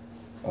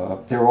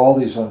there were all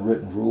these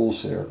unwritten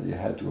rules there that you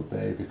had to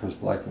obey because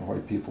black and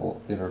white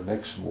people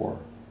intermixed more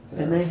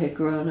there. And they had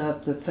grown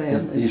up, the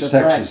families. In East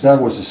Texas,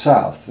 that was the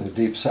South, the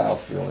deep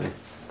South, really.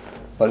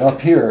 But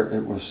up here,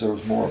 there was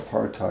more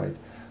apartheid.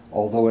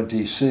 Although in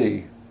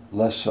D.C.,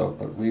 less so,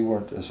 but we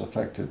weren't as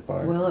affected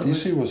by. Well,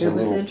 D.C. was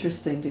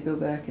interesting to go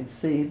back and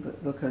see,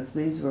 because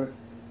these were.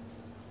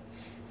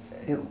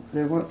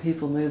 There weren't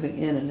people moving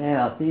in and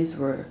out. These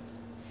were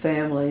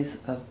families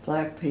of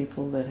black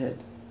people that had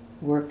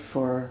worked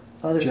for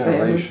other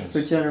families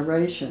for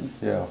generations.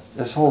 Yeah,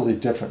 it's wholly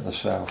different in the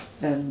South.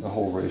 And the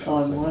whole racial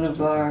on thing one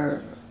of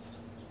our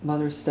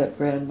mother's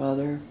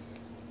step-grandmother,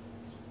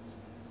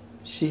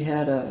 she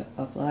had a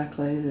black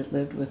lady that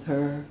lived with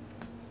her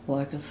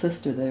like a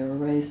sister. They were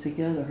raised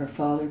together. Her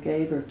father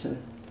gave her to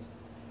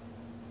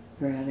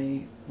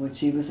Granny when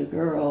she was a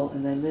girl,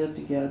 and they lived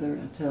together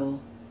until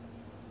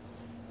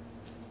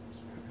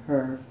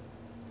her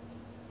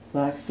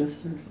black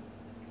sister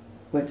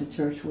went to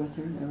church with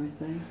her and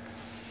everything.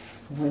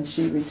 When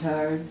she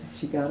retired,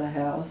 she got a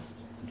house.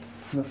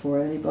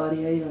 Before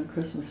anybody ate on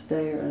Christmas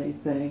Day or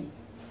anything,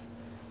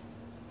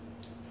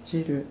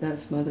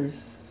 that's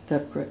Mother's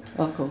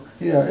step-uncle.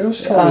 Yeah, it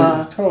was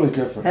totally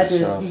different.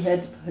 He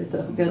had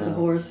to get the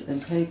horse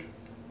and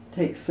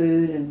take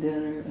food and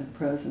dinner and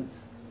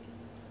presents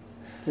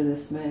to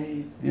this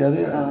maid. Yeah,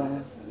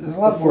 there's a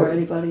lot before more.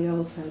 Anybody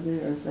else had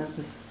theirs.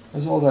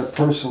 There's all that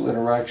personal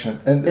interaction,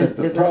 and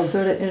it was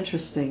sort of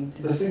interesting.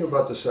 The thing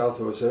about the South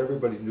was that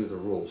everybody knew the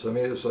rules. I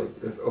mean, it was like,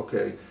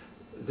 okay,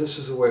 this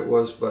is the way it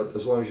was, but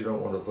as long as you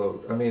don't want to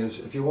vote. I mean,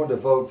 if you wanted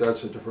to vote,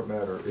 that's a different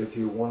matter. If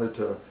you wanted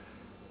to,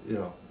 you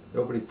know,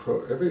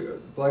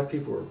 black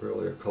people were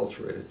really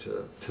acculturated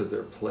to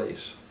their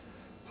place.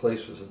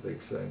 Place was a big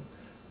thing,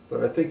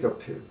 but I think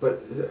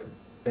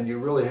and you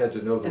really had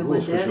to know the And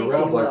rules when because you're Daddy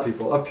around came black up-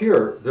 people. Up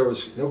here, there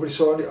was nobody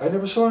saw any. I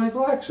never saw any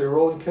blacks. They were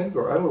all in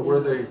kindergarten. I don't know where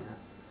they.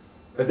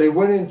 They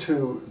went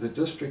into the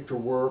district to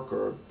work,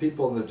 or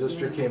people in the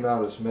district Yeah. came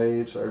out as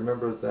maids. I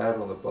remember that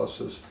on the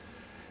buses.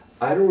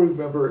 I don't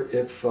remember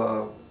if.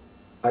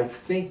 I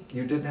think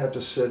you didn't have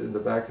to sit in the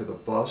back of the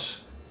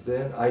bus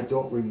then. I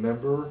don't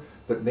remember,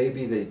 but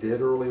maybe they did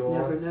early on.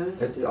 Never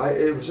noticed it.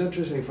 It was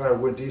interesting to find out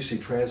when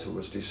DC Transit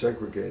was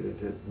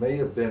desegregated. It may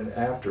have been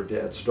after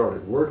Dad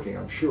started working,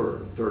 I'm sure,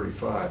 in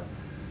 '35,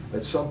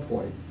 at some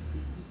point.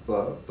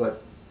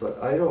 But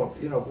I don't,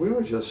 you know, we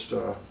were just,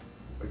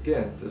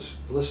 again,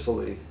 just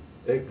blissfully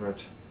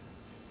ignorant,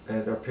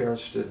 and our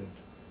parents didn't,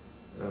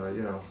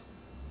 you know,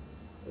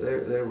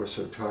 they were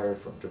so tired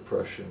from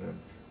depression and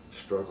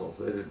struggle.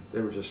 They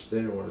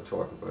didn't want to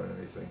talk about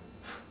anything.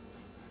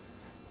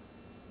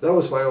 That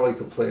was my only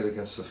complaint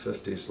against the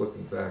 50s,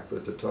 looking back, but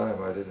at the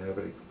time I didn't have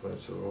any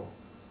complaints at all.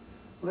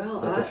 Well,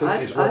 But the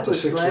 50s I went to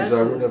was 60s, glad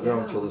I wouldn't have known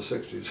yeah. until the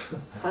 60s.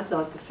 I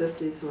thought the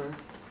 50s were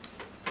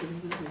pretty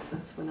nice.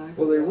 That's when I.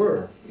 Well, they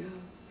were. Yeah.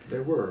 They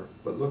were,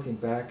 but looking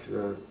back,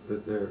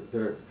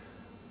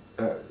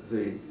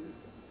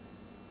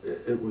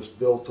 it was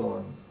built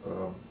on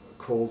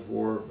Cold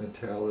War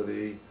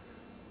mentality,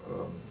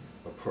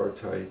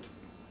 apartheid,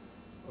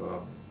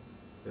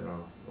 you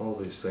know, all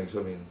these things.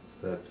 I mean,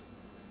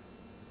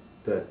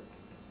 that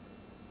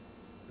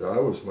I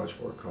was much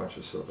more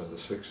conscious of in the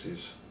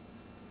 60s.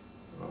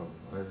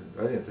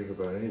 I didn't think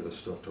about any of this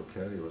stuff till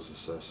Kennedy was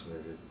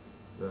assassinated.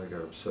 Then I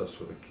got obsessed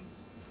with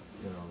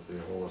the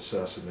whole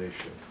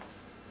assassination,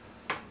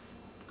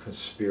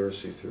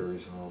 conspiracy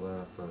theories and all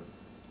that. But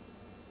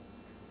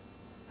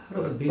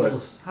How did the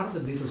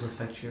Beatles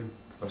affect you?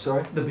 I'm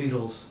sorry? The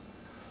Beatles.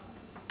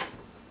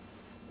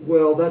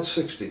 Well, that's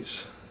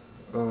 60s.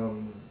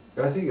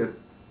 I think it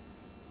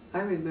I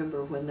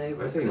remember when they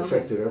were I think it coming,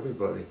 affected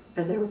everybody.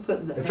 and they were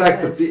putting the In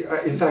fact, ads.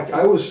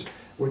 I was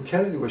when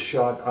Kennedy was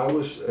shot. I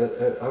was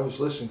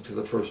listening to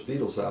the first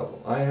Beatles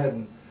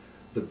album.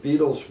 The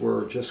Beatles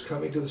were just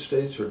coming to the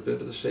States or had been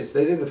to the States.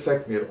 They didn't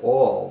affect me at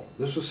all.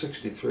 This was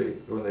 '63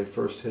 when they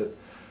first hit,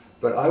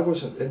 but I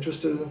wasn't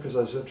interested in them because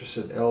I was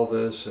interested in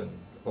Elvis and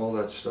all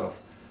that stuff,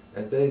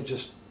 and they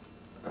just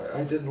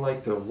I didn't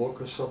like their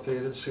look or something.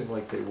 It didn't seem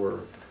like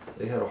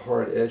they had a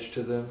hard edge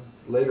to them.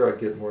 Later I'd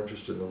get more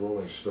interested in the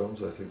Rolling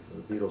Stones, I think,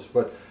 than the Beatles.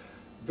 But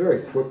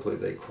very quickly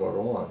they caught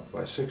on.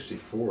 By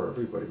 '64,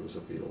 everybody was a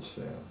Beatles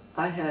fan.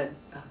 I had,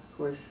 of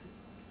course,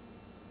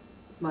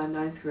 my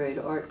 9th grade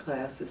art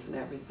classes and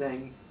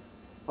everything.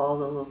 All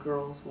the little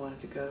girls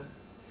wanted to go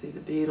see the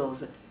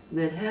Beatles. And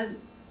it had,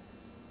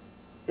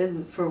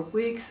 for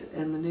weeks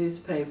in the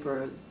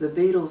newspaper, the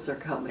Beatles are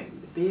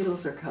coming, the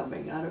Beatles are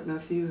coming. I don't know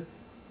if you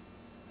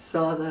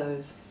saw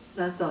those.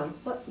 And I thought,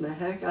 what in the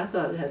heck? I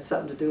thought it had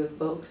something to do with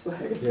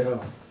Volkswagen. Yeah.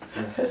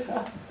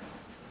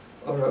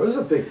 Oh no, it was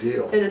a big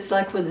deal. And it's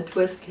like when the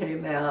Twist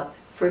came out,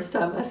 first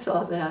time I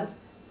saw that,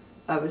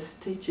 I was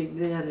teaching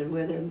then and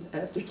went in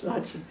after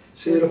lunch. And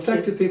See, it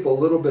affected people a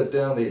little bit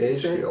down the age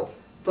scale.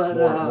 But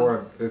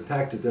more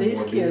impacted them these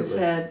more kids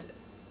immediately.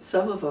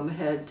 some of them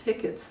had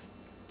tickets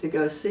to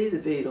go see the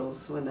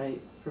Beatles when they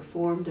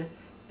performed,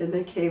 and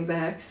they came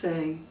back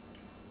saying,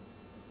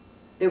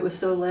 it was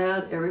so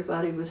loud,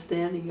 everybody was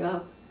standing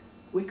up.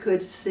 We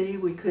couldn't see,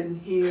 we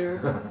couldn't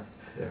hear.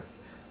 Yeah.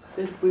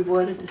 We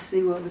wanted to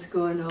see what was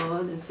going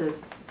on, and said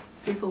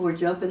people were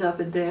jumping up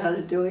and down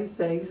and doing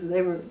things, and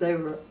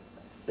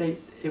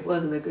it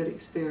wasn't a good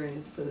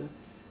experience for the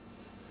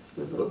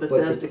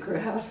Bethesda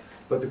crowd.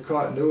 But the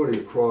continuity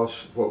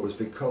across what was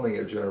becoming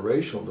a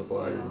generational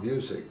divide in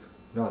music,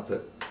 not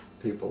that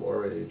people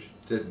our age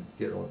didn't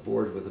get on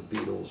board with the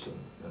Beatles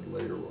and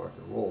later rock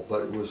and roll,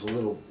 but it was a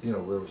little, there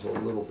was a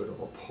little bit of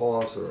a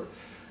pause or,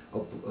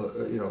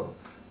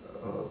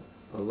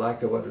 a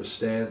lack of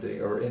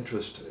understanding or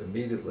interest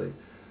immediately.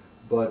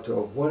 But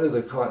one of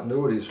the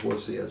continuities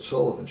was the Ed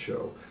Sullivan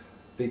Show,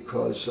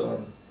 because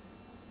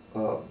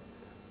I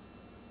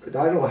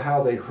don't know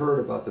how they heard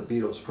about the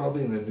Beatles,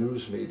 probably in the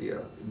news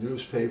media,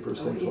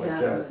 newspapers, things like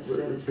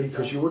that,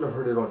 because you wouldn't have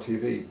heard it on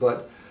TV.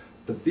 But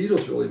the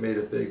Beatles really made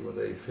it big when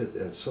they hit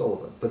Ed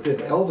Sullivan. But then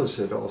Elvis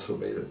had also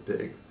made it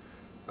big,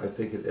 I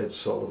think, at Ed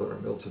Sullivan or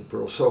Milton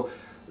Berle. So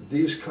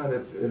these kind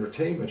of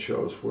entertainment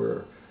shows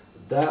where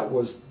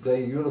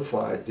they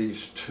unified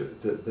these two,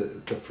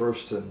 the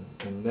first and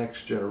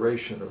next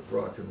generation of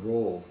rock and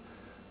roll.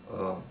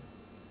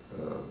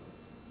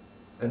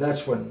 And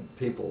that's when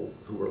people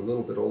who were a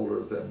little bit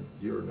older than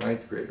your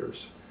 9th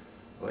graders,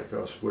 like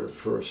us, would have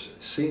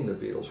first seen the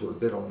Beatles, would have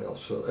been on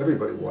Elvis. So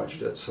everybody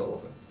watched Ed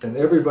Sullivan. And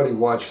everybody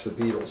watched the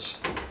Beatles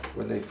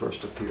when they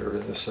first appeared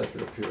in their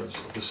second appearance,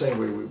 the same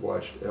way we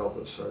watched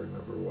Elvis. I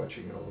remember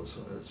watching Elvis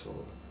on Ed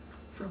Sullivan.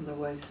 From the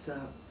waist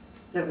up.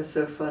 That was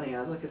so funny.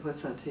 I look at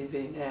what's on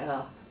TV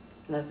now,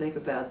 and I think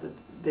about the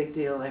big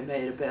deal they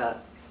made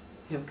about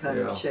him kind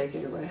of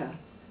shaking around.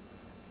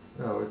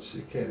 No,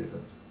 you can't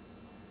even.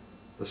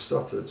 The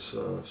stuff that's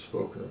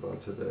spoken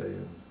about today,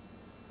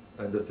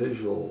 and the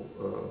visual,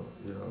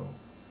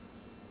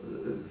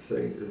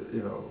 thing,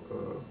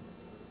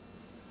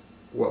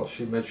 well,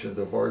 she mentioned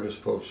the Vargas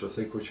poster.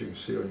 Think what you can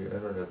see on your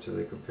internet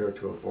today compared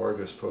to a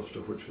Vargas poster,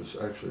 which was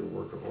actually a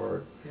work of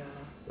art. Yeah.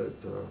 That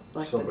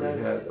Like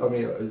somebody had. I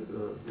mean,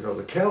 you know,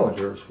 the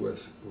calendars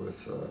with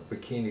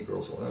bikini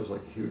girls on, that was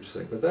like a huge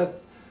thing. But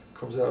that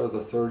comes out of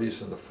the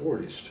 30s and the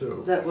 40s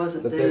too. That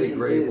wasn't the Daisy Betty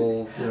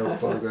Grable, you know,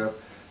 photograph.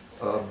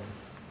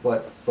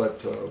 But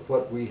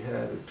what we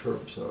had in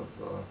terms of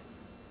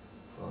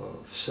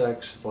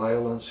sex,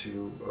 violence,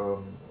 you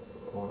know,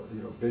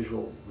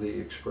 visually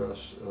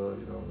expressed,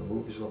 you know, in the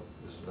movies,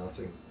 there's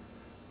nothing.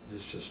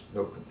 There's just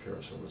no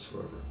comparison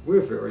whatsoever. We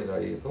were very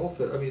naive. The whole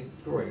thing, I mean,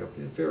 growing up,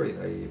 very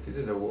naive. You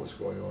didn't know what was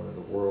going on in the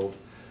world,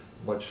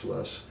 much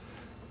less.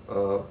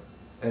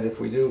 And if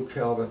we knew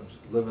Calvin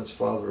Lemon's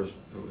father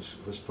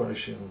was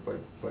punishing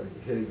them by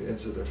hitting the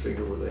ends of their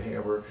finger with a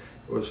hammer,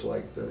 it was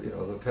like the, you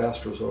know, the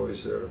pastor was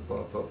always there to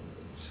pop up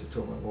and say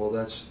to him, well,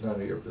 that's none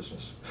of your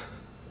business.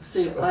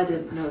 See, so, I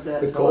didn't know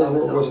that. The Cold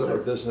War wasn't our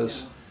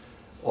business. Yeah.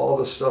 All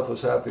the stuff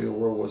was happening in the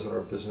world wasn't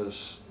our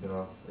business. You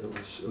know,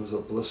 it was a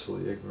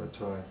blissfully ignorant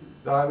time.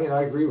 No, I mean,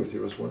 I agree with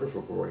you. It was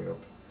wonderful growing up.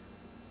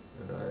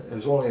 And it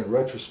was only in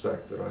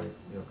retrospect that I,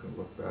 you know, can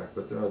look back.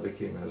 But then I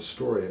became a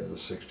historian in the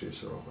 60s,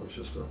 so I was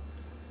just a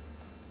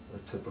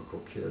typical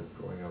kid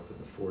growing up in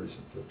the 40s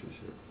and 50s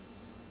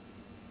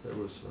here. It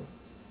was.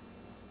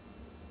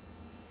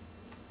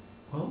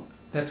 Well,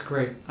 that's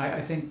great.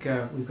 I think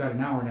we've got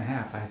an hour and a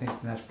half. I think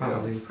that's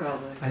probably. Yeah, that's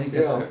probably. I think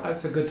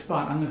that's a good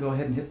spot. I'm going to go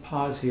ahead and hit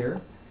pause here.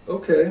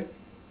 Okay.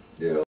 Yeah.